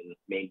 like one of the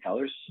main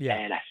colors. Yeah.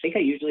 And I think I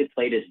usually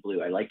played as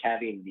blue. I liked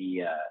having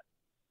the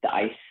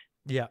ice.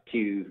 Yeah.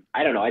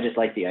 I don't know. I just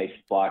like the ice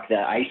block, the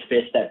ice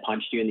fist that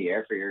punched you in the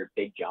air for your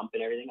big jump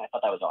and everything. I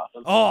thought that was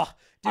awesome. Oh,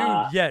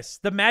 dude, yes.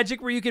 The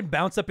magic where you can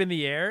bounce up in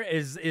the air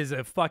is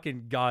a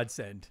fucking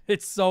godsend.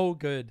 It's so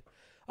good.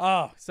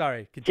 Oh,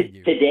 sorry.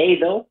 Continue.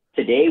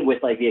 Today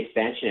with like the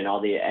expansion and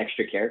all the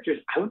extra characters,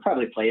 I would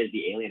probably play as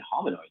the alien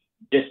hominoid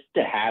just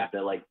to have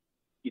the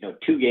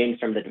 2 games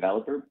from the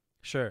developer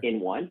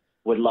in one.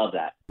 Would love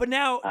that. But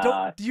now,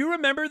 do you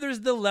remember there's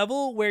the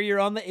level where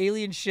you're on the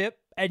alien ship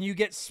and you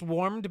get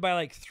swarmed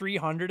by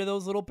 300 of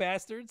those little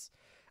bastards?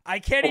 I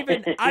can't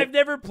even, I've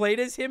never played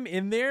as him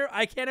in there.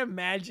 I can't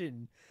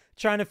imagine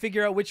trying to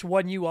figure out which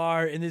one you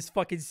are in this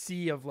fucking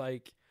sea of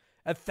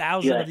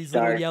 1,000 of these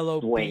little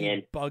yellow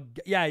bug.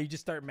 Yeah, you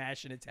just start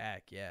mashing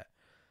attack. Yeah.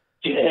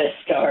 Just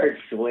start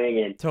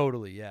swinging.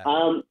 Totally, yeah.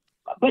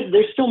 But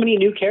there's so many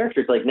new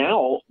characters. Like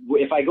now,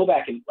 if I go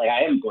back and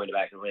I am going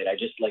back and play it. I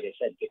just, like I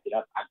said, picked it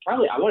up. I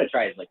want to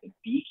try as the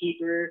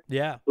Beekeeper.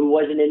 Yeah. Who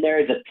wasn't in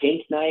there? The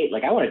Pink Knight.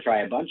 I want to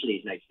try a bunch of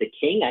these knights. The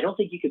King. I don't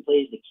think you could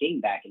play as the King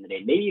back in the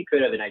day. Maybe you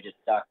could have, and I just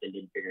sucked and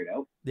didn't figure it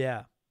out.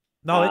 Yeah.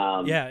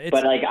 No.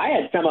 But I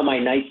had some of my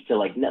knights to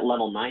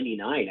level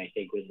 99. I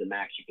think was the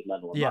max you could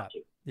level them up to.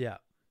 Yeah.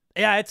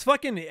 Yeah, it's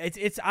fucking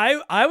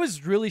I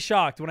was really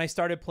shocked when I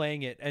started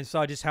playing it and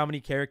saw just how many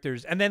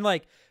characters. And then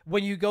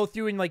when you go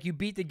through and you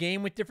beat the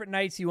game with different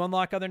knights, you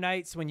unlock other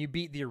knights. When you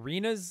beat the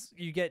arenas,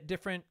 you get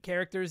different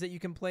characters that you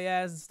can play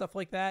as and stuff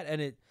like that.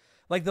 And it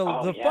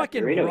the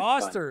fucking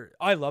roster,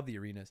 I love the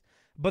arenas.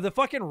 But the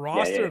fucking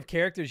roster of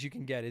characters you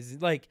can get is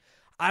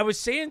I was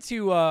saying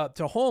to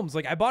Holmes,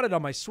 I bought it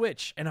on my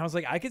Switch and I was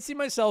I could see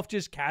myself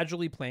just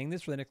casually playing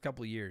this for the next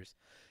couple of years.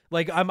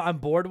 I'm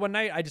bored one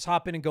night, I just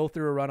hop in and go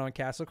through a run on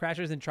Castle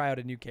Crashers and try out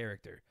a new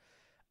character.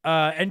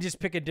 And just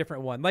pick a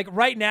different one.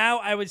 Right now,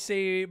 I would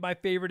say my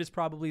favorite is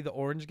probably the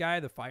orange guy,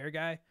 the fire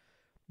guy,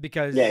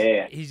 because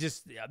he's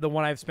just the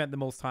one I've spent the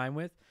most time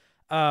with.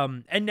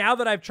 And now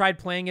that I've tried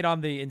playing it on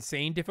the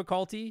insane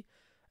difficulty,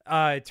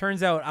 it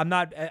turns out I'm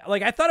not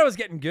I thought I was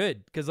getting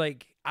good because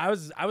I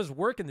was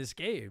working this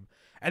game,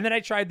 and then I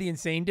tried the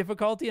insane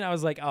difficulty and I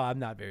was oh, I'm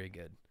not very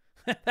good.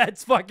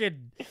 That's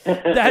fucking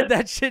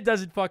that shit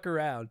doesn't fuck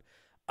around.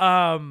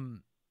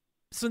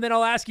 So then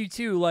I'll ask you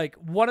too,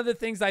 one of the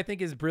things I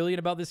think is brilliant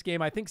about this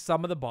game, I think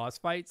some of the boss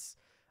fights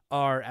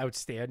are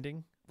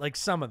outstanding.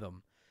 Some of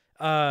them.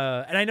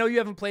 And I know you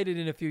haven't played it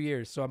in a few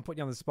years, so I'm putting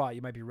you on the spot.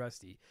 You might be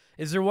rusty.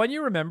 Is there one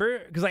you remember?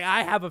 Because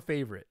I have a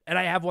favorite, and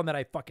I have one that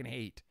I fucking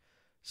hate.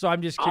 So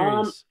I'm just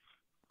curious.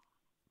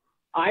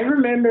 I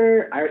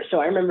remember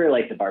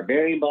the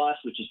Barbarian boss,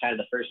 which is kind of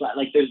the first one.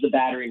 There's the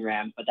Battering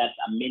Ram, but that's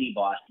a mini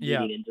boss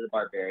leading into the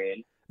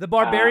Barbarian. The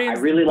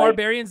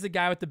Barbarian's the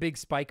guy with the big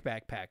spike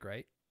backpack,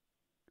 right?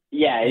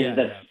 Yeah, it's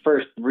the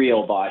first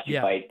real boss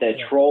you fight. The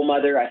Troll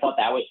Mother, I thought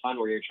that was fun,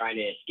 where you're trying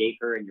to escape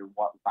her and you're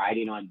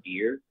riding on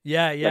deer.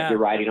 Yeah. You're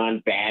riding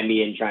on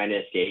Bambi and trying to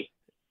escape.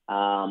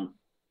 I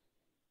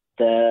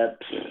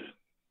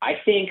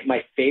think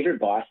my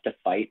favorite boss to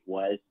fight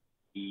was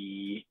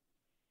the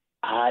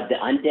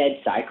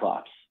undead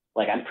Cyclops.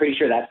 I'm pretty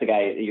sure that's the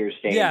guy that you're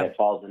saying that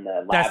falls in the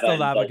lava. That's the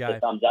lava guy. The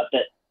thumbs up,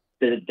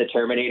 the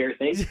Terminator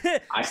thing.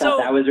 I thought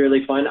that was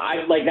really fun.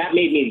 That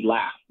made me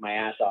laugh my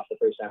ass off the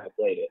first time I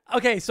played it.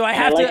 Okay, so I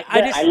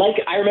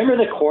remember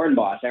the corn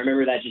boss. I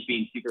remember that just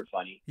being super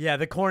funny. Yeah,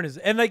 the corn is,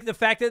 and the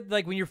fact that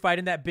when you're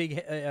fighting that big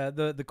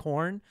the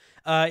corn,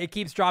 it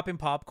keeps dropping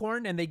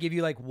popcorn and they give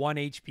you 1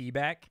 HP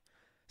back.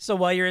 So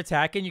while you're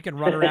attacking, you can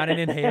run around and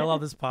inhale all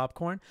this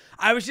popcorn.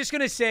 I was just going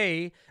to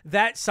say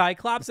that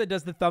Cyclops that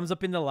does the thumbs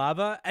up in the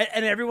lava,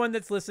 and everyone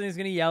that's listening is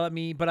going to yell at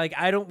me, but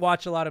I don't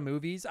watch a lot of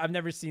movies. I've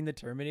never seen the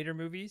Terminator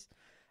movies.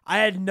 I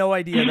had no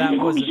idea that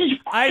was.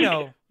 I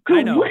know.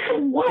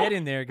 Get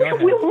in there. Go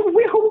ahead.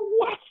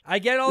 I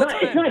get it all the time.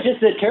 It's not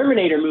just the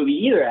Terminator movie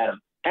either,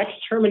 Adam. That's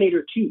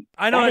Terminator 2.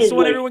 I know. That's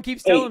what everyone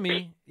keeps telling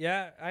me.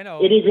 Yeah, I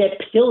know. It is a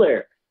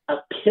pillar of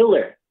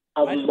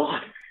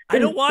modern. I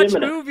don't watch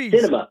movies.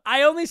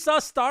 I only saw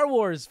Star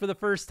Wars for the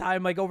first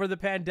time over the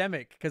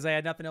pandemic because I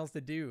had nothing else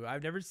to do.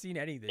 I've never seen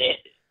anything.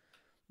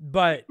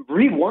 But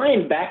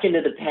rewind back into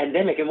the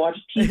pandemic and watch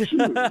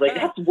T2. Like,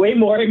 that's way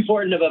more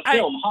important of a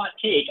film. Hot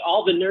take.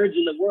 All the nerds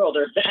in the world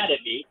are mad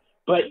at me,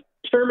 but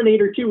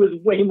Terminator 2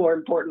 is way more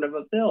important of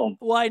a film.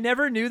 Well, I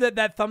never knew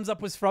that thumbs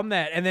up was from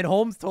that. And then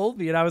Holmes told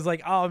me, and I was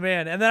like, oh,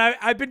 man. And then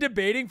I've been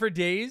debating for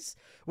days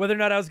whether or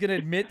not I was going to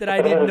admit that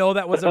I didn't know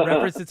that was a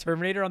reference to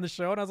Terminator on the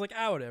show. And I was like,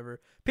 whatever.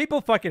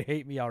 People fucking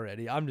hate me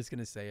already. I'm just going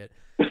to say it.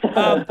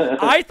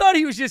 I thought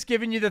he was just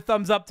giving you the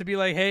thumbs up to be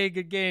like, hey,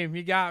 good game.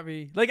 You got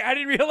me. Like, I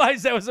didn't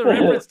realize that was a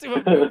reference to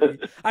a movie.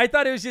 I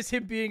thought it was just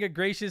him being a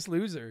gracious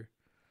loser.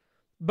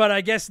 But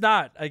I guess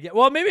not.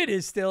 Well, maybe it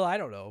is still. I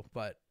don't know.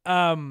 But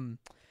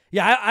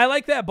yeah, I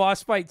like that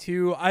boss fight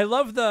too. I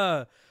love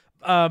the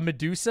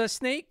Medusa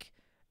snake.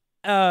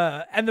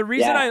 And the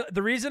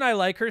reason I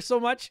like her so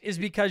much is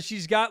because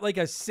she's got like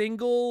a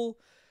single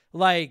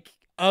like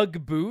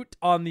Ugg boot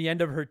on the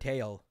end of her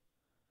tail.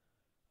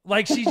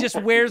 Like she just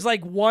wears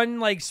like one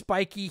like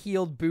spiky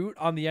heeled boot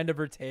on the end of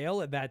her tail,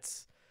 and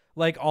that's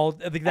like all.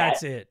 I think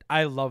that's it.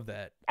 I love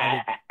that.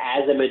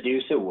 As a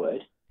Medusa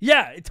would.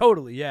 Yeah,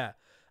 totally. Yeah.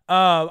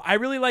 I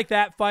really like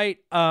that fight.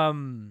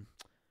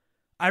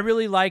 I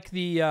really like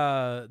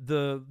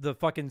the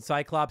fucking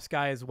Cyclops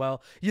guy as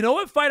well. You know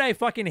what fight I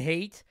fucking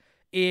hate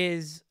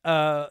is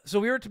so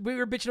we were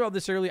bitching about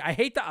this earlier. I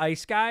hate the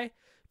ice guy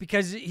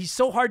because he's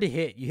so hard to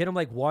hit. You hit him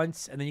like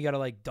once and then you got to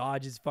like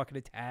dodge his fucking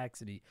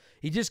attacks and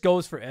he just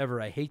goes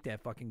forever. I hate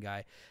that fucking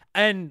guy.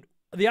 And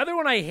the other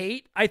one I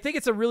hate, I think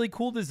it's a really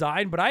cool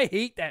design, but I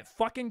hate that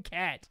fucking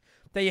cat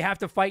that you have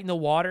to fight in the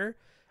water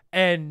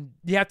and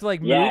you have to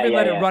like move and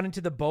let it run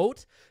into the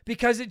boat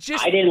because it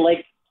just I didn't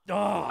like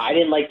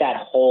that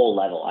whole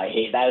level. I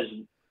hate that was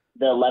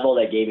the level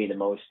that gave me the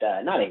most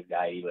not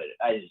anxiety, but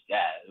it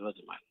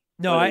wasn't my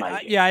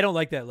I don't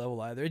like that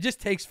level either. It just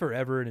takes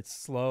forever and it's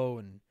slow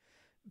and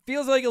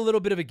feels like a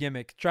little bit of a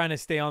gimmick trying to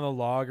stay on the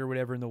log or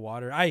whatever in the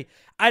water. I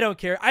don't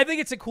care. I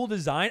think it's a cool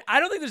design. I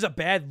don't think there's a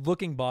bad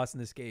looking boss in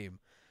this game,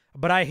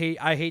 but I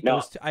hate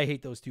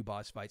those two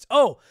boss fights.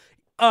 Oh,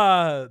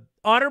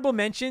 honorable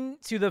mention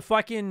to the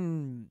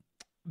fucking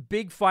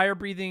big fire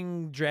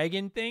breathing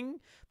dragon thing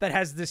that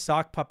has this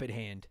sock puppet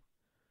hand.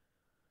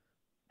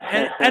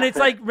 And it's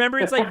like, remember,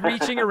 it's like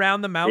reaching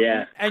around the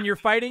mountain and you're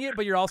fighting it,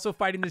 but you're also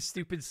fighting this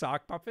stupid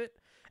sock puppet.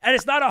 And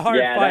it's not a hard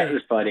fight. Yeah, that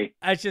was funny.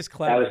 It's just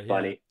clever. That was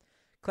funny.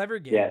 Clever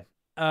game. Yeah.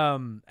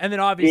 And then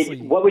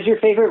obviously, what was your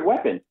favorite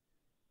weapon?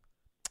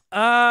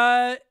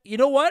 You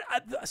know what?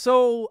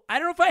 So I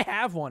don't know if I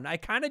have one. I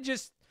kind of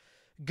just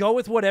go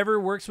with whatever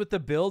works with the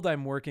build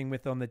I'm working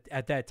with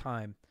at that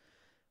time.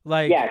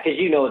 Like, yeah, because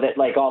you know that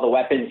like all the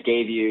weapons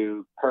gave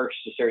you perks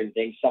to certain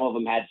things. Some of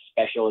them had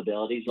special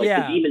abilities. Like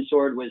the demon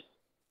sword was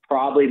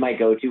probably my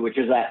go-to, which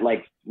was that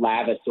like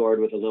lava sword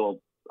with a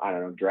little, I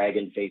don't know,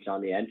 dragon face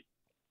on the end.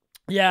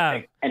 Yeah.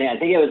 And I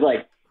think it was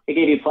like, it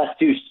gave you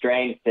 +2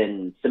 strength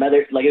and some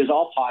other, like it was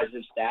all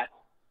positive stats,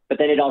 but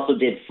then it also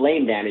did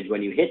flame damage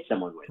when you hit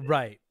someone with it.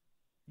 Right.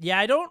 Yeah,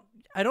 I don't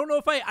know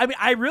if I mean,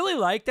 I really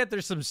like that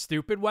there's some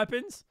stupid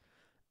weapons.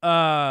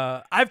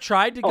 I've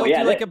tried to go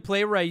through like a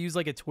play where I use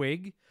like a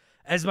twig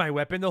as my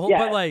weapon the whole,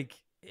 but like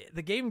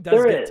the game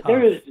does get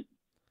tough.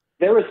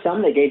 There was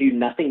some that gave you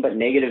nothing but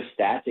negative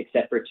stats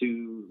except for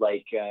 2,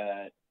 like,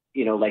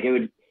 you know, like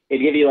it'd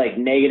give you like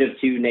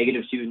 -2, -2,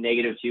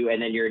 -2,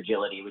 and then your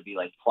agility would be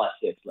like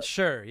 +6. Like,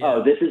 sure. Yeah.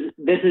 Oh, this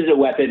is a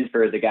weapon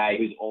for the guy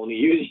who's only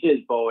using his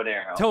bow and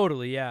arrow.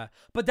 Totally. Yeah.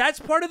 But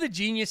that's part of the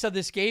genius of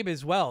this game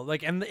as well.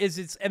 Like, and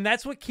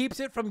that's what keeps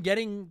it from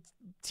getting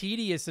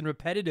tedious and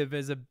repetitive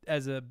as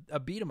a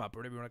beat 'em up or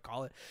whatever you want to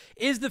call it,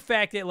 is the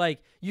fact that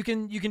like you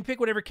can pick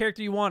whatever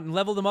character you want and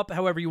level them up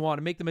however you want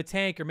and make them a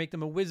tank or make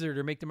them a wizard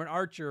or make them an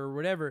archer or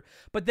whatever.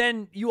 But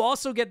then you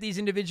also get these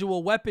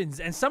individual weapons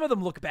and some of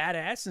them look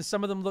badass and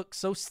some of them look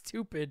so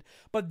stupid,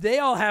 but they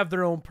all have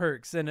their own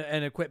perks and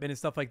equipment and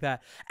stuff like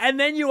that. And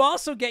then you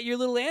also get your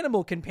little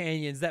animal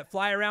companions that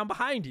fly around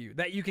behind you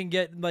that you can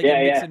get like a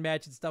mix and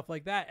match and stuff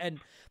like that. And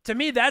to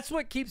me, that's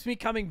what keeps me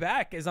coming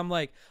back is I'm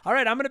like, all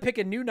right, I'm going to pick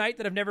a new knight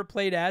that I've never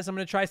played as. I'm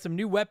going to try some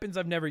new weapons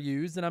I've never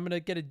used, and I'm going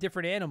to get a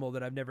different animal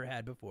that I've never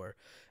had before.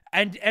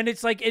 And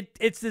it's like,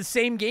 it's the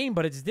same game,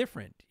 but it's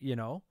different, you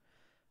know?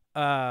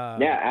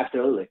 Yeah,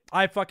 absolutely.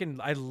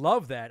 I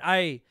love that.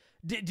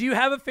 Do you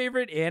have a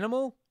favorite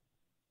animal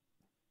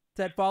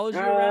that follows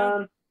you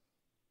around?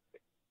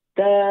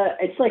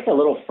 It's like a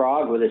little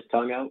frog with his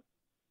tongue out.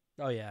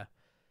 Oh yeah.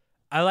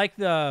 I like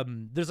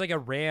there's like a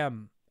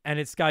ram and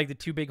it's got like the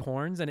 2 big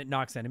horns and it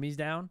knocks enemies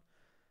down.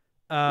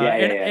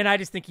 And I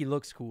just think he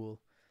looks cool.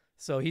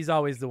 So he's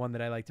always the one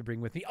that I like to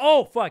bring with me.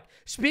 Oh, fuck.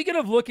 Speaking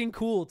of looking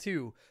cool,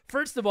 too.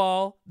 First of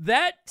all,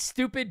 that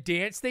stupid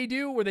dance they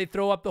do where they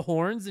throw up the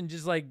horns and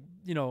just like,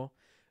 you know,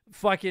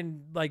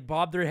 fucking like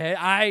bob their head.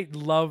 I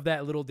love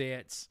that little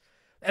dance.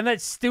 And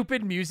that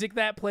stupid music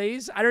that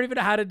plays. I don't even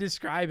know how to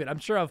describe it. I'm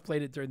sure I've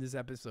played it during this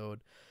episode.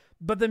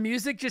 But the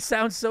music just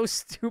sounds so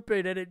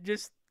stupid and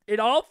it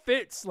all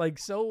fits like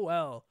so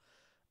well.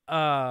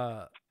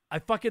 I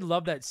fucking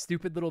love that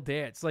stupid little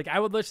dance. Like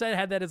I would wish I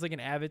had that as like an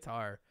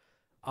avatar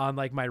on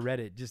like my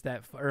Reddit, just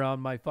that, or on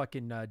my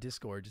fucking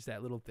Discord, just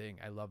that little thing.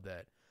 I love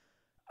that.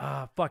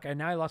 Fuck.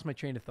 Now I lost my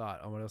train of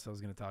thought on what else I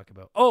was going to talk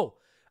about. Oh,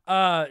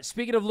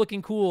 speaking of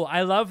looking cool,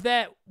 I love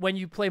that when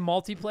you play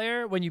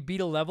multiplayer, when you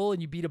beat a level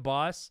and you beat a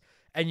boss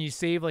and you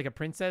save like a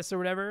princess or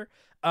whatever,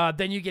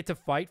 then you get to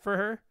fight for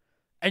her.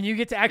 And you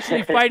get to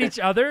actually fight each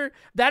other.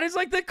 That is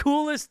like the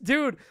coolest,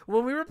 dude.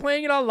 When we were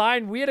playing it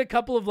online, we had a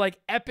couple of like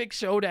epic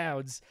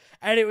showdowns,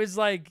 and it was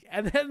like,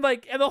 and then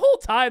like, and the whole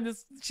time,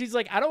 she's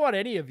like, I don't want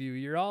any of you.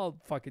 You're all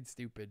fucking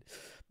stupid.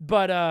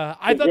 But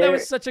I thought that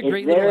was such a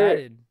great little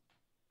add-in.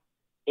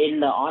 In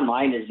the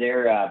online, is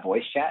there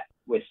voice chat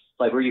with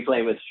like? Were you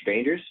playing with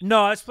strangers?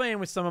 No, I was playing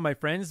with some of my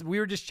friends. We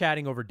were just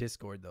chatting over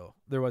Discord though.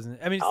 There wasn't.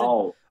 I mean,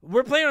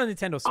 we're playing on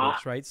Nintendo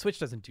Switch, right? Switch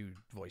doesn't do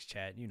voice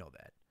chat. You know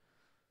that.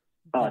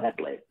 Oh, that's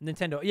lame.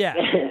 Nintendo,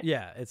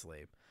 yeah, it's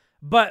lame.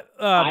 But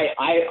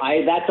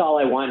I that's all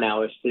I want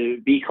now is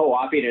to be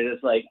co-oping it.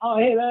 It's like, oh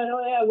hey man,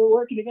 oh yeah, we're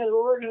working together.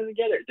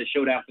 It's a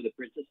showdown for the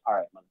princess. All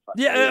right, motherfucker.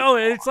 Yeah, oh,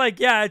 it's like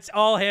it's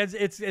all hands.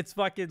 It's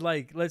fucking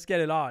like let's get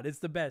it on. It's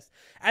the best.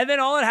 And then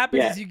all that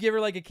happens is you give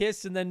her like a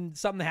kiss, and then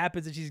something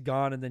happens and she's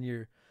gone, and then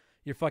you're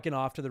fucking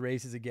off to the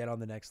races again on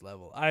the next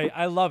level.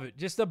 I love it.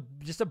 Just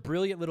a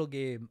brilliant little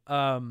game.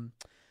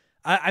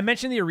 I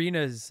mentioned the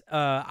arenas.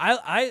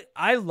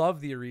 I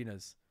love the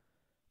arenas.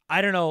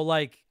 I don't know,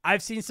 like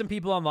I've seen some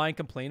people online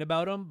complain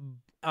about them,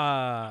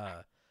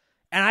 and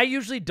I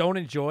usually don't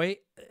enjoy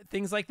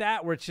things like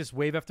that where it's just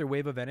wave after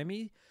wave of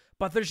enemy.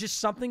 But there's just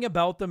something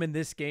about them in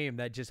this game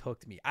that just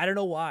hooked me. I don't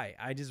know why.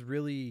 I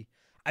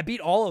beat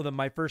all of them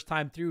my first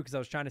time through because I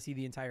was trying to see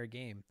the entire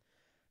game,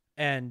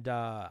 and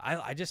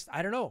I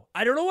don't know.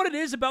 I don't know what it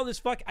is about this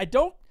I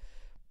don't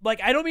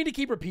mean to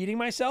keep repeating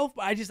myself,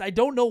 but I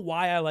don't know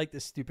why I like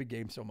this stupid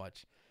game so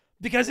much.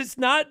 Because it's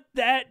not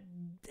that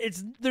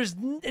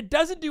it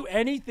doesn't do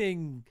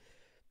anything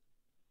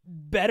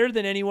better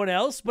than anyone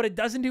else, but it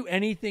doesn't do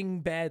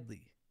anything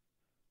badly.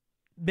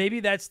 Maybe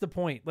that's the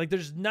point. Like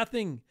there's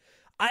nothing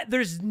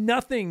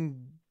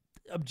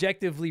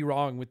objectively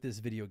wrong with this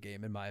video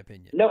game in my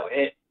opinion. No,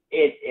 it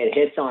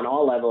hits on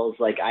all levels.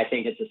 Like I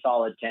think it's a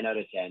solid 10 out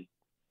of 10.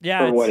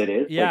 Yeah, for what it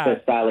is. Yeah. Like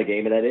the style of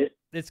game that is.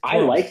 It's close. I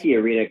like the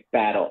arena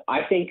battle.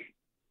 I think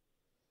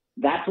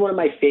that's one of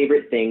my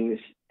favorite things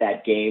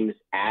that games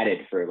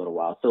added for a little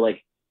while. So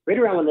like right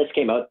around when this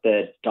came out,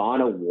 the Dawn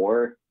of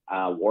War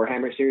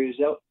Warhammer series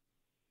was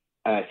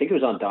out. I think it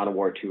was on Dawn of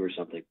War 2 or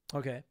something.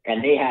 Okay.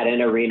 And they had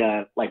an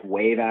arena like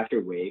wave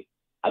after wave.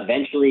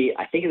 Eventually,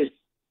 I think it was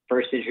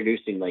first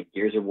introduced in like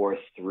Gears of War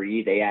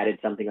 3. They added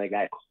something like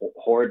that.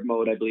 Horde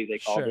mode, I believe they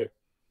called it.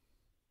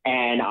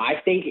 And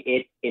I think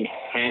it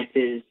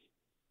enhances.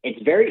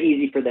 It's very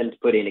easy for them to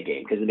put in a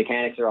game because the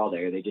mechanics are all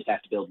there. They just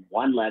have to build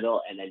one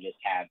level and then just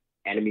have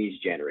enemies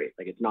generate.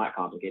 Like it's not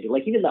complicated.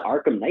 Like even the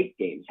Arkham Knight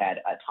games had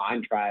a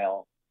time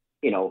trial,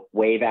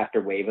 wave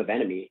after wave of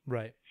enemy.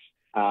 Right.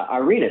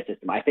 Arena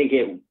system. I think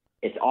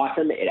it's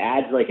awesome. It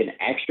adds like an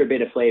extra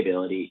bit of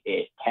playability.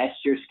 It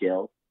tests your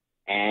skill,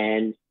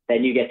 and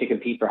then you get to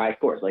compete for high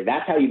scores. Like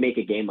that's how you make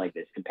a game like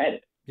this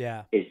competitive.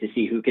 Yeah. Is to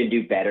see who can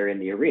do better in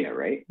the arena,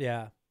 right?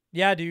 Yeah.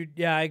 Yeah, dude.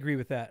 Yeah, I agree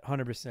with that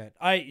 100%.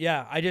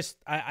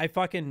 I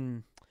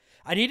fucking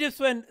I need to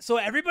spend. So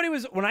everybody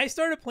was, when I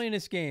started playing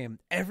this game,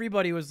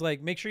 everybody was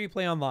like, make sure you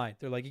play online.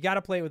 They're like, you got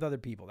to play it with other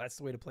people. That's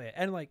the way to play it.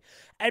 And like,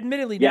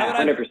 admittedly, now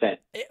that 100%.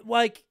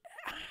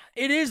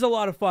 It is a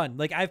lot of fun.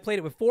 Like I've played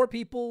it with 4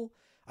 people.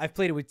 I've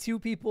played it with 2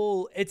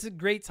 people. It's a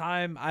great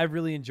time. I've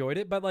really enjoyed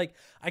it. But like,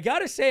 I got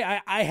to say,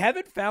 I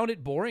haven't found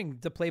it boring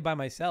to play by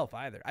myself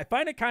either. I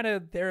find it kind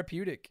of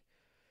therapeutic.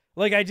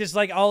 Like I'll just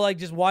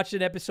watch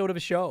an episode of a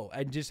show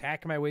and just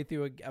hack my way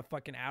through a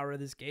fucking hour of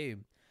this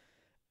game.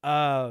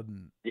 Yeah.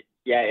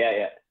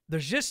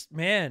 There's just,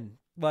 man,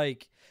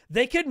 like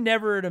they could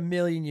never in a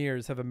million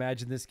years have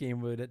imagined this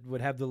game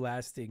would have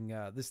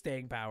the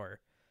staying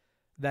power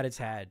that it's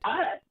had.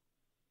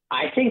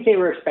 I think they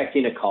were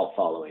expecting a cult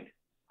following.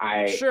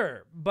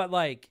 Sure, but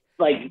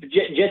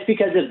just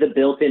because of the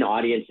built-in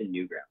audience in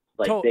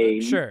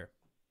Newgrounds, sure.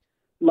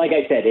 Like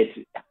I said,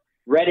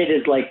 Reddit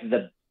is like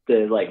the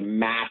like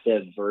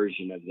massive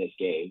version of this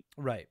game,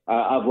 right?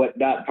 Of what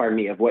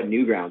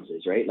Newgrounds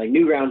is, right? Like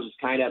Newgrounds is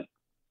kind of,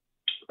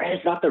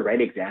 it's not the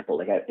right example.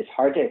 Like it's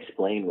hard to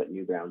explain what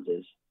Newgrounds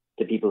is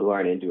to people who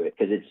aren't into it,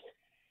 because it's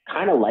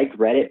kind of like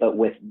Reddit, but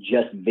with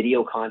just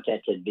video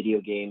content and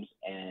video games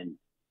and,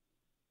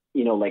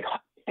 like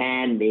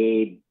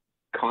fan-made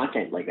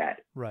content like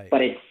that. Right.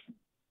 But it's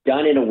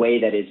done in a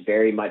way that is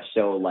very much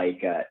so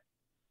like,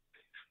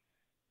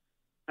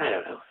 I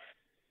don't know.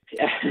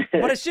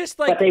 But it's just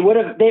like, but they would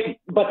have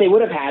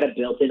had a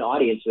built-in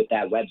audience with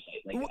that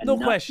website. Like no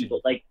question.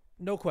 People,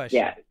 no question.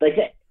 Yeah. Like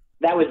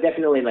that was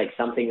definitely like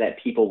something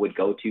that people would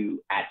go to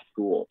at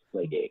school to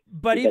play games.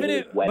 But even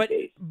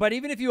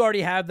if you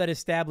already have that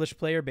established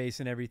player base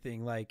and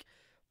everything, like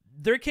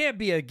there can't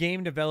be a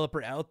game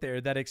developer out there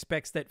that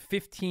expects that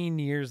 15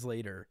 years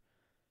later,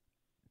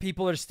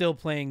 people are still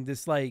playing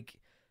this, like,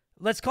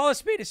 let's call a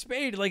spade a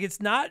spade. Like it's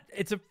a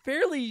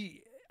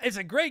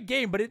great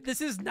game, but this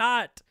is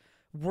not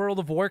World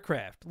of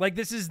Warcraft. Like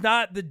this is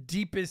not the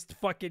deepest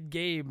fucking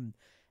game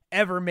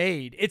ever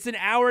made. It's an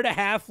hour and a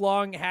half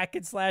long hack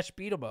and slash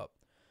beat 'em up.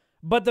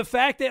 But the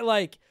fact that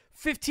like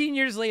 15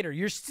 years later,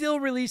 you're still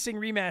releasing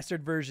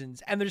remastered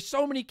versions and there's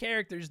so many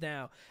characters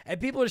now and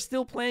people are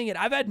still playing it.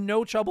 I've had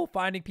no trouble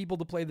finding people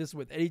to play this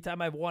with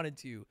anytime I've wanted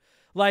to.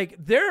 Like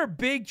there are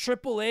big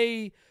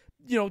AAA,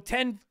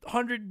 10,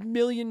 100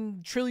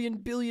 million, trillion,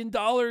 billion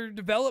dollar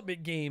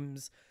development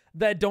games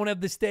that don't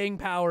have the staying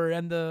power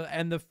and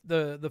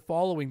the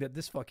following that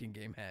this fucking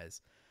game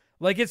has.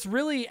 Like it's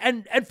really,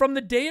 and from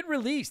the day it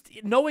released,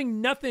 knowing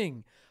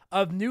nothing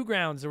of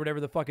Newgrounds or whatever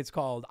the fuck it's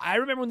called, I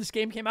remember when this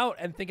game came out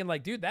and thinking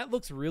like, dude, that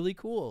looks really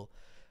cool.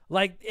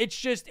 Like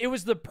it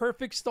was the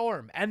perfect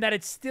storm, and that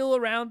it's still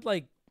around.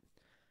 Like,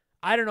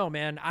 I don't know,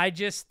 man.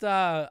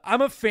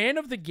 I'm a fan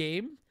of the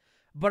game,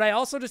 but I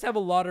also just have a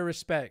lot of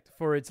respect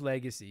for its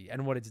legacy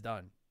and what it's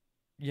done.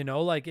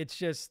 Like it's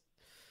just,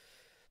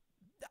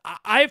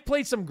 I've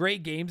played some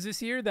great games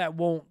this year that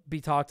won't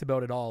be talked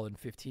about at all in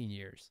 15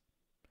 years.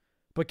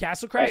 But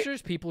Castle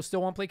Crashers, people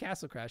still want to play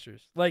Castle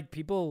Crashers. Like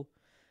people,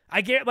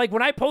 I get like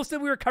when I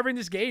posted we were covering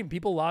this game,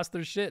 people lost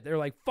their shit. They're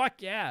like,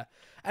 "Fuck yeah!"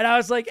 And I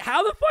was like,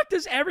 "How the fuck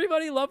does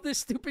everybody love this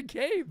stupid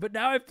game?" But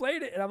now I've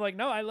played it, and I'm like,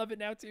 "No, I love it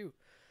now too."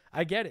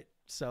 I get it.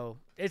 So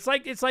it's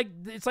like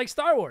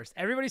Star Wars.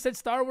 Everybody said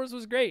Star Wars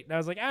was great, and I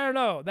was like, I don't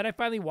know. Then I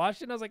finally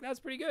watched it, and I was like, that's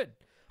pretty good.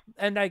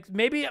 And like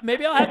maybe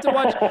I'll have to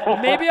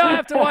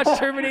watch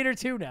Terminator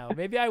 2 now.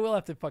 Maybe I will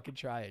have to fucking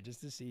try it just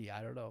to see.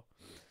 I don't know.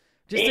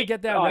 Just to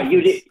get that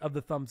reference of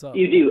the thumbs up.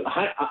 You do.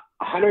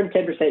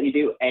 110% you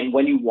do. And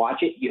when you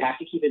watch it, you have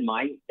to keep in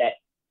mind that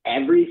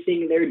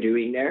everything they're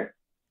doing there,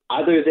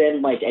 other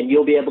than like, and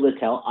you'll be able to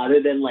tell,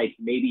 other than like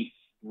maybe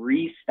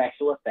 3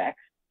 special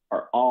effects,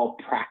 are all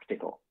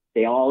practical.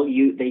 They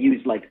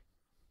use like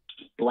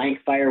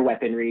blank fire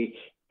weaponry.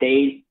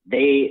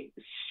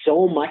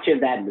 So much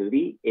of that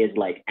movie is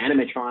like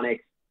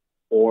animatronics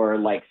or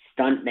like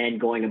stuntmen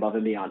going above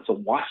and beyond. So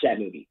watch that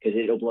movie because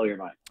it'll blow your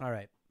mind. All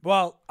right.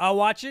 Well, I'll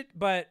watch it,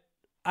 but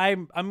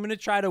I'm gonna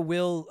try to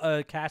will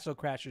a Castle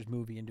Crashers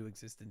movie into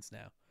existence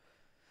now.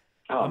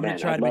 I'm gonna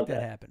try to make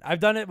that happen. I've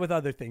done it with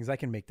other things. I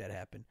can make that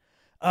happen.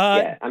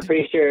 Yeah, I'm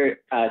pretty sure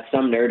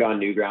some nerd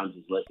on Newgrounds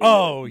is listening.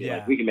 Oh yeah,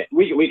 like, we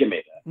can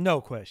make that. No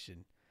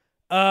question.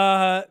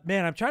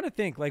 Man, I'm trying to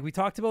think. Like we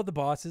talked about the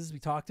bosses, we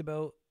talked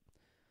about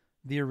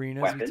the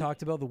arenas, we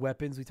talked about the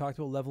weapons, we talked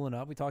about leveling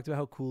up, we talked about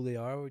how cool they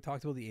are, we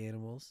talked about the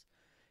animals.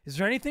 Is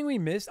there anything we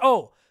missed?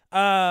 Oh,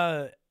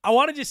 I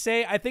want to just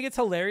say I think it's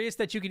hilarious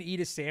that you can eat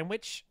a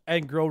sandwich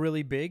and grow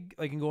really big,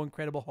 like and go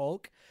Incredible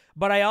Hulk.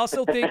 But I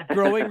also think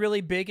growing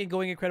really big and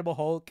going Incredible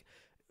Hulk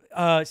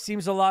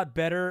seems a lot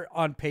better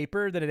on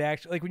paper than it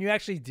actually, like when you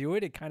actually do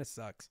it, it kind of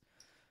sucks.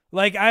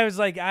 Like I was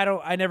like,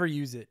 I never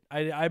use it.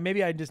 I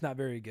maybe I'm just not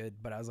very good,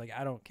 but I was like,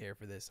 I don't care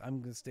for this.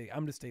 I'm gonna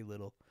stay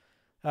little,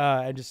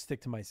 and just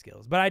stick to my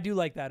skills. But I do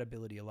like that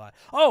ability a lot.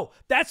 Oh,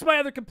 that's my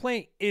other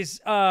complaint is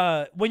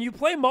when you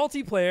play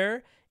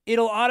multiplayer,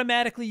 it'll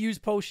automatically use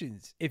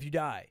potions if you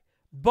die.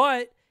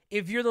 But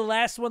if you're the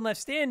last one left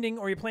standing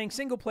or you're playing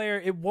single player,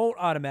 it won't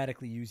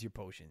automatically use your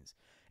potions.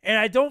 And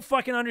I don't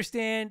fucking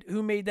understand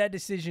who made that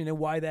decision and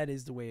why that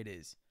is the way it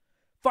is.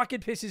 Fucking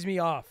pisses me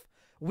off.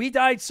 We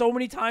died so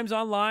many times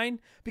online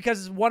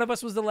because one of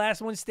us was the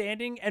last one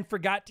standing and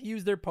forgot to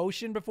use their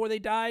potion before they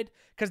died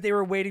because they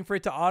were waiting for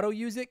it to auto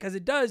use it, because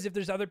it does if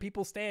there's other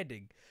people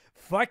standing.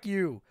 Fuck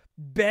you.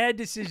 Bad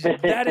decision.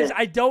 That is,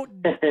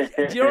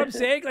 do you know what I'm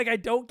saying? Like, I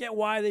don't get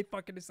why they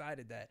fucking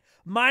decided that.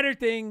 Minor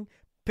thing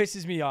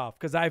pisses me off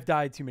because I've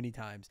died too many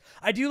times.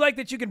 I do like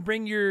that you can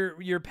bring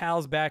your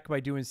pals back by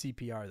doing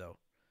CPR though.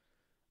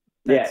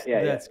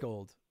 That's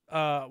gold.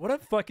 What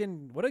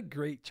a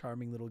great,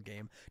 charming little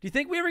game. Do you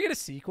think we ever get a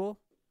sequel?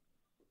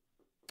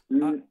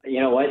 You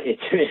know what?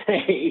 It's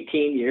been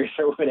 18 years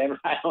or whatever.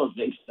 I don't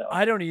think so.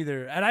 I don't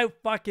either. And I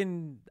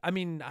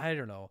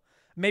don't know.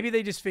 Maybe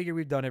they just figure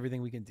we've done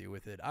everything we can do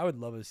with it. I would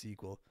love a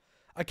sequel.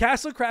 A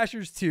Castle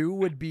Crashers 2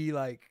 would be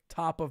like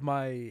top of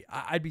my,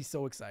 I'd be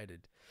so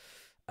excited.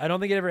 I don't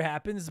think it ever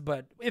happens,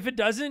 but if it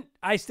doesn't,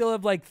 I still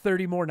have like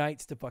 30 more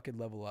nights to fucking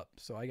level up.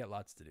 So I got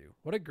lots to do.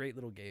 What a great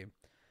little game.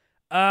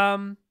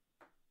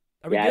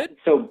 Are we good?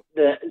 So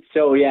the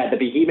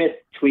Behemoth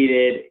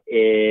tweeted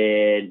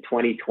in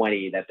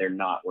 2020 that they're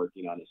not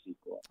working on a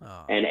sequel,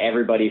 and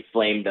everybody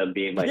flamed them,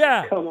 being like,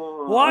 "Yeah, come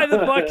on, why the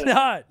fuck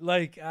not?"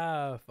 Like,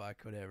 fuck,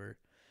 whatever.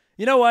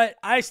 You know what?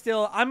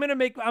 I'm gonna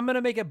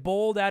make a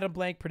bold Adam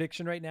Blank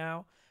prediction right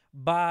now.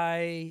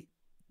 By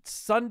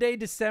Sunday,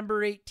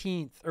 December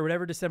 18th, or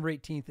whatever December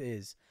 18th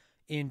is,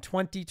 in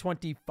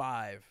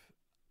 2025,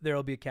 there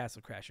will be a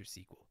Castle Crashers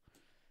sequel.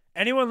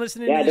 Anyone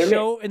listening to the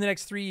show in the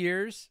next 3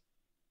 years,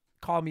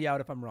 call me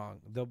out if I'm wrong.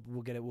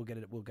 We'll get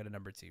a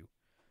number 2.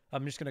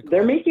 I'm just gonna.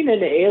 They're making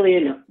an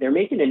alien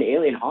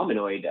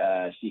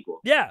hominoid sequel.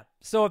 Yeah.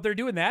 So if they're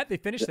doing that, they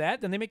finish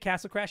that, then they make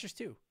Castle Crashers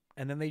 2,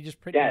 and then they just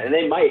print. Yeah, and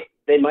they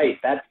might.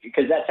 That's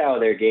because that's how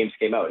their games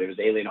came out. It was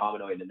Alien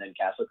Hominoid and then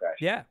Castle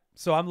Crashers. Yeah.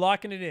 So I'm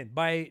locking it in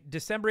by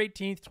December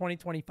 18th,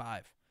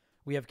 2025.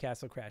 We have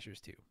Castle Crashers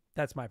 2.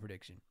 That's my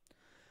prediction.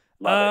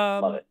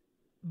 Love it.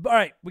 All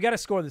right, we got to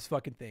score this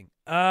fucking thing.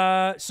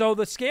 So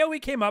the scale we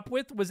came up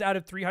with was out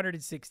of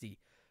 360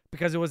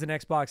 because it was an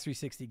Xbox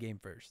 360 game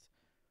first.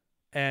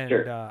 And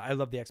Sure. I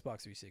love the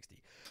Xbox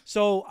 360.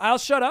 So I'll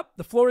shut up.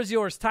 The floor is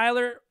yours.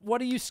 Tyler, what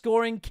are you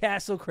scoring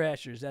Castle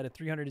Crashers out of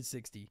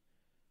 360?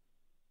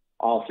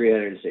 All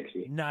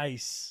 360.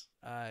 Nice.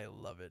 I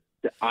love it.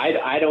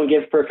 I don't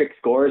give perfect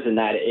scores, and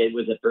that it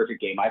was a perfect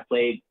game. I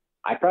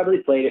probably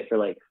played it for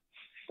like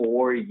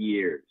 4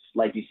 years,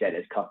 like you said,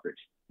 as comfort.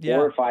 Yeah.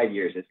 4 or 5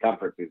 years as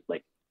comfort food,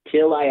 like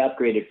till I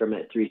upgraded from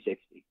it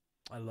 360.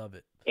 I love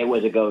it. It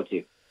was a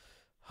go-to.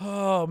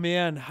 Oh,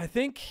 man. I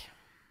think...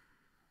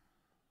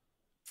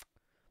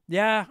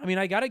 Yeah, I mean,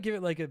 I got to give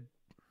it like a...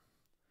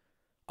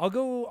 I'll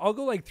go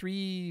like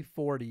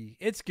 340.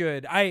 It's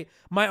good.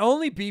 My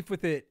only beef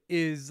with it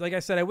is, like I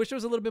said, I wish there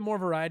was a little bit more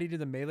variety to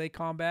the melee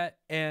combat.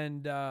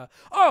 And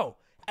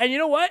and you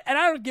know what? And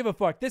I don't give a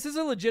fuck. This is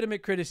a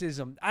legitimate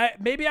criticism.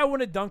 Maybe I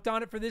wouldn't have dunked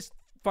on it for this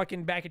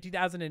fucking back in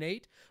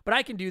 2008, but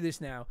I can do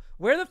this now.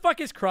 Where the fuck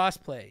is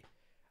crossplay?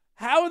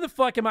 How the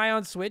fuck am I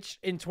on Switch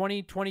in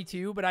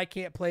 2022, but I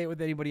can't play it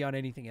with anybody on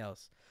anything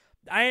else?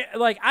 I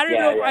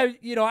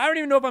don't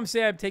even know if I'm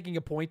saying I'm taking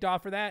a point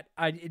off for that.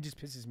 It just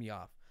pisses me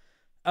off.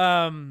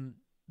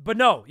 But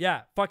no,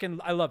 yeah, fucking,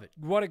 I love it.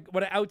 What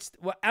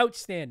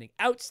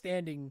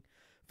outstanding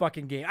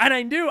fucking game. And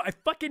I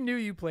fucking knew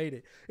you played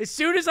it. As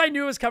soon as I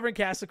knew it was covering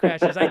Castle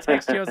Crashers, I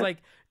texted you. I was like,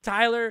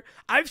 Tyler,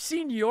 I've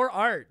seen your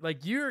art.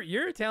 Like, you're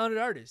a talented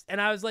artist. And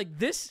I was like,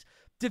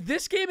 did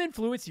this game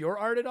influence your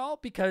art at all?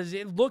 Because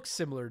it looks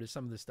similar to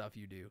some of the stuff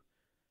you do.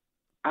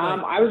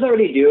 I was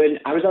already doing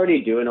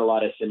a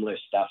lot of similar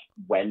stuff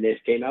when this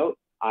came out.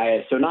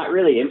 So not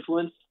really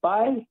influenced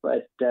by,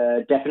 but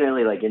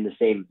definitely like in the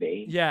same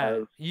vein. Yeah,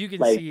 you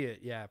can see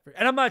it. Yeah,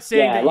 and I'm not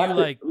saying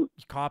that you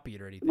copy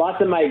it or anything.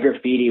 Lots of my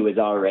graffiti was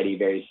already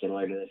very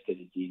similar to this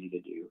because it's easy to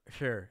do.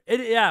 Sure.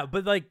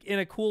 But like in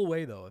a cool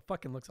way though. It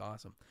fucking looks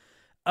awesome.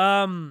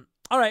 All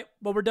right.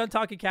 Well, we're done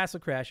talking Castle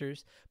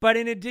Crashers. But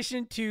in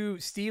addition to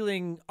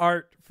stealing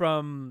art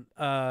from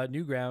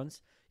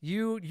Newgrounds,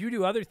 you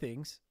do other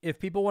things. If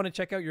people want to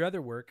check out your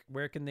other work,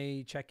 where can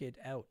they check it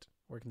out?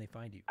 Where can they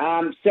find you?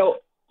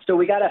 So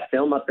we got a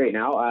film up right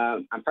now.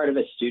 I'm part of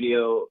a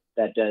studio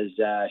that does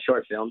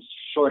short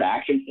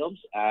action films.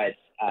 It's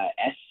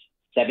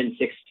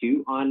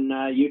S762 on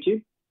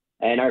YouTube.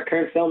 And our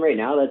current film right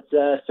now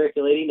that's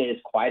circulating is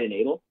Quiet and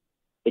Able.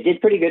 It did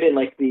pretty good in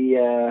like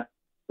the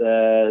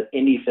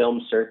indie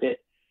film circuit.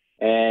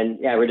 And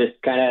yeah, we're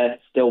just kind of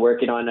still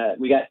working on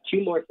we got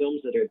 2 more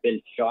films that have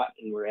been shot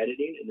and we're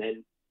editing. And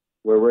then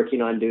we're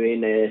working on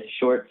doing a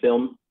short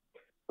film,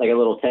 like a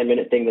little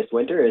 10-minute thing this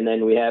winter. And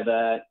then we have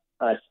a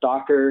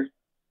Stalker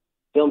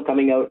film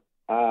coming out.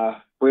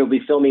 We'll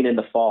be filming in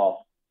the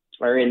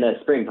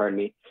spring, pardon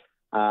me.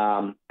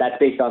 That's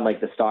based on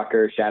like the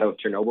Stalker Shadow of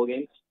Chernobyl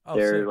games. Oh,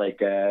 They're sick.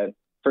 like a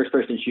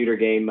first-person shooter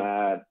game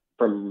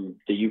from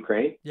the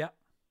Ukraine. Yeah.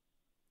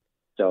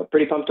 So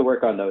pretty pumped to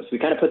work on those. We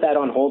kind of put that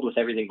on hold with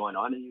everything going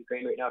on in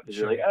Ukraine right now because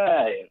Sure. we're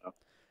like,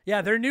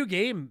 Yeah, their new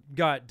game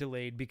got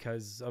delayed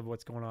because of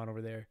what's going on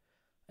over there.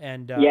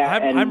 And Yeah,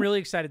 I'm really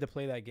excited to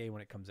play that game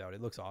when it comes out.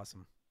 It looks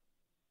awesome.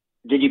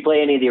 Did you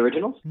play any of the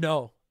originals?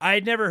 No, I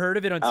had never heard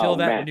of it until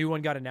that man. new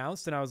one got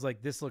announced, and I was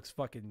like, this looks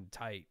fucking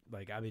tight.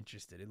 Like, I'm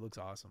interested. It looks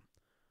awesome.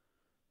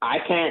 I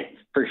can't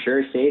for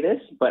sure say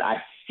this, but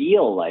I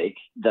feel like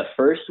the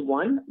first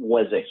one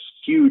was a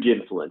huge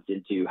influence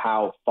into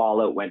how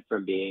Fallout went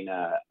from being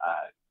a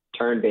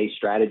turn-based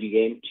strategy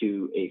game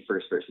to a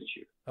first-person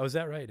shooter. Oh, is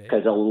that right? Eh?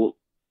 Because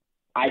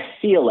I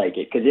feel like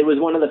it, because it was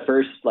one of the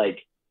first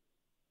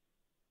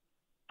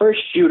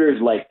shooters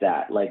like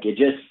that. Like, it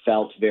just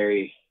felt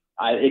very...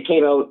 it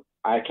came out,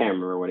 I can't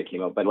remember when it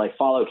came out, but like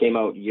Fallout came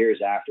out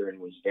years after and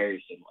was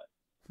very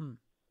similar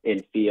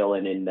in feel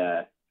and in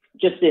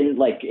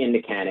in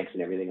mechanics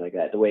and everything like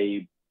that. The way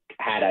you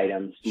had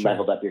items, Sure.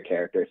 leveled up your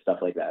character, stuff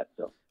like that.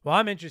 So, Well,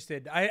 I'm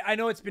interested. I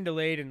know it's been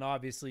delayed, and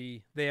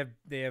obviously they have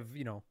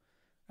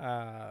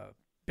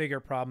bigger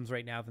problems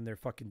right now than their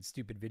fucking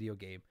stupid video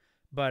game.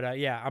 But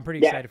yeah, I'm pretty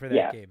excited for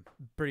that game.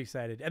 Pretty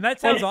excited, and that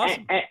sounds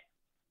awesome.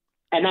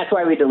 And that's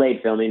why we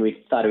delayed filming.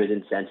 We thought it was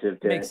insensitive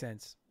to Makes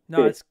sense.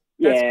 No, that's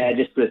cool.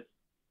 just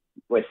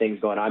with things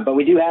going on. But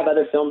we do have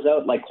other films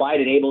out. Like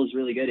Quiet and Able is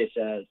really good. It's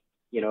a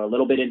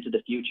little bit into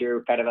the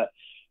future, kind of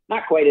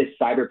not quite as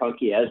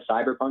cyberpunky as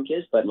Cyberpunk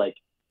is, but like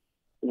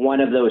one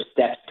of those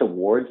steps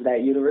towards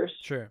that universe.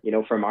 Sure.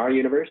 From our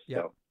universe. Yeah.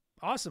 So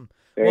Awesome.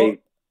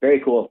 very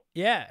cool.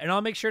 Yeah, and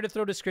I'll make sure to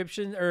throw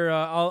description, or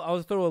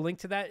I'll throw a link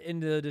to that in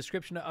the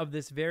description of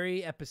this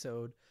very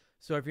episode.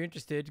 So if you're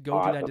interested,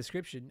 go to that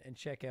description and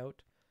check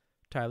out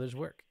Tyler's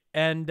work.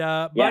 And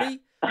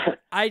buddy,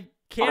 I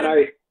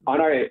can't. On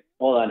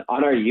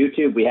our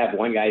YouTube, we have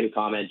one guy who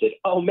commented,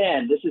 "Oh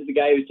man, this is the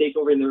guy who's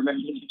taken over in the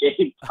Remember the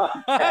Game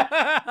podcast."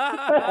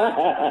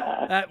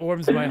 That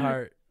warms my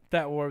heart.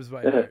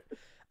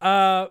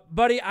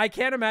 Buddy, I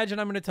can't imagine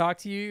I'm going to talk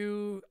to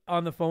you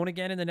on the phone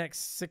again in the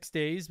next 6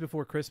 days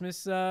before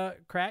Christmas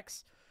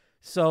cracks.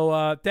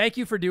 So thank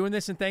you for doing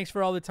this, and thanks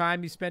for all the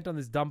time you spent on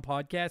this dumb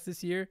podcast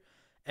this year.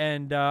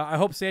 And I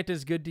hope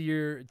Santa's good to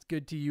you,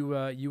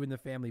 you and the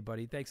family,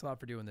 buddy. Thanks a lot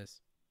for doing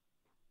this.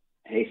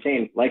 Hey,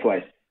 same.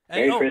 Likewise.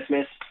 Hey, Merry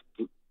Christmas.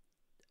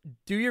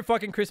 Do your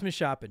fucking Christmas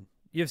shopping.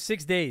 You have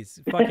 6 days.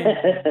 Fucking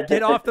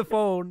get off the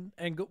phone,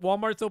 and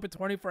Walmart's open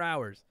 24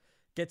 hours.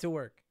 Get to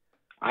work.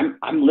 I'm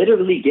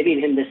literally giving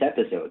him this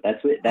episode. That's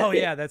it.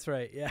 Yeah, that's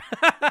right. Yeah.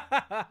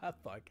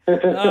 Fuck.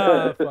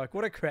 Oh, fuck.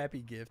 What a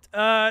crappy gift.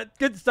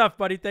 Good stuff,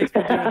 buddy. Thanks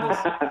for doing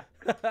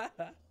this.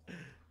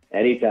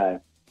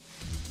 Anytime.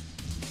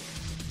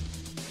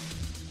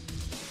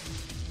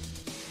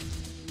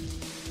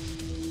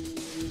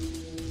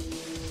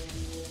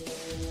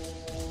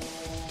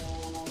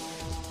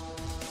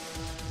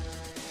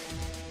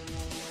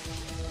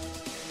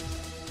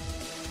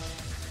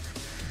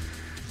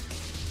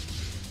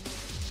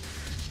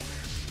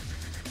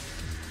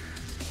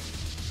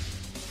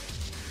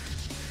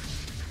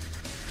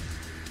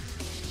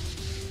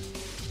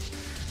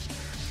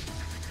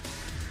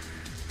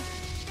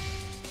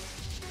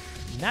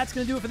 And that's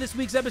going to do it for this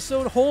week's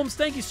episode. Holmes,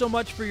 thank you so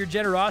much for your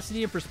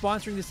generosity and for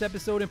sponsoring this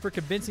episode and for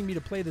convincing me to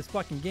play this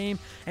fucking game.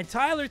 And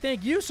Tyler,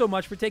 thank you so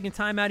much for taking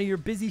time out of your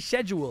busy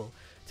schedule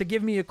to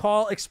give me a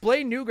call,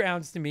 explain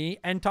Newgrounds to me,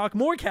 and talk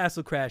more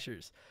Castle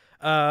Crashers.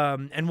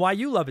 And why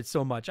you love it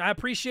so much. I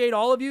appreciate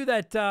all of you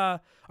that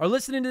are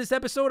listening to this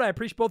episode. I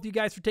appreciate both of you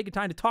guys for taking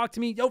time to talk to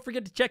me. Don't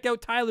forget to check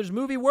out Tyler's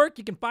movie work.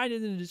 You can find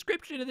it in the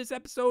description of this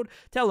episode.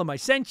 Tell him I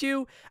sent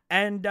you.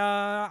 And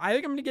I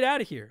think I'm going to get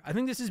out of here. I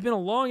think this has been a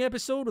long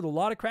episode with a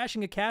lot of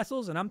crashing of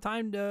castles, and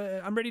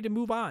I'm ready to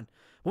move on.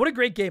 What a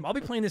great game. I'll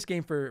be playing this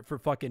game for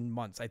fucking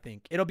months, I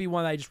think. It'll be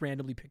one that I just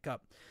randomly pick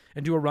up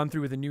and do a run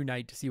through with a new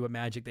night to see what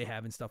magic they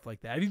have and stuff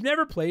like that. If you've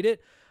never played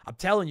it, I'm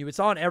telling you, it's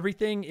on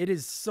everything. It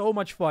is so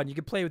much fun. You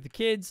can play with the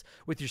kids,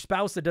 with your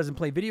spouse that doesn't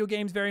play video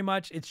games very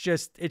much. It's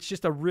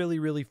just a really,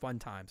 really fun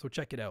time. So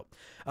check it out.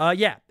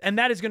 Yeah, and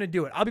that is going to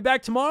do it. I'll be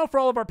back tomorrow for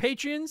all of our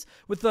Patreons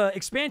with the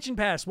Expansion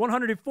Pass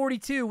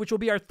 142, which will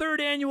be our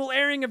 3rd annual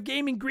airing of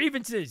Gaming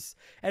Grievances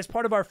as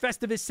part of our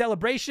Festivus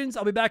celebrations.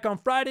 I'll be back on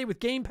Friday with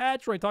Game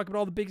Patch, where I talk about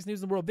all the biggest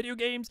news in the world of video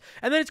games.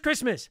 And then it's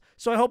Christmas.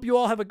 So I hope you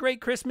all have a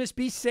great Christmas.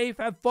 Be safe,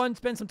 have fun,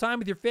 spend some time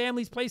with your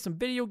families, play some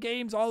video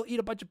games, all eat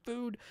a bunch of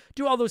food,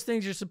 do all those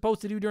things you're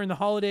supposed to do during the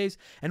holidays.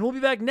 And we'll be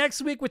back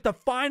next week with the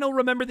final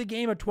Remember the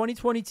Game of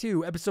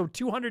 2022, episode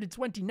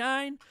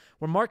 229,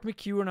 where Mark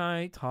McHugh and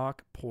I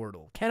talk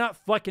Portal. Cannot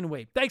fucking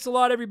wait. Thanks a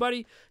lot,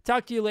 everybody.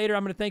 Talk to you later.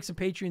 I'm going to thank some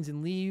Patreons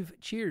and leave.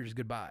 Cheers.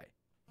 Goodbye.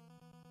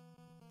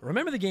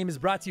 Remember the Game is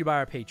brought to you by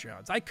our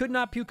Patreons. I could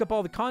not puke up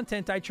all the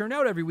content I churn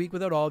out every week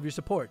without all of your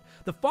support.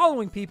 The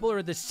following people are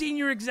at the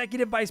senior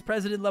executive vice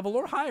president level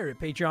or higher at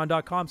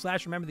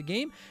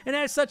patreon.com/rememberthegame, and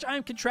as such, I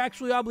am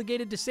contractually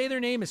obligated to say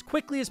their name as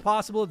quickly as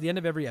possible at the end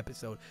of every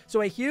episode.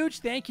 So a huge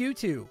thank you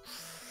to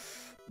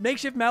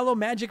Makeshift Mallow,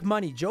 Magic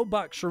Money, Joe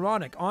Buck,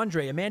 Sharonic,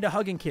 Andre, Amanda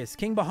Hugginkiss,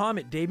 King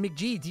Bahamut, Dave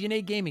McGee,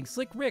 DNA Gaming,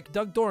 Slick Rick,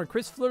 Doug Doran,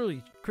 Chris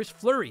Flurry.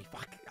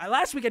 Fuck.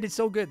 Last week I did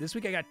so good. This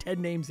week I got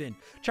 10 names in.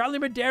 Charlie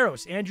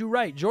Medeiros, Andrew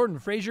Wright, Jordan,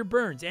 Fraser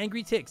Burns,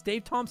 Angry Ticks,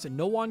 Dave Thompson,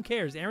 No One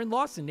Cares, Aaron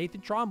Lawson,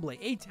 Nathan Tremblay,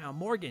 A-Town,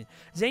 Morgan,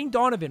 Zane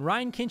Donovan,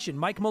 Ryan Kinchin,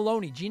 Mike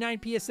Maloney,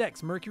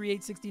 G9PSX, Mercury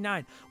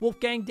 869,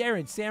 Wolfgang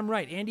Darren, Sam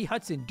Wright, Andy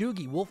Hudson,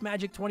 Doogie, Wolf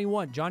Magic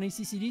 21, Johnny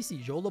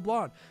CCDC, Joe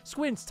LeBlanc,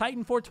 Squints,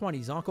 Titan 420,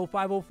 Zonko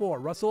 504,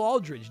 Russell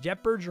Aldridge,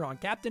 Jeff Bergeron,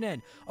 Captain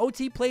N,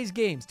 OT Plays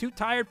Games, Too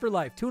Tired for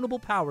Life, Tunable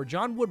Power,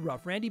 John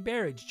Woodruff, Randy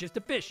Barrage, Just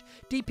a Fish,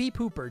 DP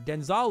Pooper,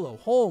 Denzalo,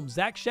 Holmes,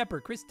 Zach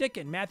Shepard, Chris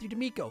Dickin, Matthew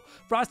D'Amico,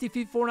 Frosty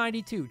Feet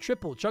 492,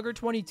 Triple, Chugger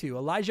 22,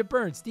 Elijah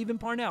Burns, Stephen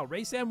Parnell,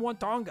 Ray Sam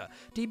Wantonga,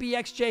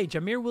 DBXJ,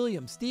 Jameer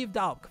Williams, Steve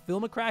Dalk, Phil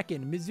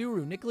McCracken,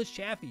 Mizuru, Nicholas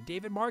Chaffee,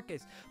 David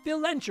Marcus,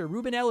 Phil Lencher,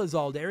 Ruben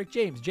Elizalde, Eric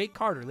James, Jake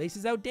Carter,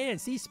 Laces Out Dan,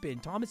 C-Spin,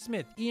 Thomas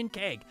Smith, Ian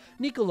Keg,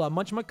 Nicola,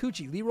 Munch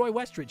Makuchi, Leroy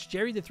Westrich,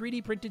 Jerry the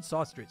 3D Printed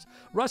Saustrich,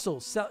 Russell,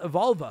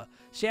 Volva,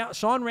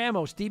 Sean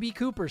Ramos, DB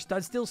Cooper,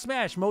 Stud Still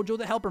Smash, Mojo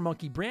the Helper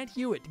Monkey, Brant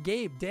Hewitt,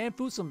 Gabe, Dan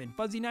Fusselman,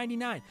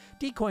 Fuzzy99,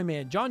 Decoy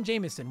Man, John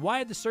Jameson,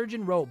 Wyatt the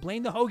Surgeon Rowe,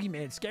 Blaine the Hoagie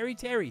Man, Scary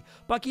Terry,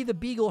 Bucky the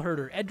Beagle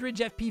Herder, Edridge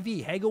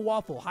FPV, Hago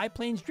Waffle, High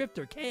Plains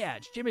Drifter,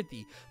 K-Adge,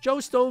 Jimothy, Joe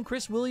Stone,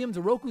 Chris Williams,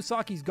 Oroku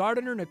Saki's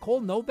Gardener,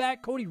 Nicole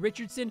Novak, Cody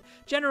Richardson,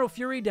 General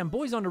Fury, Dem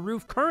Boys on the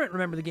Roof, current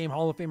Remember the Game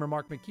Hall of Famer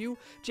Mark McHugh,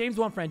 James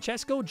Juan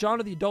Francesco, John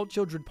of the Adult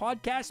Children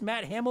Podcast,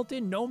 Matt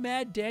Hamilton,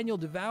 Nomad, Daniel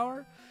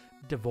Devore?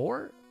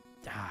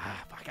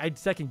 Fuck, I'd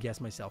second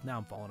guess myself. Now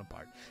I'm falling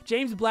apart.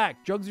 James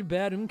Black, Drugs Are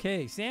Bad,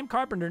 okay. Sam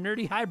Carpenter,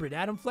 Nerdy Hybrid,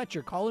 Adam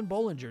Fletcher, Colin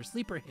Bollinger,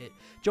 Sleeper Hit,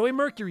 Joey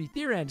Mercury,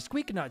 Theorend,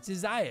 Squeaknuts,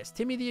 Isaias,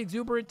 Timmy the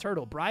Exuberant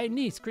Turtle, Brian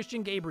Neese,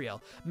 Christian Gabriel,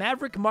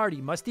 Maverick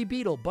Marty, Musty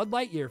Beetle, Bud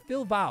Lightyear,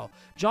 Phil Vow,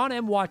 John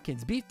M.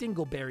 Watkins, Beef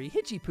Dingleberry,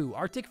 Hitchy Poo,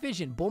 Arctic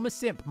Vision, Bulma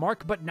Simp,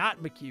 Mark But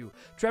Not McHugh,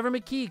 Trevor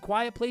McKee,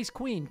 Quiet Place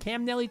Queen,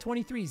 Cam Nelly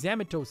 23,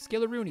 Zamatos,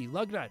 Skillaroonie,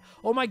 Lugnut,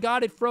 Oh My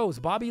God It Froze,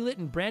 Bobby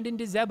Litton, Brandon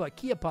DeZeba,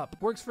 Kia Pup,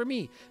 Works For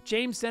Me,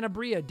 James Sena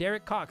Bria,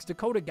 Derek Cox,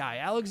 Dakota Guy,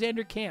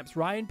 Alexander Camps,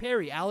 Ryan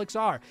Perry, Alex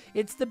R.,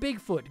 It's the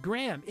Bigfoot,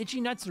 Graham,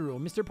 Itchy Nutsuru,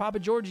 Mr. Papa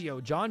Giorgio,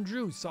 John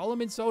Drew,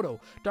 Solomon Soto,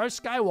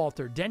 Darth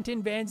Skywalter,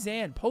 Denton Van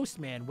Zandt,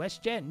 Postman,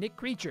 West Jen, Nick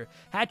Creature,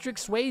 Hatrick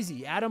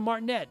Swayze, Adam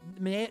Martinet,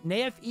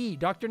 Naif E,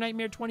 Dr.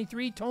 Nightmare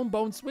 23, Tone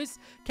Bone Swiss,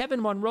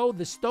 Kevin Monroe,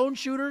 The Stone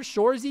Shooter,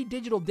 Shorzy,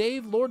 Digital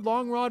Dave, Lord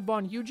Longrod,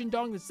 Von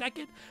Hugendong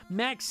II,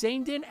 Max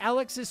Saindon,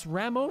 Alexis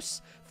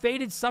Ramos,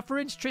 Faded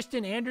Suffrage,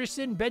 Tristan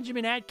Anderson,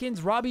 Benjamin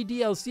Atkins, Robbie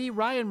DLC,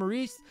 Ryan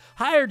Maurice,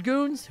 Hired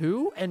Goons,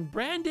 and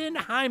Brandon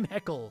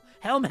Helmheckel.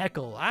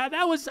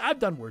 I've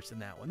done worse than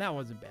that one. That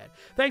wasn't bad.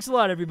 Thanks a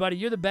lot, everybody.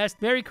 You're the best.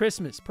 Merry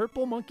Christmas.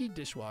 Purple Monkey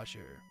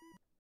Dishwasher.